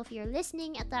 So I don't know if you're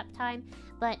listening at that time,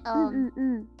 but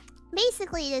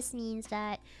basically this means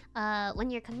that when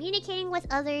you're communicating with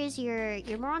others,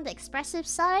 you're more on the expressive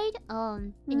side.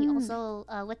 And you also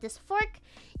with this fork,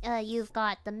 you've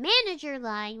got the manager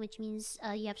line, which means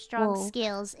you have strong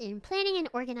skills in planning and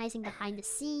organizing behind the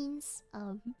scenes.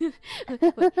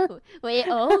 Wait,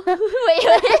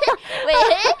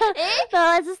 No,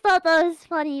 I just thought that was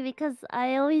funny because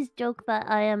I always joke that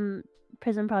I am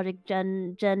Prison Project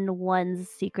Gen 1's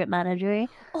secret manager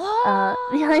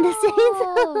behind the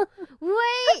scenes.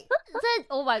 Wait, then,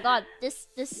 oh my god, this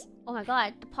oh my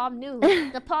god, the palm knew.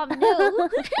 The palm knew.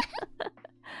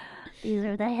 These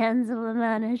are the hands of the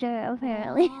manager,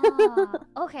 apparently.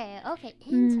 Okay,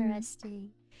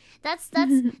 interesting. That's all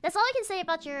I can say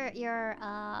about your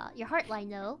heart line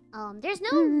though. There's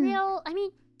no real, I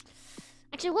mean,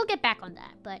 actually we'll get back on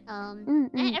that, but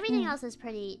everything else is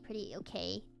pretty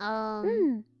okay.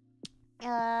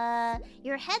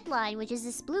 Your headline, which is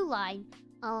this blue line,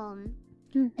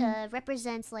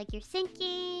 represents like your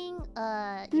thinking,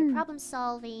 your problem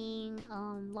solving,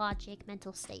 logic,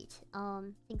 mental state,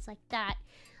 things like that.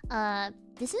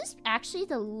 This is actually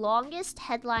the longest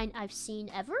headline I've seen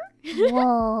ever.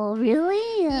 Whoa,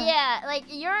 really? Yeah, like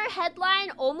your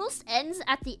headline almost ends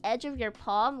at the edge of your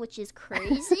palm, which is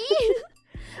crazy.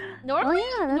 Normally,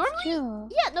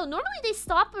 normally they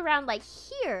stop around like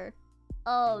here.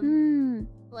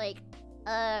 Like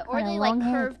or they like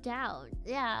curve down.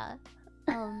 Yeah.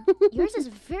 Yours is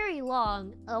very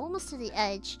long, almost to the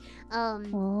edge.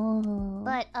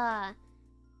 But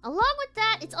along with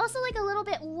that, it's also like a little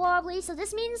bit wobbly, so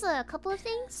this means a couple of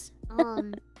things.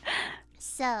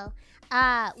 So,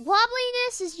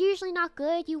 wobbliness is usually not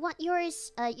good. You want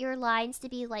yours, your lines to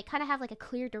be like kind of have like a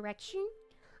clear direction.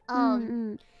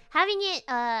 Having it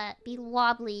be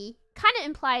wobbly kind of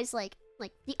implies like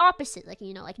the opposite, like,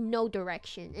 you know, like no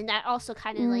direction, and that also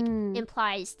kind of like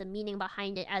implies the meaning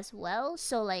behind it as well.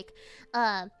 So like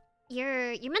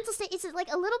your mental state is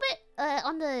like a little bit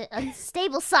on the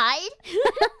unstable side.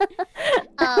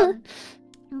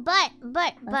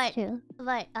 But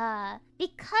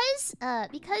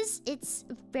because it's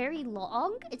very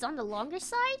long, it's on the longer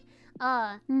side,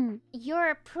 your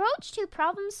approach to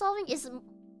problem solving is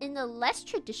in a less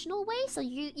traditional way, so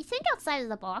you think outside of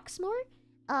the box more.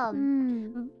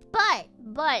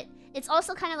 But it's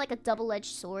also kind of like a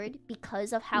double-edged sword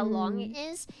because of how long it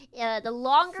is. The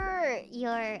longer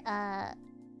your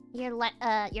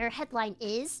headline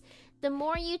is, the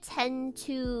more you tend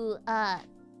to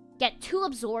get too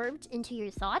absorbed into your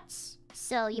thoughts.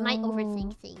 So you might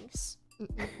overthink things.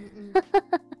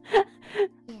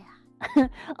 Yeah.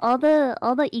 all the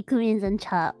Ikumins in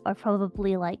chat are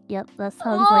probably like, yep, that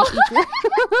sounds like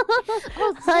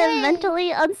Iku. So I'm mentally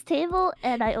unstable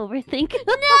and I overthink.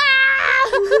 No!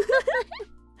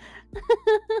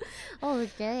 Oh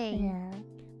dang.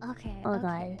 Yeah. Okay. Oh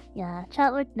god. Yeah.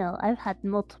 Chat would know. I've had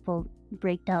multiple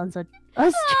breakdowns on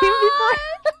stream before.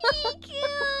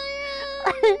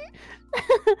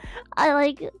 I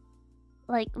like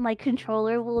my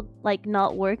controller will like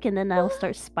not work and then I'll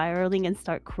start spiraling and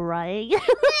start crying.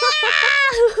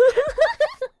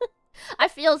 I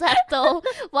feel that though.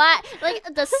 Why, like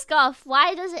the scuff?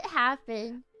 Why does it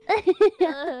happen?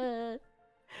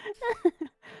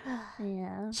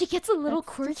 Yeah. She gets a little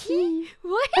quirky.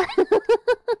 What?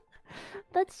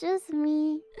 That's just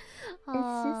me.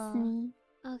 It's just me.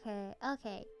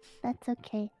 Okay. That's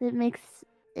okay.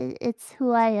 It's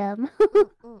who I am.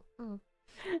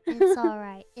 It's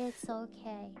alright. It's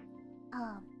okay.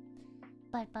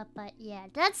 But yeah,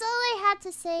 that's all I had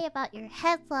to say about your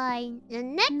headline.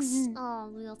 And next,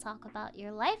 we'll talk about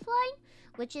your lifeline,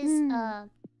 which is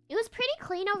it was pretty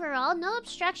clean overall, no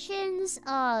obstructions.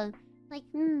 And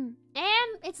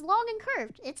it's long and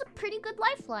curved. It's a pretty good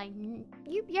lifeline.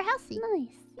 You're healthy.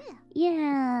 Nice. Yeah.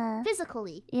 Yeah.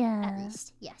 Physically. Yeah. At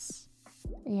least, yes.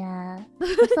 Yeah.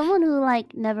 For someone who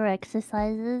like never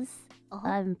exercises, Uh-huh.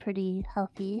 I'm pretty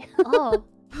healthy. Oh.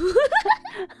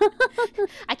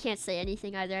 I can't say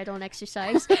anything either. I don't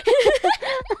exercise.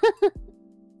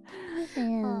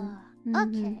 Yeah.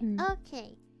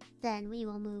 Okay. Then we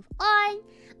will move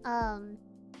on.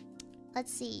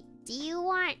 Let's see. Do you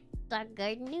want the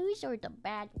good news or the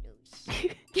bad news?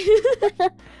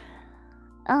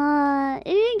 If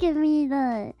you give me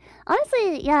the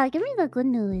honestly, yeah, give me the good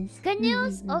news. Good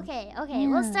news? Okay.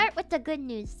 We'll Yeah. start with the good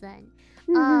news then.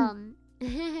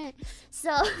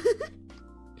 So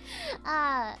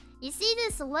you see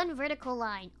this one vertical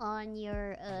line on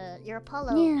your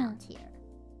Apollo mount here.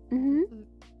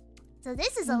 So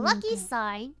this is a lucky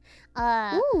sign.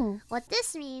 What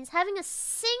this means, having a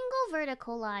single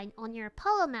vertical line on your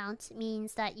Apollo mount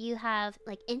means that you have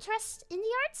like interest in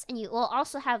the arts, and you will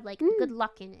also have like good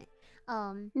luck in it.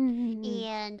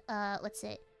 And what's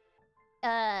it?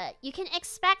 You can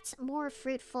expect more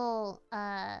fruitful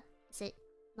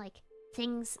like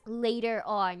things later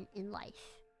on in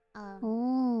life.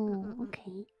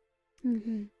 Okay.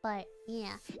 But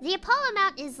yeah, the Apollo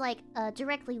mount is like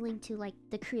directly linked to like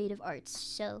the creative arts,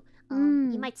 so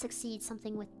you might succeed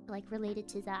something with like related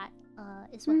to that.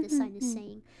 Is what this sign is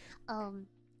saying.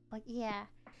 But yeah,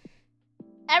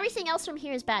 everything else from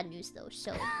here is bad news though.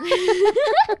 So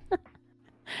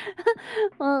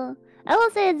well, I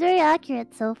will say it's very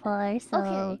accurate so far.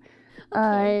 So,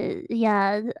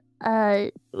 yeah,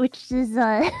 which is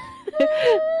a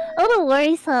little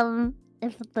worrisome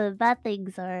if the bad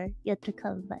things are yet to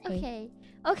come. But hey,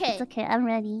 okay, it's okay. I'm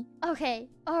ready. Okay,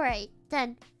 all right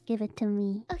then. Give it to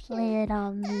me. Okay. Lay it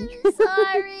on me.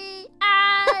 Sorry.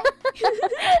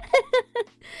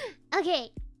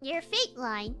 Okay, your fate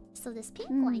line. So this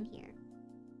pink line here.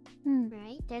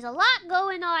 Right? There's a lot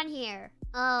going on here.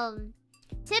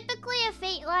 Typically a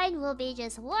fate line will be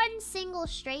just one single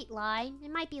straight line.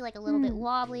 It might be like a little bit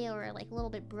wobbly or like a little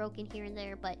bit broken here and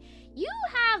there, but you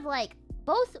have like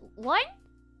both one,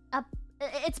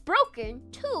 it's broken,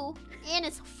 two, and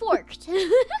it's forked.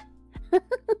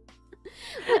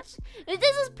 Which,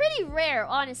 this is pretty rare,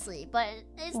 honestly, but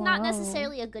it's not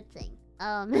necessarily a good thing.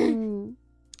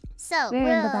 So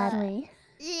Rare in the bad way.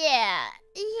 Yeah.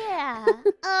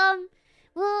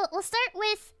 We'll start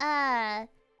with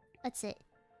what's it?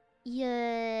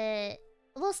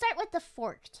 We'll start with the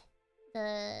forked.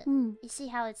 You see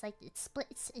how it's like it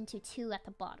splits into two at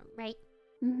the bottom, right?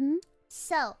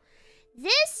 So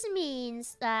this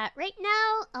means that right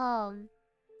now,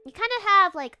 you kind of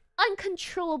have like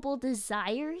uncontrollable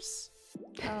desires.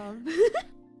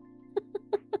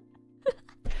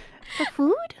 For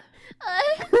food?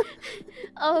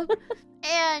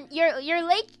 And your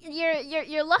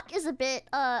luck is a bit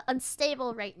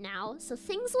unstable right now, so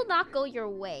things will not go your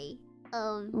way.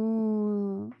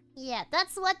 Yeah,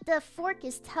 that's what the fork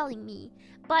is telling me.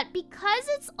 But because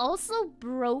it's also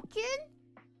broken,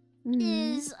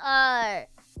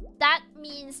 that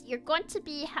means you're going to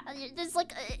be there's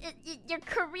like your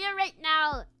career right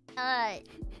now.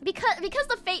 Because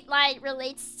the fate line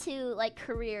relates to like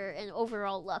career and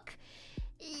overall luck.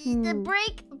 The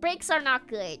breaks are not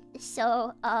good,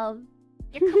 so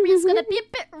your career's gonna be a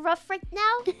bit rough right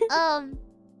now.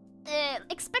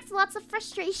 Expect lots of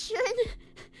frustration.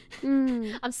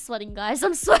 I'm sweating, guys.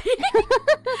 I'm sweating.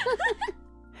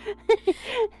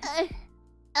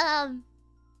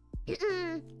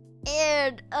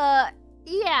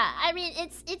 Yeah. I mean,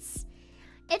 it's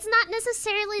not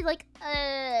necessarily like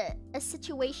a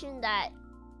situation that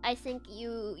I think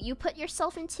you put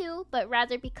yourself into, but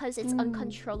rather because it's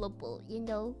uncontrollable, you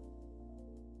know?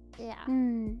 Yeah.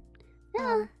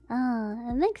 Yeah.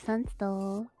 It makes sense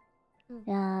though.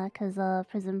 Yeah, because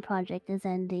Prison Project is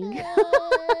ending. Yeah,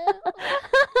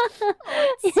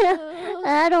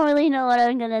 I don't really know what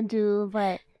I'm gonna do,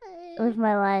 but with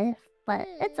my life, but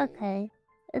it's okay.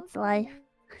 It's life.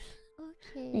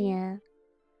 Okay. Yeah.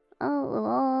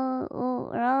 Oh,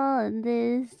 we're all in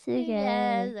this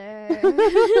together.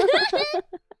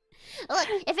 Look,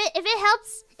 if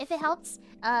it helps,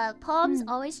 poems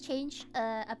always change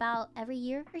about every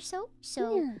year or so.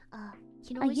 So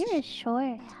you know, a year is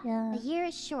short. Yeah. A year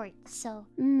is short, so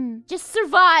just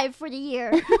survive for the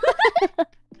year.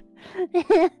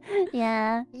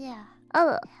 Yeah. Yeah.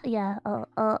 I'll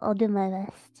do my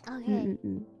best. Okay.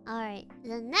 Alright,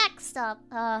 the next up,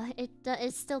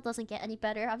 it still doesn't get any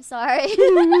better, I'm sorry.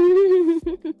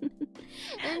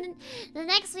 And the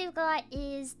next we've got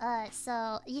is,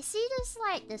 so, you see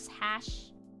this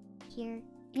hash here?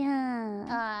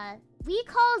 Yeah. We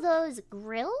call those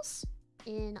grills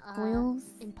in Grills?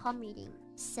 in palm reading.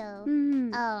 So,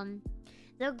 Mm.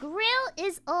 the grill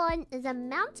is on the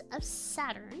Mount of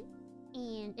Saturn,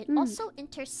 and it also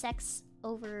intersects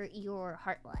over your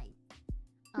heart line.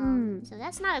 So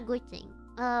that's not a good thing.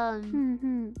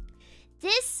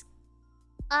 This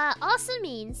also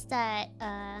means that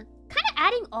kind of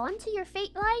adding on to your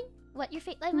fate line, what your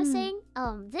fate line was saying.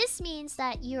 This means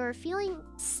that you're feeling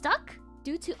stuck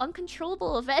due to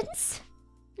uncontrollable events.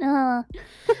 And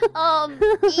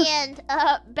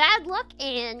bad luck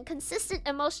and consistent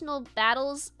emotional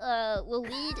battles will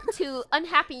lead to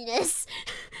unhappiness.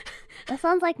 That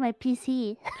sounds like my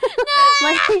PC.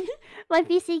 No! my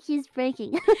PC keeps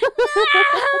breaking. No!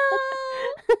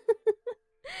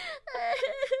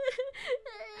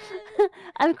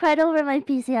 I've cried over my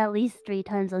PC at least 3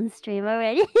 times on stream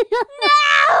already. No!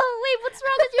 Wait, what's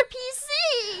wrong with your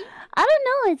PC? I don't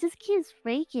know, it just keeps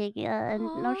breaking.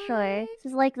 I'm not sure. This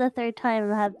is like the 3rd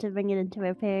time I have to bring it into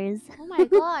repairs. Oh my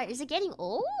god, is it getting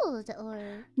old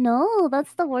or? No,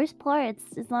 that's the worst part.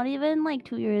 It's not even like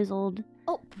 2 years old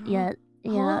yet.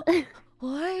 Yeah.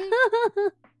 What?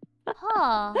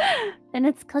 Huh. And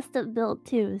it's custom built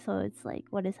too, so it's like,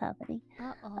 what is happening?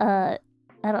 Uh-oh.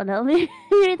 I don't know.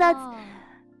 Maybe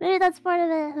that's part of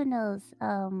it. Who knows?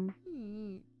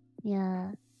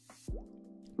 Yeah.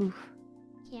 Oof.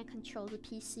 Can't control the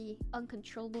PC.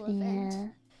 Uncontrollable event. Yeah.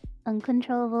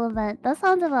 Uncontrollable event. That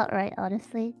sounds about right,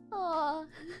 honestly. Oh,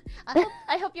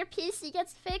 I hope your PC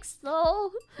gets fixed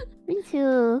though. Me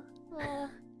too.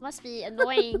 Must be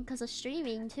annoying because of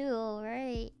streaming too,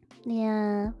 right?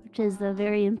 Yeah, which is a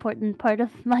very important part of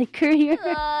my career.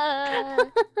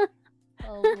 Oh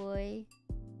boy.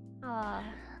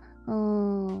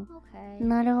 Oh. Okay.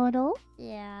 Naruhodo?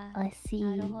 Yeah. I see.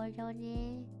 Naruhodo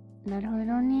ne.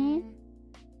 Naruhodo ne.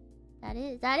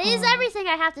 That is everything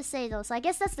I have to say though. So I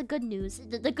guess that's the good news.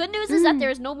 The good news is that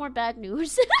there is no more bad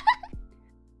news.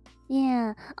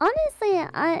 Yeah. Honestly,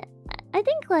 I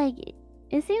think like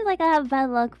it seems like I have bad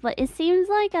luck, but it seems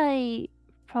like I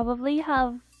probably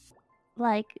have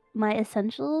like my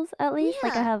essentials at least.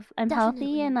 Like I'm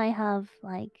healthy and I have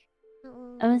like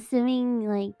I'm assuming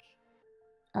like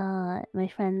my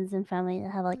friends and family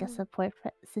have like a support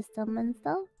system and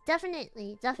stuff.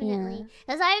 Definitely.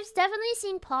 Because I've definitely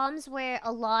seen palms where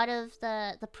a lot of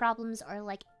the problems are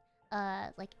like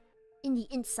in the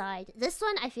inside. This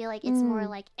one I feel like it's more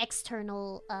like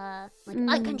external, like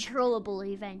uncontrollable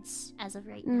events as of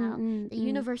right now. The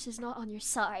universe is not on your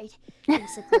side,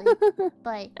 basically.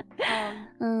 But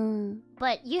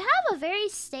you have a very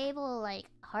stable like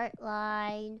heart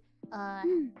line,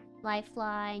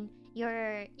 lifeline. Your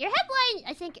headline,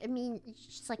 I think, it's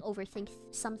just like overthink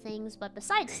some things, but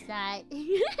besides that,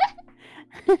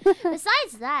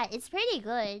 it's pretty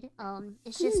good.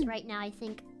 It's just right now, I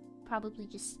think, probably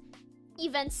just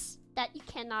events that you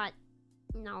cannot,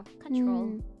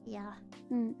 control. Yeah.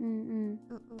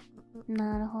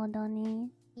 Naruhodo ne.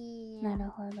 Yeah.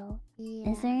 Naruhodo.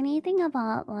 Yeah. Is there anything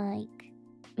about like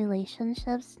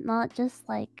relationships, not just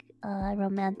like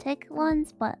romantic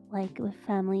ones, but like with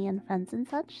family and friends and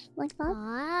such like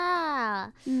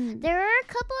that? There are a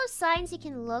couple of signs you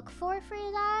can look for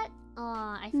that.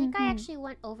 I think I actually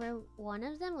went over one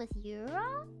of them with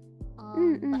Yura.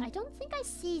 But I don't think I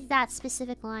see that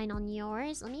specific line on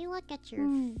yours. Let me look at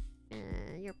your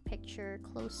picture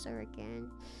closer again.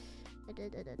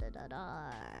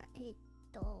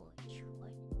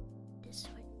 This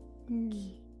one.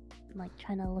 I'm like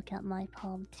trying to look at my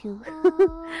palm too.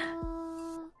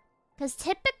 Because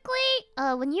typically,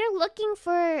 when you're looking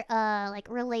for like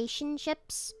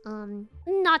relationships,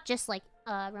 not just like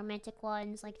romantic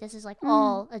ones, like this is like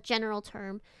all a general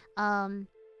term.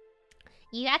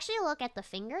 You actually look at the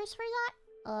fingers for that.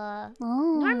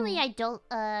 Normally I don't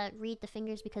read the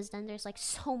fingers because then there's like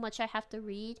so much I have to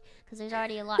read because there's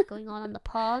already a lot going on the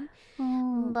palm.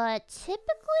 But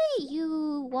typically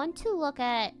you want to look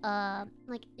at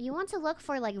you want to look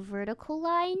for like vertical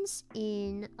lines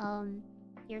in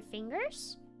your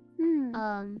fingers.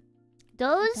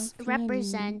 Those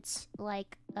represent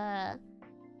like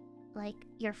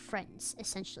your friends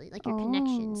essentially, like your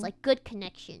connections, like good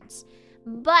connections.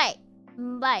 But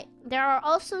there are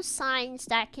also signs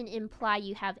that can imply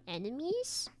you have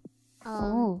enemies.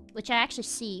 Which I actually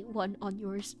see one on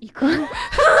yours, Iko.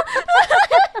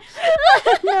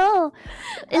 No.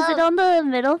 Is it on the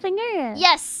middle finger?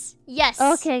 Yes. Yes.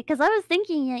 Okay, because I was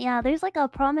thinking, yeah, there's like a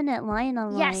prominent line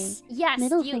on Yes. my Yes.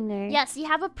 middle finger. Yes, you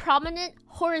have a prominent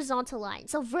horizontal line.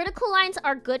 So vertical lines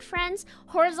are good friends.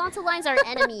 Horizontal lines are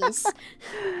enemies.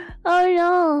 Oh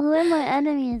no, who am I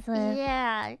enemies with?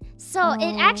 Yeah. So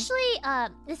it actually,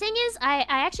 the thing is, I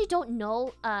actually don't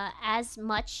know as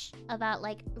much about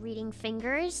like reading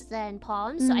fingers than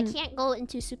palms, so I can't go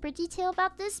into super detail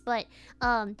about this. But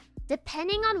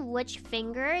depending on which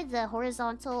finger the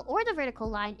horizontal or the vertical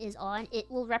line is on, it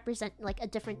will represent like a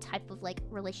different type of like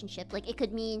relationship. Like it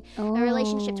could mean a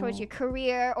relationship towards your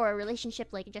career, or a relationship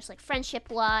like just like friendship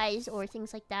wise, or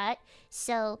things like that.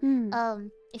 So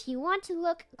if you want to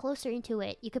look closer into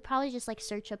it, you could probably just like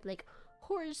search up like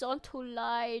horizontal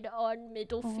line on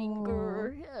middle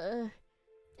finger.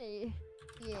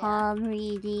 Yeah. Palm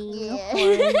reading, Yeah.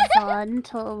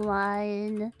 horizontal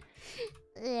line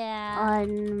Yeah.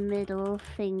 on middle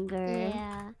finger.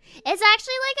 Yeah. It's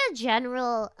actually like a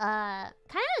general,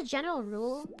 kind of a general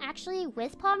rule, actually,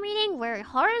 with palm reading, where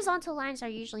horizontal lines are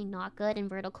usually not good and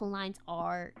vertical lines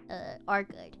are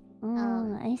good.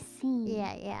 Oh, I see.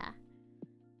 Yeah.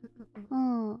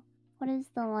 Oh, what is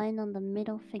the line on the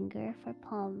middle finger for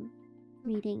palm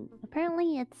reading?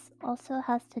 Apparently, it's also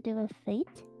has to do with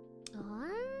fate.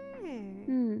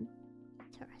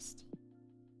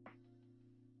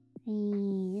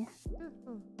 Interesting.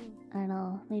 I don't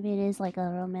know. Maybe it is like a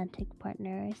romantic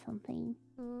partner or something.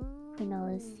 Who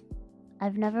knows?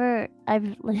 I've not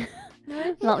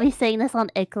me saying this on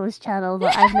Echo's channel,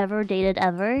 but I've never dated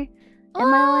ever in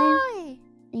my life.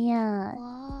 Yeah.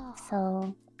 Wow.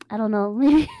 So I don't know.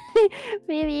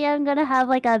 Maybe I'm gonna have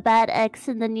like a bad ex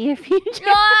in the near future.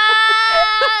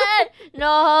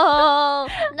 No.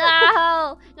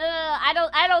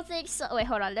 I don't think so. Wait,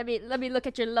 hold on. Let me look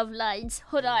at your love lines.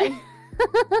 Hold on.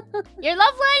 Your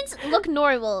love lines look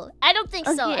normal. I don't think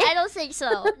so. Okay. I don't think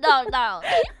so. No.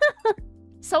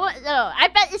 I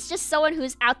bet it's just someone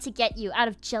who's out to get you out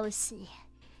of jealousy.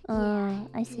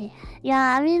 I see.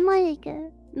 Yeah, I mean, like,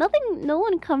 no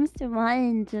one comes to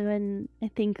mind when I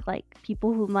think, like,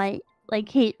 people who might, like,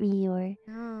 hate me or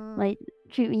might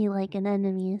treat me like an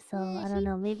enemy. So, I don't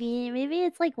know. Maybe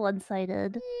it's, like,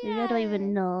 one-sided. Maybe I don't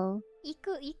even know.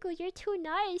 Iko, you're too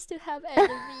nice to have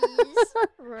enemies.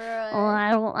 Right. Oh,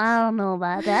 I don't know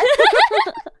about that.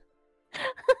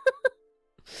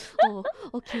 Oh,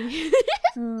 okay.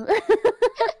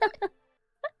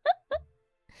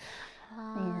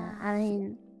 Yeah, I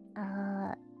mean,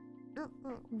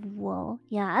 whoa.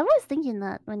 Yeah, I was thinking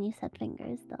that when you said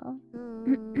fingers, though.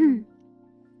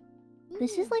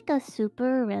 This is like a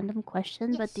super random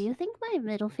question, but do you think my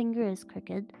middle finger is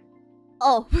crooked?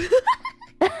 Oh.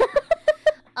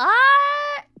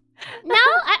 No,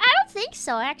 I don't think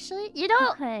so, actually. You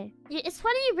know, Okay. it's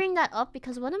funny you bring that up,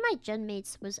 because one of my gen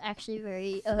mates was actually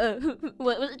very,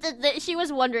 she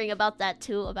was wondering about that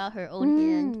too, about her own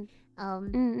hand.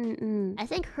 I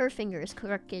think her finger is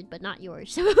crooked, but not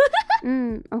yours.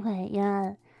 Okay,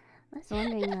 yeah. I was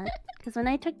wondering that. Because when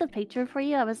I took the picture for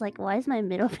you, I was like, why is my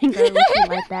middle finger looking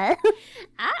like that?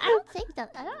 I don't think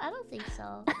that. I don't think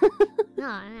so.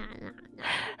 No.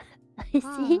 I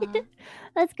see.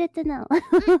 That's good to know.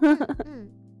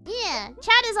 Yeah,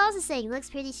 Chad is also saying looks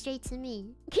pretty straight to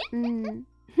me.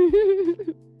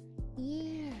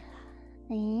 Yeah.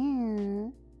 Yeah.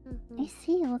 I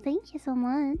see. Well, thank you so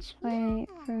much for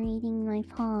reading my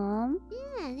palm.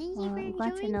 Yeah, thank you Well, for I'm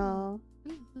glad to enjoying know.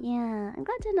 it. Yeah, I'm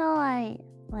glad to know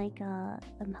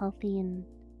I'm healthy, and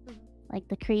like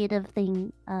the creative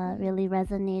thing really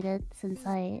resonated, since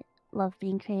I love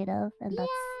being creative, and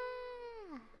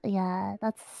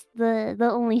that's the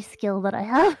only skill that I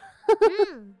have.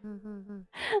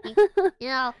 You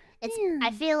know, it's.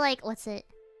 I feel like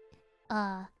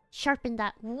sharpen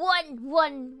that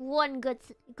one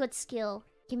good skill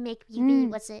can make you be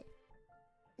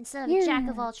instead of a jack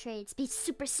of all trades, be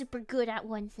super good at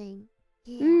one thing.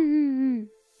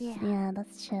 Yeah. Yeah,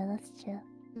 that's true.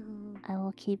 I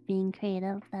will keep being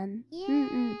creative then.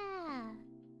 Yeah.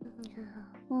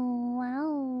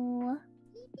 Wow.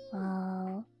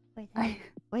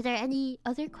 Were there any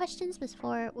other questions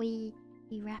before we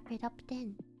wrap it up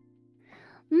then?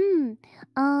 I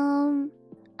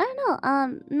don't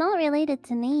know. Not related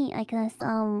to me, I guess.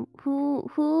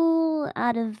 Who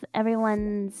out of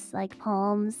everyone's like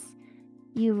palms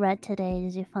you read today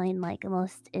did you find like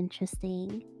most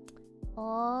interesting?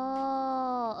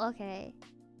 Oh, okay.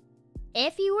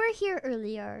 If you were here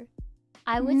earlier,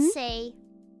 I would say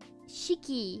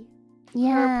Shiki.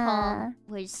 Her palm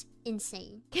was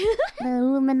insane. The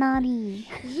Illuminati.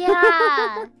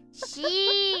 Yeah.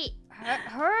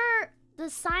 The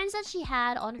signs that she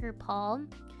had on her palm,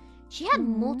 she had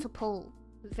multiple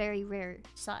very rare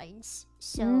signs.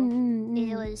 So Mm,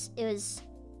 it was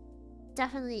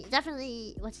definitely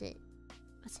what's it?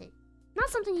 Not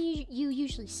something you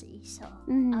usually see. So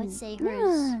I would say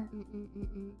hers. Yeah.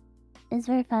 It's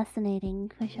very fascinating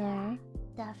for sure.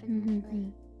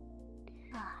 Definitely.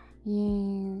 Ah,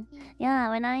 Yeah. Yeah,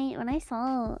 when I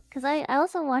saw, because I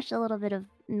also watched a little bit of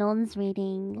Non's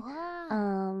reading.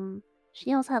 wow.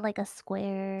 She also had like a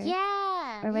square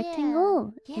Yeah. or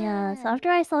rectangle. Yeah. So Yeah. after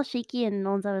I saw Shiki and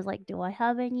Non's, I was like, do I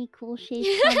have any cool shapes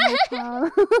on my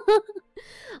palm?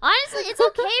 Honestly, it's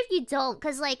okay if you don't,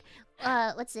 cause like,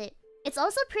 what's it? It's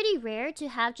also pretty rare to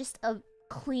have just a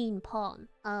clean palm.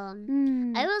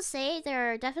 I will say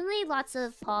there are definitely lots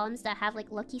of palms that have like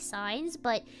lucky signs,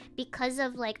 but because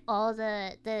of like all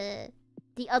the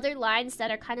other lines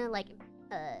that are kind of like,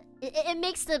 it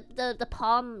makes the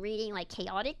palm reading like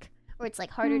chaotic, or it's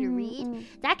like harder to read.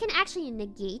 That can actually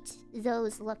negate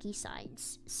those lucky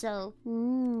signs. So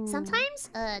sometimes,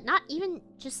 not even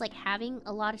just like having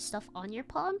a lot of stuff on your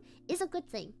palm is a good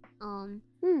thing.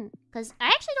 Because I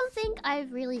actually don't think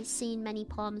I've really seen many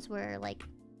palms where like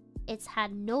it's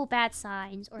had no bad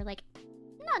signs, or like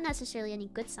not necessarily any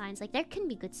good signs. Like there can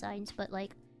be good signs, but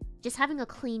like just having a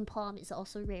clean palm is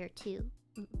also rare too.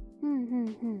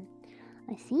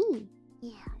 I see.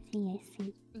 Yeah. I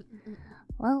see.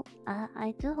 Well,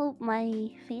 I do hope my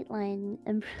fate line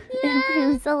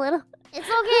improves a little. It's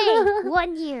okay.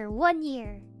 1 year. 1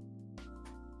 year.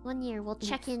 1 year. We'll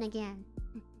check in again.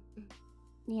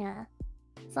 Yeah.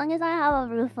 As long as I have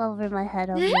a roof over my head,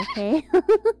 I'll be okay.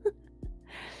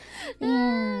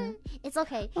 Yeah. It's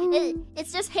okay.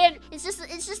 It's just hand. It's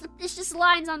just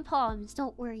lines on palms.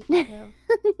 Don't worry, Echo.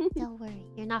 Don't worry.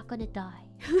 You're not gonna die.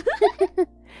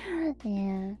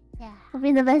 Yeah. Yeah. I'll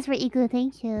be the best for Iku,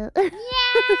 thank you. Yeah.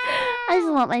 I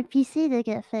just want my PC to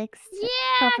get fixed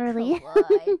properly. Come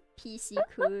on. PC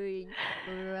Queen.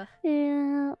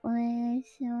 Yeah.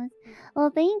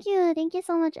 Well, thank you. Thank you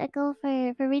so much, Echo,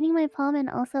 for reading my palm, and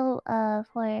also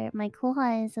for my cool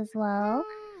highs as well.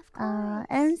 And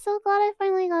I'm so glad I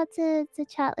finally got to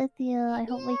chat with you. I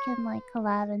hope we can like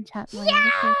collab and chat more in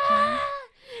the future.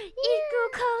 Iku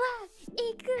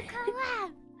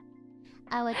collab.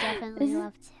 I would definitely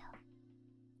love to.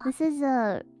 This is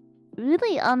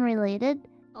really unrelated,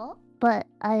 but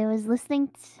I was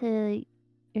listening to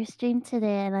your stream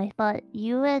today, and I thought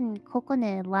you and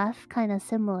Kokone laugh kind of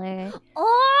similar.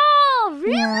 Oh,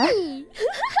 really?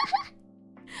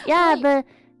 Yeah, Wait. but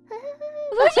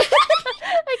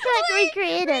I can't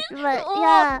recreate it. But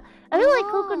yeah, I feel like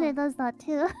Kokone does that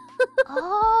too.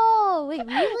 Oh, wait,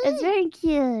 really? It's very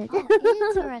cute. Oh,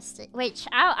 interesting. Wait,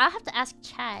 I'll have to ask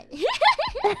chat.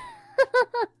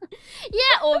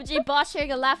 Yeah, OMG boss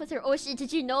sharing a laugh with her Oshi.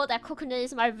 Did you know that Coconut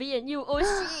is my V and you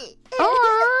Oshi?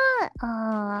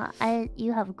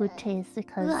 You have good taste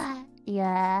because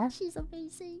yeah. She's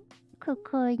amazing.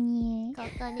 Kokone.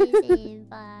 Kokone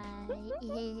senpai.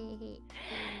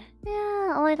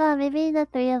 Yeah. Oh my god. Maybe the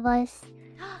three of us.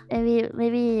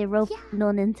 Maybe rope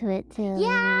Non into it too. Yeah.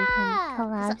 Maybe we can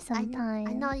collab So, sometime.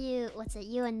 I know you. What's it?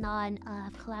 You and Non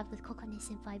have collabed with Kokone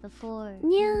senpai before.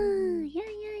 Yeah.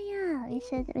 We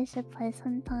should play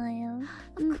sometime.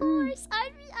 Of course.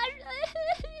 I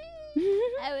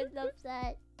would love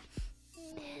that.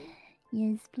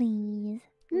 Yes, please.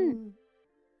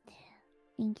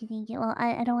 Thank you. Well,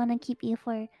 I don't want to keep you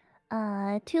for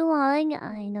too long.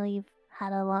 I know you've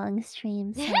had a long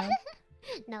stream, so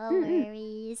no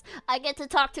worries. I get to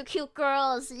talk to cute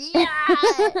girls. Yeah.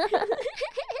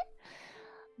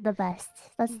 The best.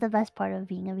 That's the best part of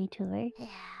being a VTuber.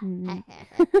 Yeah.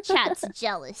 Chat's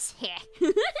jealous.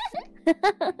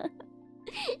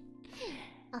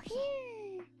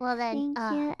 Okay. Well then,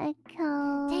 Thank you,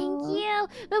 Echo. Thank you.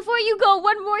 Before you go,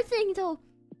 one more thing though.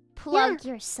 Plug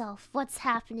yourself. What's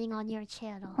happening on your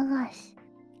channel? Oh my gosh.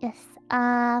 Yes.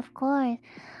 Of course.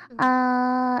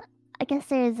 I guess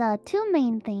there's two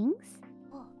main things.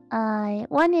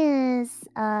 One is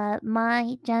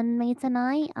my gen mates and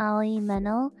I, Ali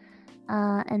Menno,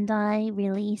 and I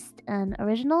released an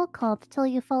original called Till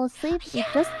You Fall Asleep. We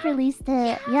just released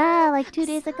it. Yeah, like 2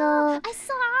 days ago. I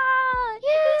saw.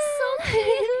 It's so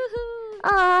cute.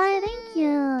 Oh, thank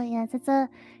you. Yes,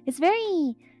 it's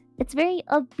very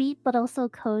upbeat but also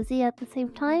cozy at the same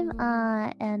time.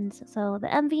 And so the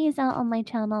MV is out on my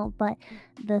channel, but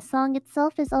the song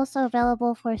itself is also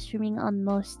available for streaming on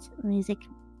most music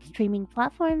streaming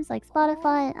platforms like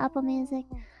Spotify, Apple Music,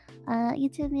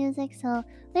 YouTube Music. So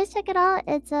please check it out.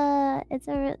 It's a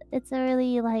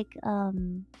really like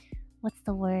what's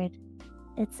the word?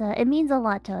 It means a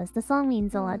lot to us. The song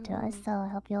means a lot to us. So I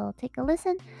hope you'll take a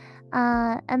listen.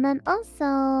 And then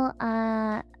also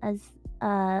as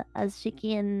as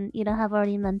Shiki and Ida have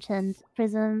already mentioned,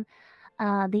 Prism,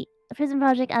 the Prism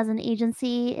Project as an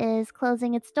agency is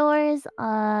closing its doors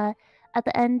at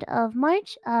the end of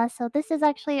March. So this is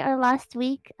actually our last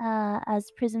week as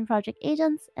Prism Project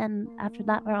agents, and after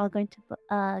that we're all going to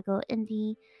go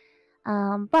indie.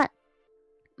 But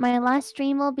my last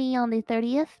stream will be on the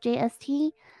 30th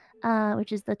JST,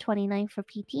 which is the 29th for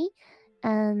PT.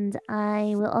 And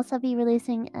I will also be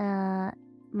releasing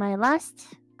my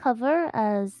last cover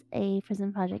as a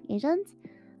Prison Project agent.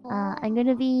 I'm going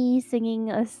to be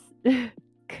singing a...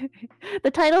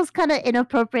 The title's kind of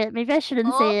inappropriate. Maybe I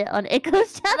shouldn't say it on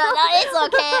Echo's channel. No, it's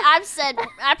okay.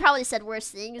 I probably said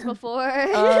worse things before.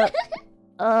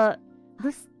 The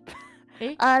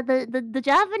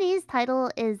Japanese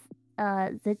title is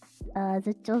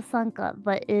Zetcho Sanka,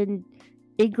 but in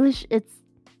English it's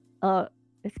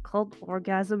called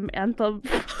Orgasm Anthem.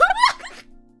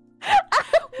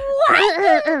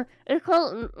 What? It's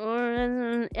called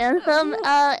Orgasm Anthem.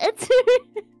 It's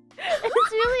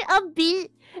really upbeat.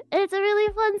 It's a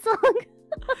really fun song.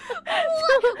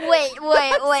 Wait.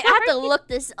 I have to look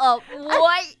this up.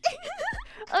 What?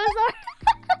 I'm sorry.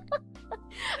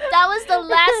 That was the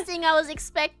last thing I was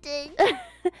expecting.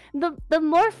 The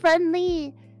more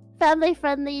family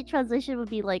friendly translation would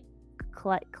be like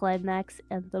climax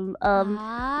anthem.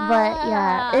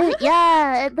 But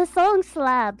yeah, the song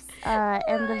slaps.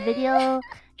 And the video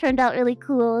turned out really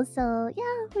cool. So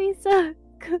yeah, please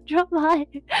drop by.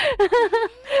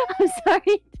 I'm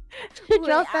sorry to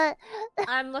drop that.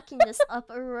 I'm looking this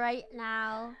up right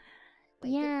now.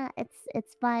 Wait, yeah,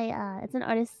 it's by an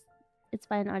artist. It's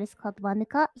by an artist called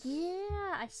Wanika.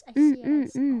 Yeah, I see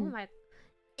it. Oh my,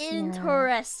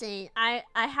 interesting. Yeah.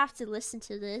 I have to listen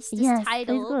to this. This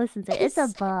title. Please go listen to it. It's a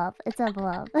bop. It's a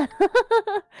bop. But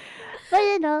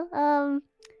you know,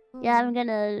 yeah, I'm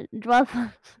gonna drop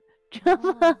a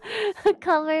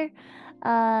cover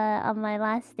on my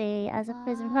last day as a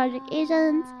Prison Project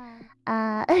agent.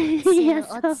 Yeah,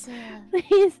 so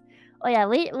please. Oh yeah,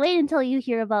 wait until you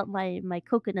hear about my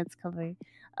coconuts cover.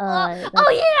 Yeah,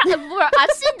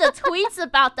 I've seen the tweets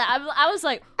about that. I was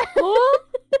like, oh,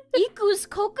 Iku's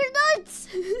coconuts.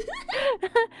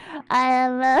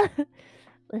 I'm not.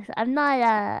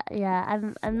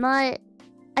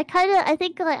 I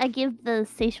think like I give the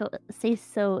say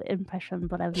so impression,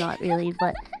 but I'm not really.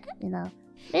 But you know,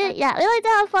 we like to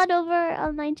have fun over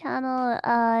on my channel.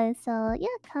 So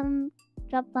yeah, come.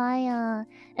 Drop by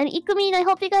and Ikumin, I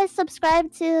hope you guys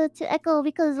subscribe to Echo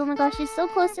because oh my gosh, she's so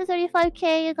close to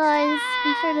 35k, you guys.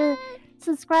 Be sure to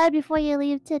subscribe before you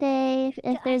leave today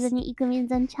if there's any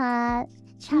Ikumins in chat.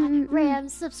 Ram,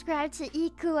 subscribe to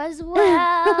Iku as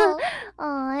well.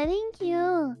 Oh, thank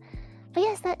you. But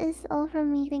yes, that is all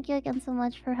from me. Thank you again so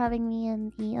much for having me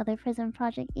and the other Prison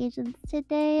Project agents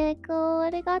today. Echo,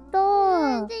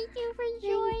 arigato. Thank you for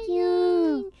joining. Thank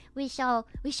you. We shall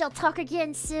talk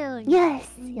again soon. Yes.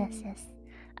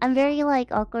 I'm very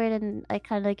like awkward and I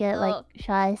kind of get like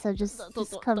shy, so just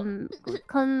come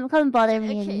bother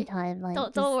me anytime. Like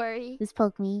don't worry. Just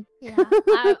poke me. Yeah,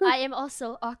 I am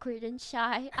also awkward and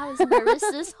shy. I was nervous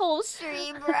this whole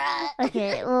stream, bruh.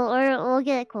 Okay, we'll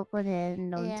get Coconut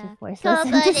to force us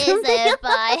into something.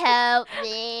 Senpai, help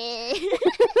me.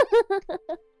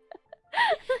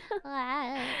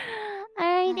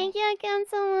 Alright, thank you again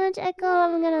so much, Echo.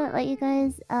 I'm gonna let you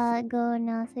guys go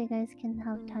now so you guys can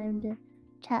have time to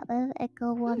chat with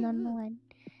Echo one-on-one.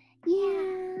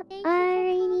 Yeah.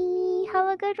 Alrighty. Have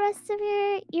a good rest of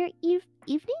your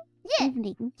evening? Yeah.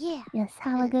 Evening. Yeah. Yes,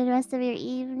 have a good rest of your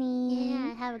evening.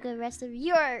 Yeah, have a good rest of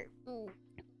your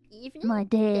evening? My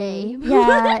day.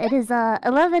 Yeah, it is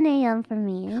 11 a.m. for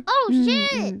me. Oh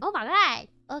shit! Oh my god.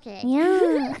 Okay.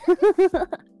 Yeah.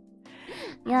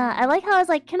 Yeah, I like how I was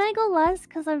like, can I go less?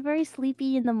 Because I'm very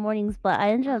sleepy in the mornings, but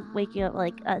I ended up waking up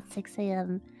like at 6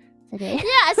 a.m. today. Yeah,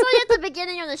 I saw you at the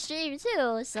beginning of the stream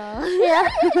too, so... Yeah.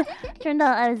 Turned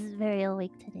out I was very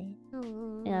awake today.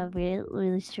 Yeah,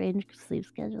 really strange sleep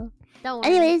schedule. Don't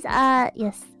worry. Anyways,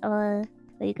 yes, I'll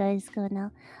let you guys go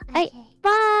now. Okay. Alright,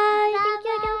 bye! Thank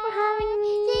you again for having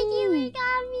me!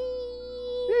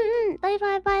 Thank you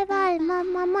for coming! Bye,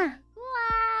 mama.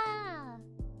 Wow!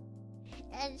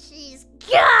 And she's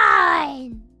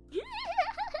gone!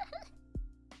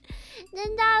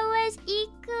 Then that was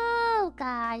Iku!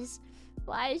 Guys,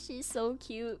 why is she so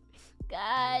cute?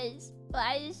 Guys,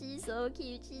 why is she so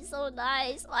cute? She's so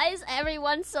nice. Why is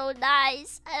everyone so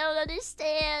nice? I don't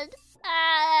understand.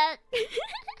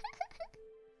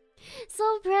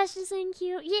 So precious and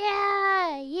cute.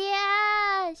 Yeah.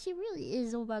 She really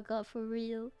is. Oh my god, for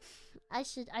real. I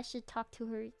should talk to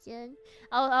her again.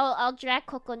 I'll drag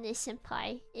Kokone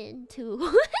Senpai into.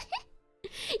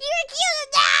 You're cute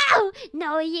No!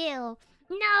 No, you!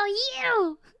 No,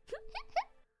 you!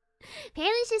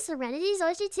 Apparently she's Serenity's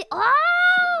Oshi too.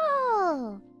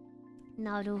 Oh!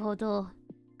 Naruhodo.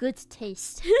 Good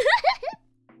taste.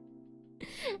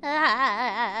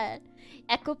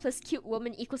 Echo plus cute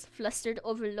woman equals flustered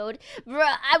overload.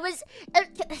 Bruh, I was...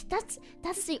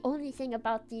 that's the only thing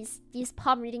about these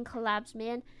palm reading collabs,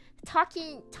 man.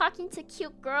 Talking to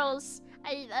cute girls.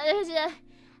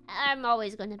 I'm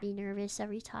always gonna be nervous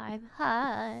every time.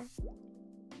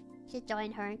 Should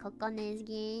join her in Kokone's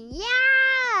game.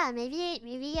 Yeah!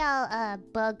 Maybe I'll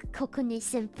bug Kokone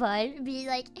senpai. Be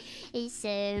like, hey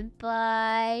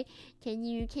senpai, can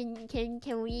we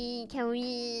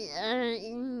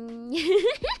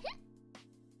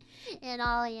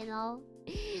you know.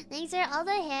 Thanks for all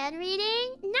the hand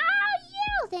reading. No,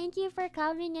 you! Thank you for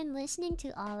coming and listening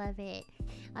to all of it.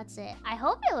 That's it. I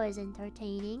hope it was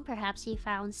entertaining. Perhaps you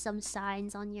found some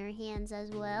signs on your hands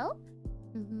as well.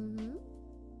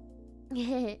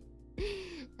 Yeah.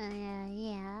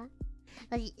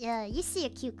 You see a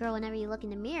cute girl whenever you look in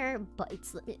the mirror, but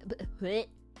it's...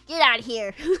 Get out of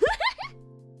here!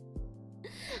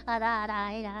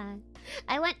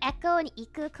 I want Echo and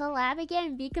Iku collab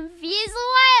again. Be confused?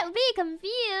 What? Be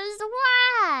confused?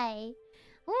 Why?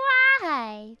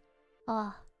 Why?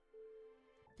 Oh.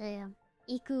 Damn.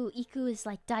 Iku is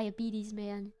like diabetes,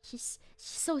 man. She's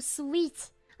so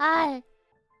sweet. I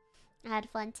had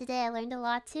fun today. I learned a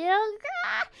lot too.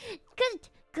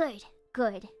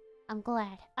 Good. I'm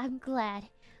glad.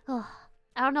 Oh,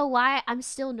 I don't know why I'm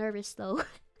still nervous though.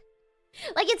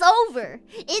 Like it's over.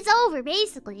 It's over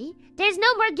basically. There's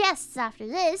no more guests after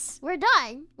this. We're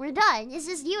done. It's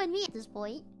just you and me at this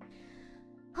point.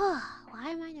 Why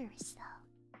am I nervous though?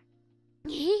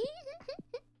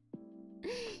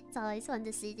 It's always fun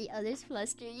to see the others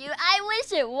fluster you. I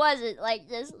wish it wasn't like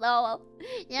this though.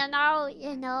 You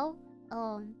know.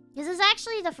 This is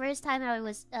actually the first time I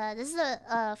was this is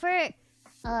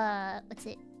what's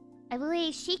it? I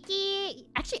believe Shiki,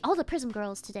 actually all the Prism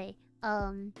girls today.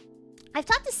 I've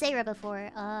talked to Seira before.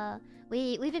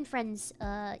 We've been friends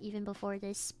even before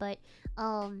this, but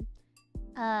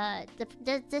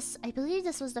this I believe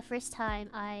this was the first time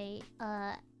I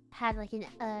had like an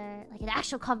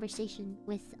actual conversation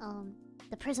with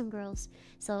the Prism girls.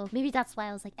 So maybe that's why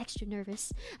I was like extra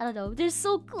nervous. I don't know. They're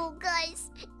so cool, guys.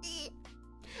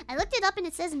 I looked it up and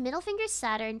it says middle finger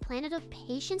Saturn, planet of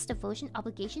patience, devotion,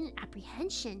 obligation, and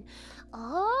apprehension.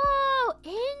 Oh,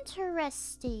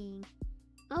 interesting.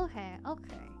 Okay.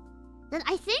 Then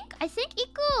I think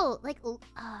Iku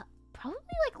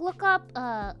probably like look up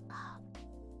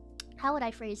how would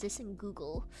I phrase this in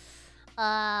Google?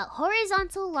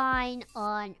 Horizontal line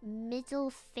on middle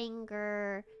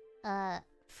finger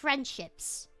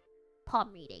friendships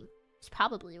palm reading. It's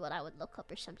probably what I would look up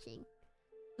or something.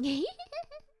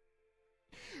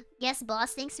 Yes,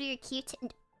 boss, thanks for your cute...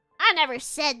 I never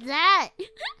said that! You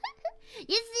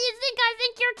think I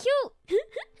think you're cute?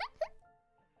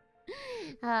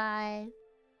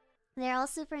 They're all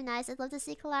super nice. I'd love to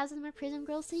see collabs with my Prism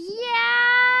girls too.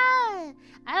 Yeah!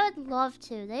 I would love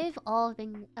to. They've all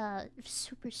been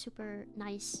super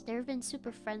nice. They've been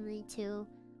super friendly too.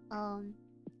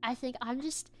 I think I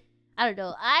don't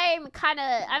know. I'm kind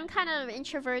of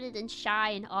introverted and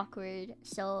shy and awkward.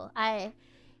 So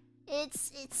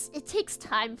it takes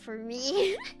time for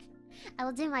me. I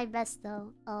will do my best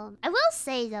though. I will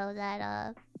say though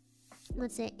that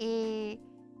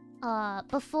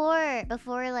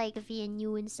before like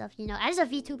VNU and stuff, you know, as a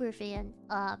VTuber fan,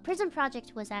 Prism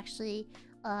Project was actually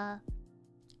a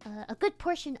good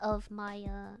portion of my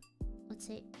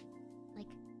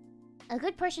a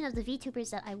good portion of the VTubers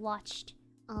that I watched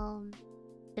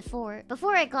before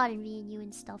I got in VNU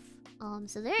and stuff.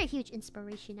 So they're a huge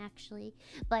inspiration actually.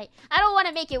 But I don't want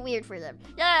to make it weird for them.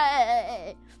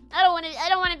 I don't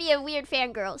want to be a weird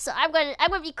fangirl. So I'm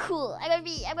gonna be cool. I'm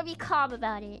gonna be calm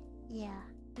about it. Yeah.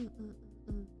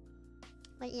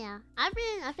 But yeah, I've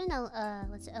been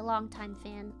a long time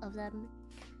fan of them.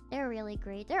 They're really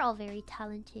great. They're all very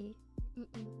talented.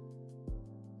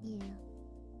 Yeah.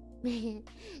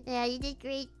 Yeah, you did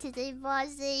great today,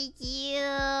 boss. Thank you.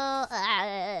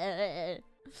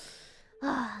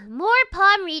 More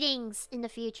palm readings in the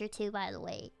future too, by the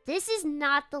way. This is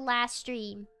not the last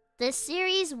stream. This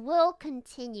series will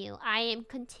continue. I am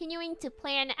continuing to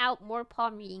plan out more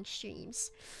palm reading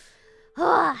streams.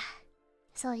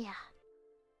 So yeah.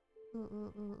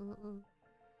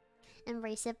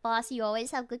 Embrace it, boss. You always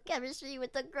have good chemistry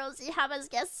with the girls you have as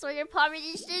guests for your palm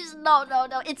reading streams. No.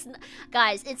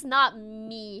 Guys, it's not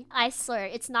me. I swear,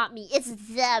 it's not me. It's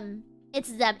them.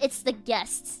 It's them. It's the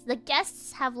guests. The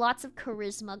guests have lots of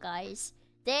charisma, guys.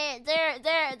 They're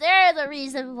the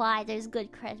reason why there's good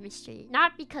chemistry.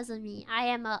 Not because of me. I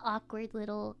am a awkward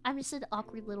little... I'm just an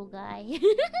awkward little guy.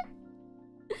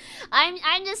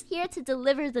 I'm just here to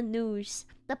deliver the news.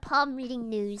 The palm reading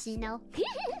news, you know?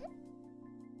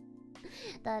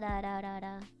 Da da da da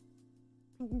da.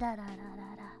 Da da da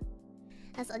da da.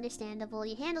 That's understandable.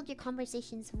 You handled your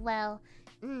conversations well.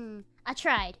 I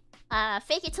tried.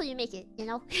 Fake it till you make it, you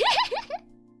know?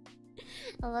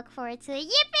 I'll look forward to it.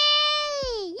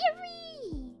 Yippee!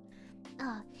 Yippee!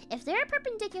 If there are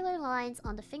perpendicular lines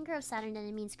on the finger of Saturn, then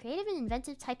it means creative and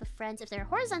inventive type of friends. If there are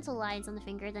horizontal lines on the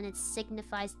finger, then it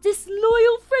signifies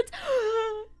disloyal friends.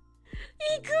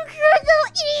 Iku, no!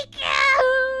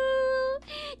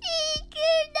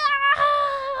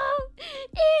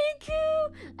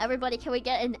 Iku! Everybody, can we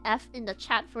get an F in the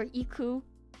chat for Iku?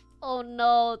 Oh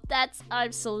no,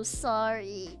 I'm so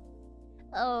sorry.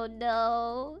 Oh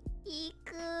no.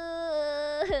 Iku.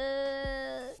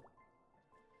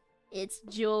 It's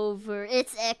Jover.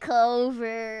 It's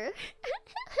Echover.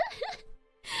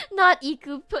 Not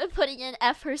Iku putting an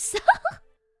F herself.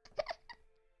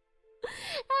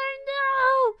 Oh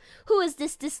no! Who is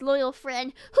this disloyal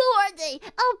friend? Who are they?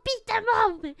 I'll beat them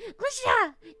up!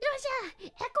 Lusha! Lusha!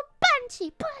 Echo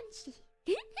punchy! Punchy!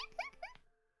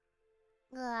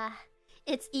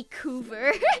 It's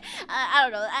Ikuver. I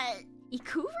don't know.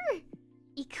 Ikuver?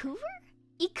 Ikuver?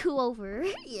 Iku-over.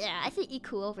 Yeah, I think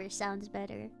Iku-over sounds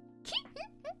better.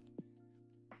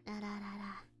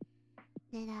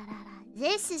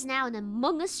 This is now an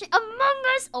Among Us. Among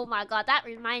Us! Oh my god, that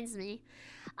reminds me.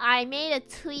 I made a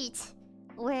tweet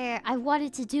where I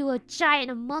wanted to do a giant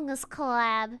Among Us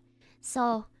collab.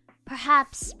 So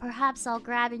perhaps I'll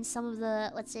grab in some of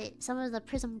the, let's say, some of the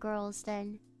Prism girls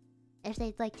then, if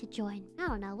they'd like to join. I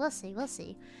don't know. We'll see. We'll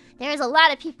see. There's a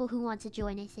lot of people who want to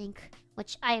join, I think,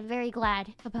 which I am very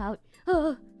glad about.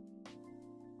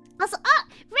 Also,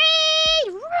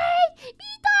 raid!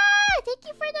 Mita! Thank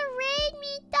you for the raid,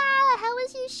 Mita! How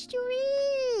was your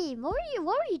stream? What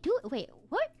were you doing? Wait,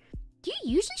 what? Do you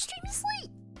usually stream this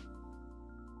late?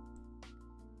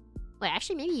 Wait,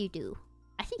 actually, maybe you do.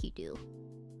 I think you do.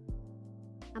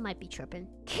 I might be tripping.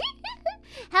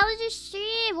 How was your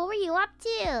stream? What were you up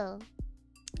to?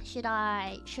 Should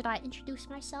I introduce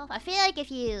myself? I feel like if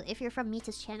you're from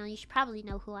Mita's channel, you should probably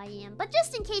know who I am. But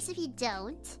just in case if you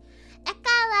don't,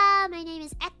 Ekala, my name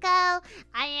is Echo.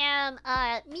 I am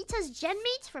Mita's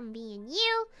genmate from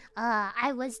B&U.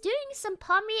 I was doing some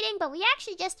palm reading, but we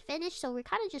actually just finished, so we're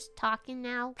kind of just talking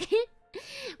now.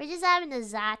 We're just having a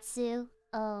Zatsu.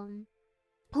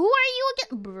 Who are you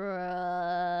again?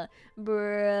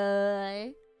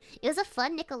 Bruh. It was a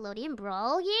fun Nickelodeon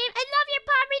Brawl game. I love your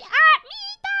palm reading.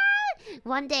 Mita!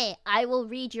 One day, I will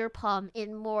read your palm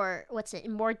in more,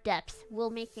 in more depth.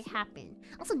 We'll make it happen.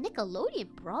 Also,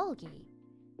 Nickelodeon Brawl game.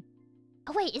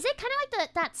 Oh wait, is it kind of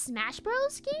like that Smash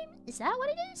Bros game? Is that what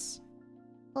it is?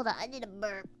 Hold on, I need a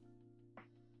burp.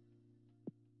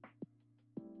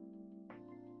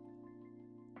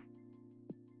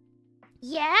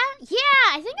 Yeah?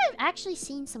 Yeah, I think I've actually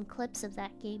seen some clips of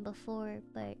that game before,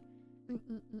 but...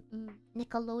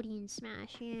 Nickelodeon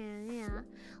Smash, yeah.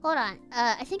 Hold on,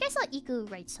 I think I saw Iku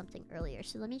write something earlier,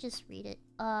 so let me just read it.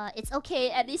 It's okay,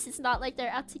 at least it's not like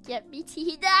they're out to get me.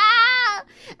 No!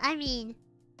 I mean...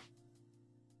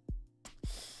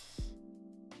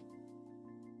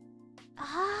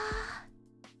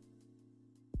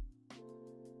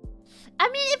 I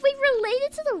mean, if we relate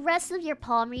it to the rest of your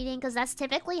palm reading, because that's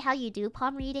typically how you do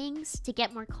palm readings, to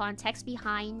get more context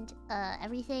behind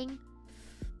everything.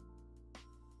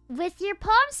 With your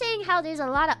palm saying how there's a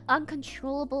lot of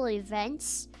uncontrollable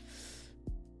events,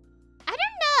 I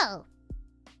don't know.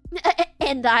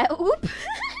 And oop.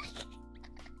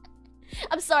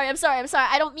 I'm sorry.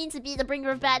 I don't mean to be the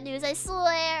bringer of bad news, I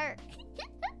swear.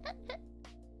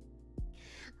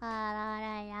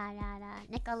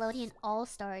 Nickelodeon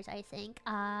All-Stars, I think.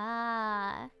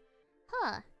 Huh.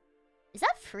 Is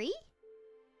that free?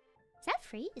 Is that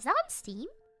free? Is that on Steam?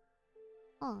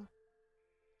 Oh.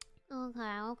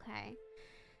 Okay.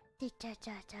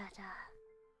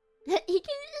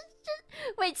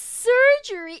 Wait,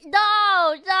 surgery?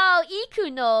 No, Iku,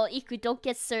 no. Iku, don't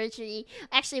get surgery.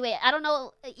 Actually, wait, I don't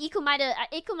know. Iku might have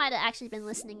actually been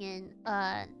listening in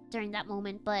during that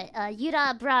moment, but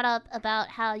Yuta brought up about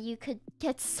how you could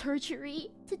get surgery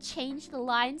to change the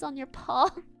lines on your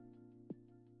palm.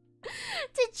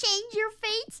 To change your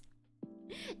fate.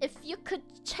 If you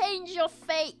could change your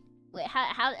fate. Wait,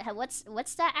 how what's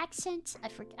that accent?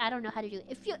 I don't know how to do it.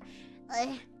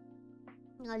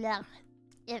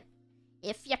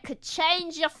 If you could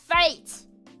change your fate,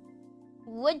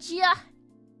 would ya?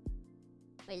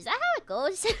 Wait, is that how it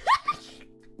goes?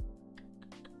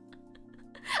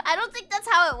 I don't think that's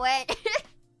how it went.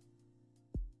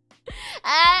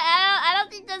 I don't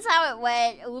think that's how it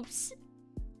went. Oops.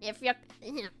 If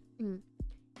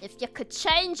you could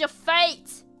change your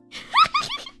fate,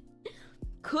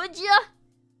 could you?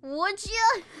 Would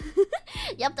you?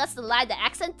 Yep, that's the line. The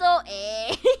accent though.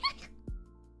 Eh.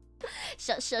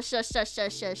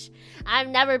 Shush. I've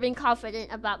never been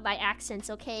confident about my accents,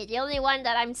 okay? The only one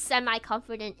that I'm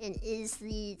semi-confident in is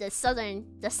the southern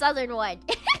one.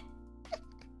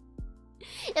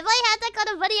 If I had that kind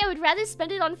of money, I would rather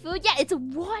spend it on food. Yeah, it's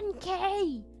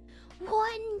 1K.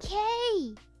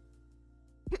 1K.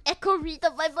 Echo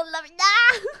Rita, my beloved.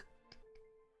 No!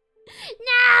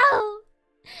 No!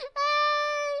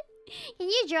 Can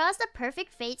you draw us the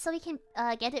perfect fate so we can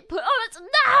get it put on us?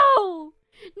 No!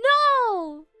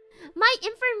 No! My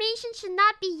information should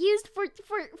not be used for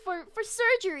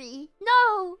surgery.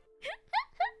 No!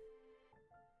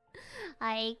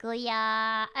 Aigo,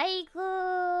 yeah.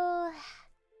 Aigo.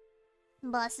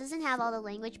 Boss doesn't have all the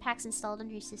language packs installed on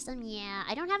her system. Yeah,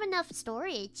 I don't have enough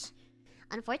storage.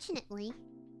 Unfortunately.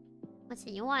 What's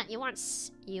it? You want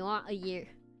a year.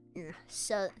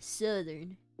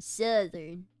 Southern.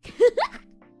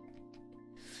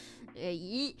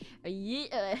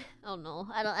 Oh no,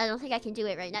 I don't think I can do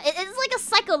it right now. It's like a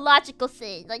psychological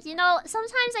thing. Like, you know,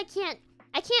 sometimes I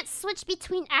can't switch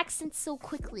between accents so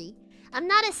quickly. I'm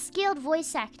not a skilled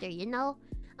voice actor, you know?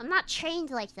 I'm not trained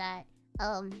like that.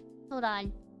 Hold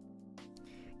on.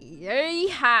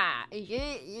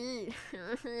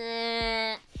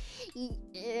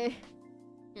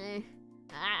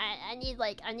 I need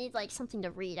like something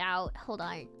to read out. Hold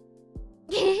on.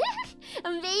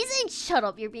 Amazing! Shut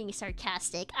up, you're being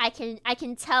sarcastic. I can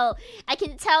tell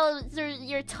through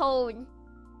your tone.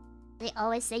 They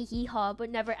always say hee-haw, but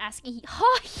never ask hee-haw.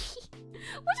 What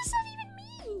does that even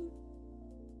mean?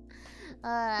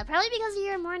 Probably because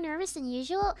you're more nervous than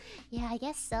usual. Yeah, I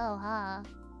guess so, huh?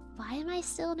 Why am I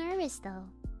still nervous though?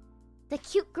 The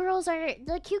cute girls are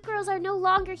no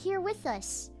longer here with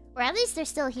us. Or at least they're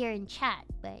still here in chat,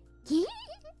 but thank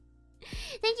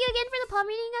you again for the palm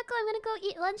reading, Knuckle. I'm gonna go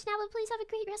eat lunch now, but please have a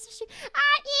great rest of the stream.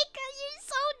 Ika, you're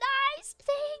so nice.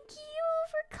 Thank you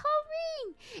for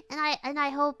coming. And I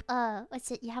hope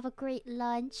you have a great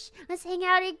lunch. Let's hang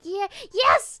out again.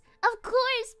 Yes, of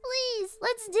course, please.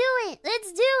 Let's do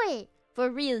it. For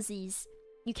realsies.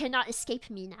 You cannot escape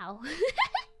me now.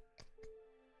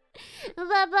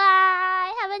 Bye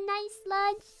bye. Have a nice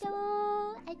lunch,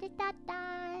 though. Okay.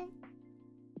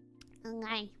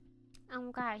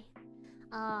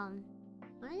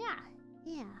 Well, yeah.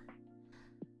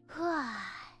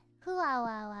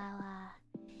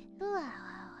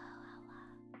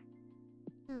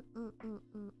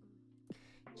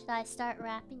 Should I start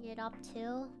wrapping it up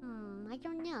too? I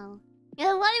don't know.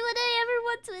 Why would I ever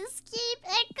want to escape?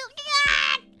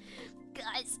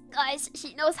 Guys,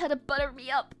 she knows how to butter me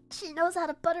up.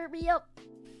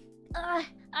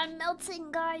 I'm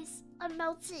melting, guys. I'm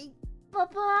melting.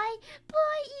 Bye-bye.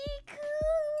 Bye, Iku.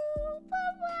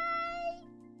 Bye-bye.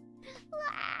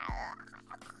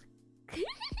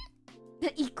 The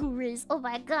Ikuriz. Oh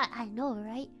my god, I know,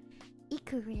 right?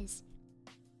 Ikuriz.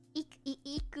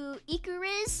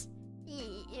 Ikuriz?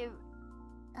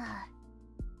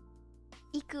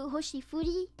 Iku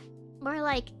Hoshifuri? More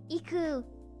like Iku...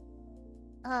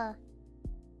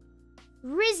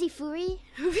 Rizifuri?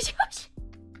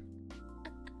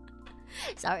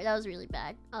 Sorry, that was really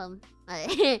bad.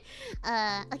 Okay.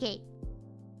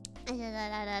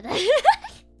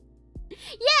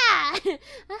 Yeah!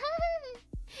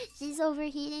 She's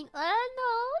overheating.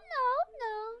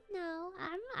 No.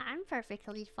 I'm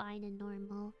perfectly fine and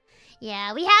normal.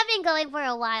 Yeah, we have been going for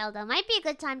a while though. Might be a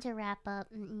good time to wrap up.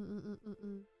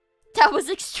 That was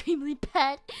extremely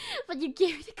bad, but you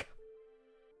gave it a go.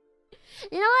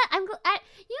 You know what? I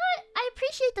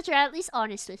appreciate that you're at least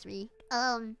honest with me.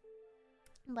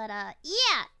 But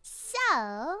yeah.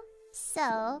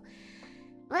 So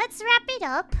let's wrap it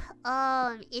up.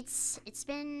 It's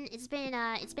been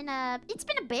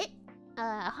a bit,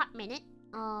 a hot minute.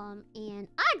 And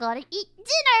I gotta eat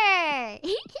dinner.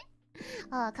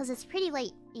 Cause it's pretty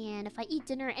late, and if I eat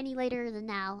dinner any later than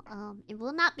now, it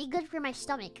will not be good for my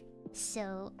stomach.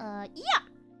 So, yeah.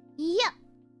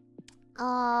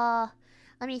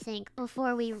 Let me think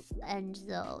before we end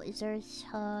though. Is there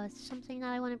something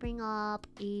that I want to bring up?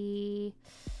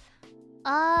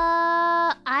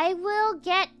 I will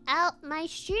get out my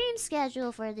stream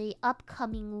schedule for the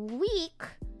upcoming week.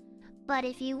 But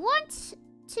if you want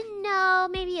to know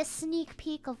maybe a sneak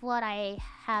peek of what I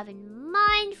have in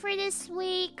mind for this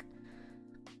week,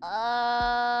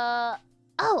 I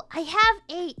have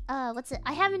a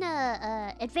I have an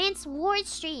advanced ward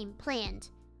stream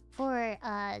planned for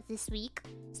this week.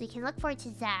 So you can look forward to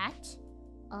that.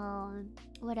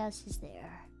 What else is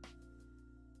there?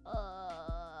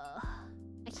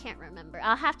 I can't remember.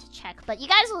 I'll have to check, but you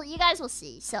guys will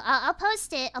see. So I'll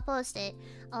post it.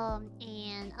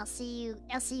 And I'll see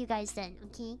you guys then.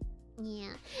 Okay.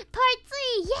 Yeah. Part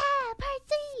 3! Yeah! Part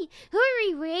 3! Who are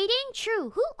we raiding?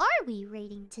 True. Who are we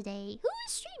raiding today? Who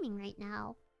is streaming right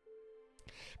now?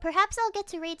 Perhaps I'll get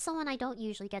to raid someone I don't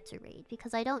usually get to raid,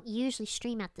 because I don't usually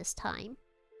stream at this time.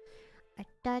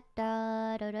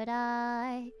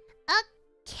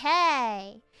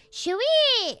 Okay. Should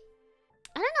we...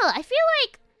 I don't know. I feel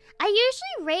like I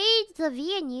usually raid the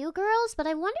VNU girls, but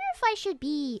I wonder if I should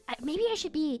be... Maybe I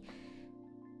should be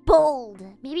bold.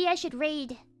 Maybe I should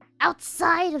raid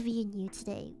outside of VNU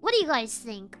today. What do you guys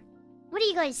think?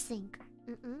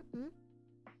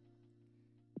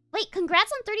 Wait,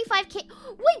 congrats on 35k.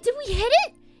 Wait, did we hit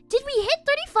it? Did we hit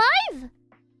 35?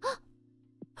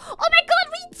 Oh my god,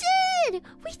 we did!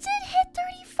 We did hit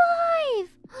 35!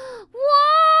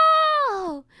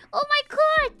 Whoa! Oh my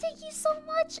god, thank you so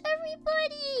much,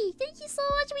 everybody! Thank you so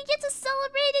much. We get to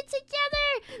celebrate it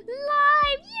together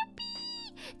live! Yippee!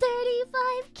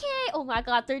 35k! Oh my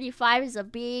god, 35 is a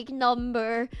big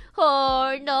number.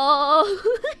 Oh no!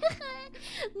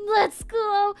 Let's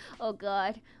go! Oh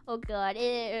god.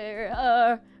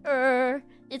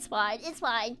 It's fine.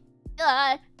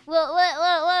 Whoa.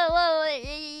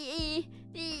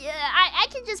 I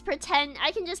can just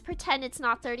pretend. It's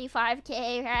not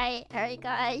 35k, right? Alright,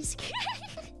 guys.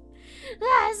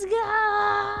 Let's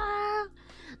go!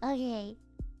 Okay.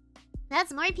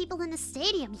 That's more people than the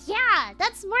stadium. Yeah,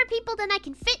 that's more people than I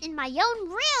can fit in my own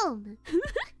room.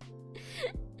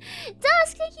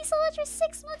 Dusk, thank you so much for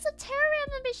 6 months of Terra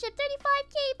membership.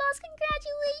 35k, boss.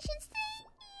 Congratulations. Thank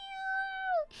you.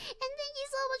 And thank you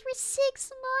so much for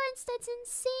 6 months. That's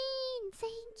insane.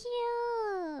 Thank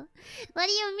you. What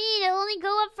do you mean? It'll only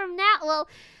go up from now. Well,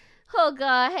 oh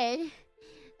god.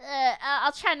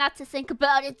 I'll try not to think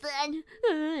about it then.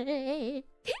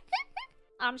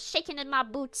 I'm shaking in my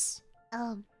boots.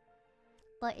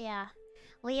 But yeah.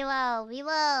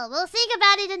 We'll think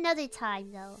about it another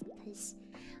time though, because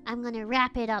I'm gonna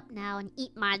wrap it up now and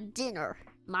eat my dinner.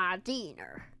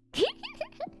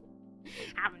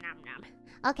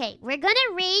 Okay, we're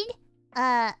gonna raid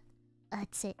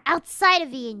let's see, outside of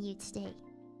VNU today.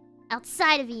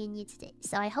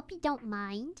 So I hope you don't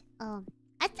mind.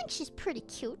 I think she's pretty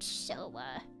cute, so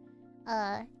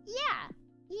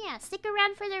yeah, stick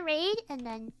around for the raid and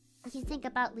then you can think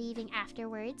about leaving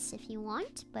afterwards if you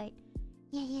want, but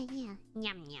yeah.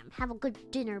 Yum. Have a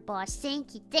good dinner, boss.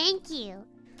 Thank you.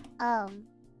 And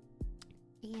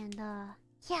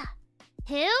yeah.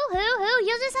 Who?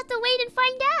 You'll just have to wait and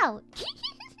find out.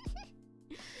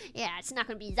 Yeah, it's not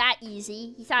gonna be that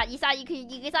easy. You thought you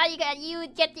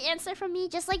would get the answer from me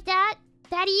just like that?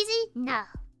 That easy? No.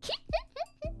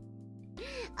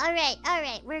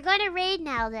 Alright. We're gonna raid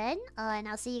now then. And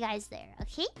I'll see you guys there,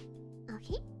 okay?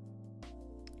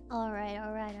 Alright.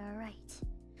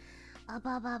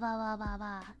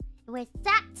 With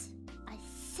that, I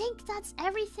think that's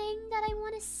everything that I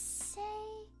want to say.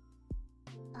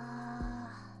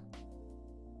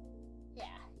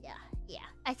 Yeah.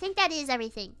 I think that is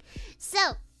everything.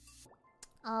 So,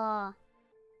 I'll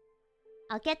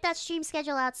get that stream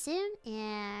schedule out soon,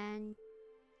 and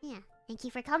yeah, thank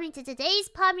you for coming to today's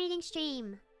pod meeting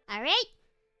stream. Alright?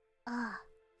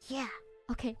 Yeah.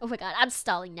 Okay, oh my god, I'm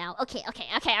stalling now. Okay,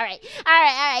 alright.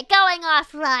 Going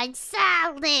offline.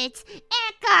 Salad.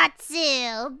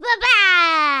 Ekatsu.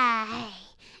 Bye-bye.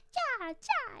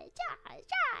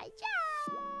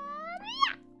 Ja.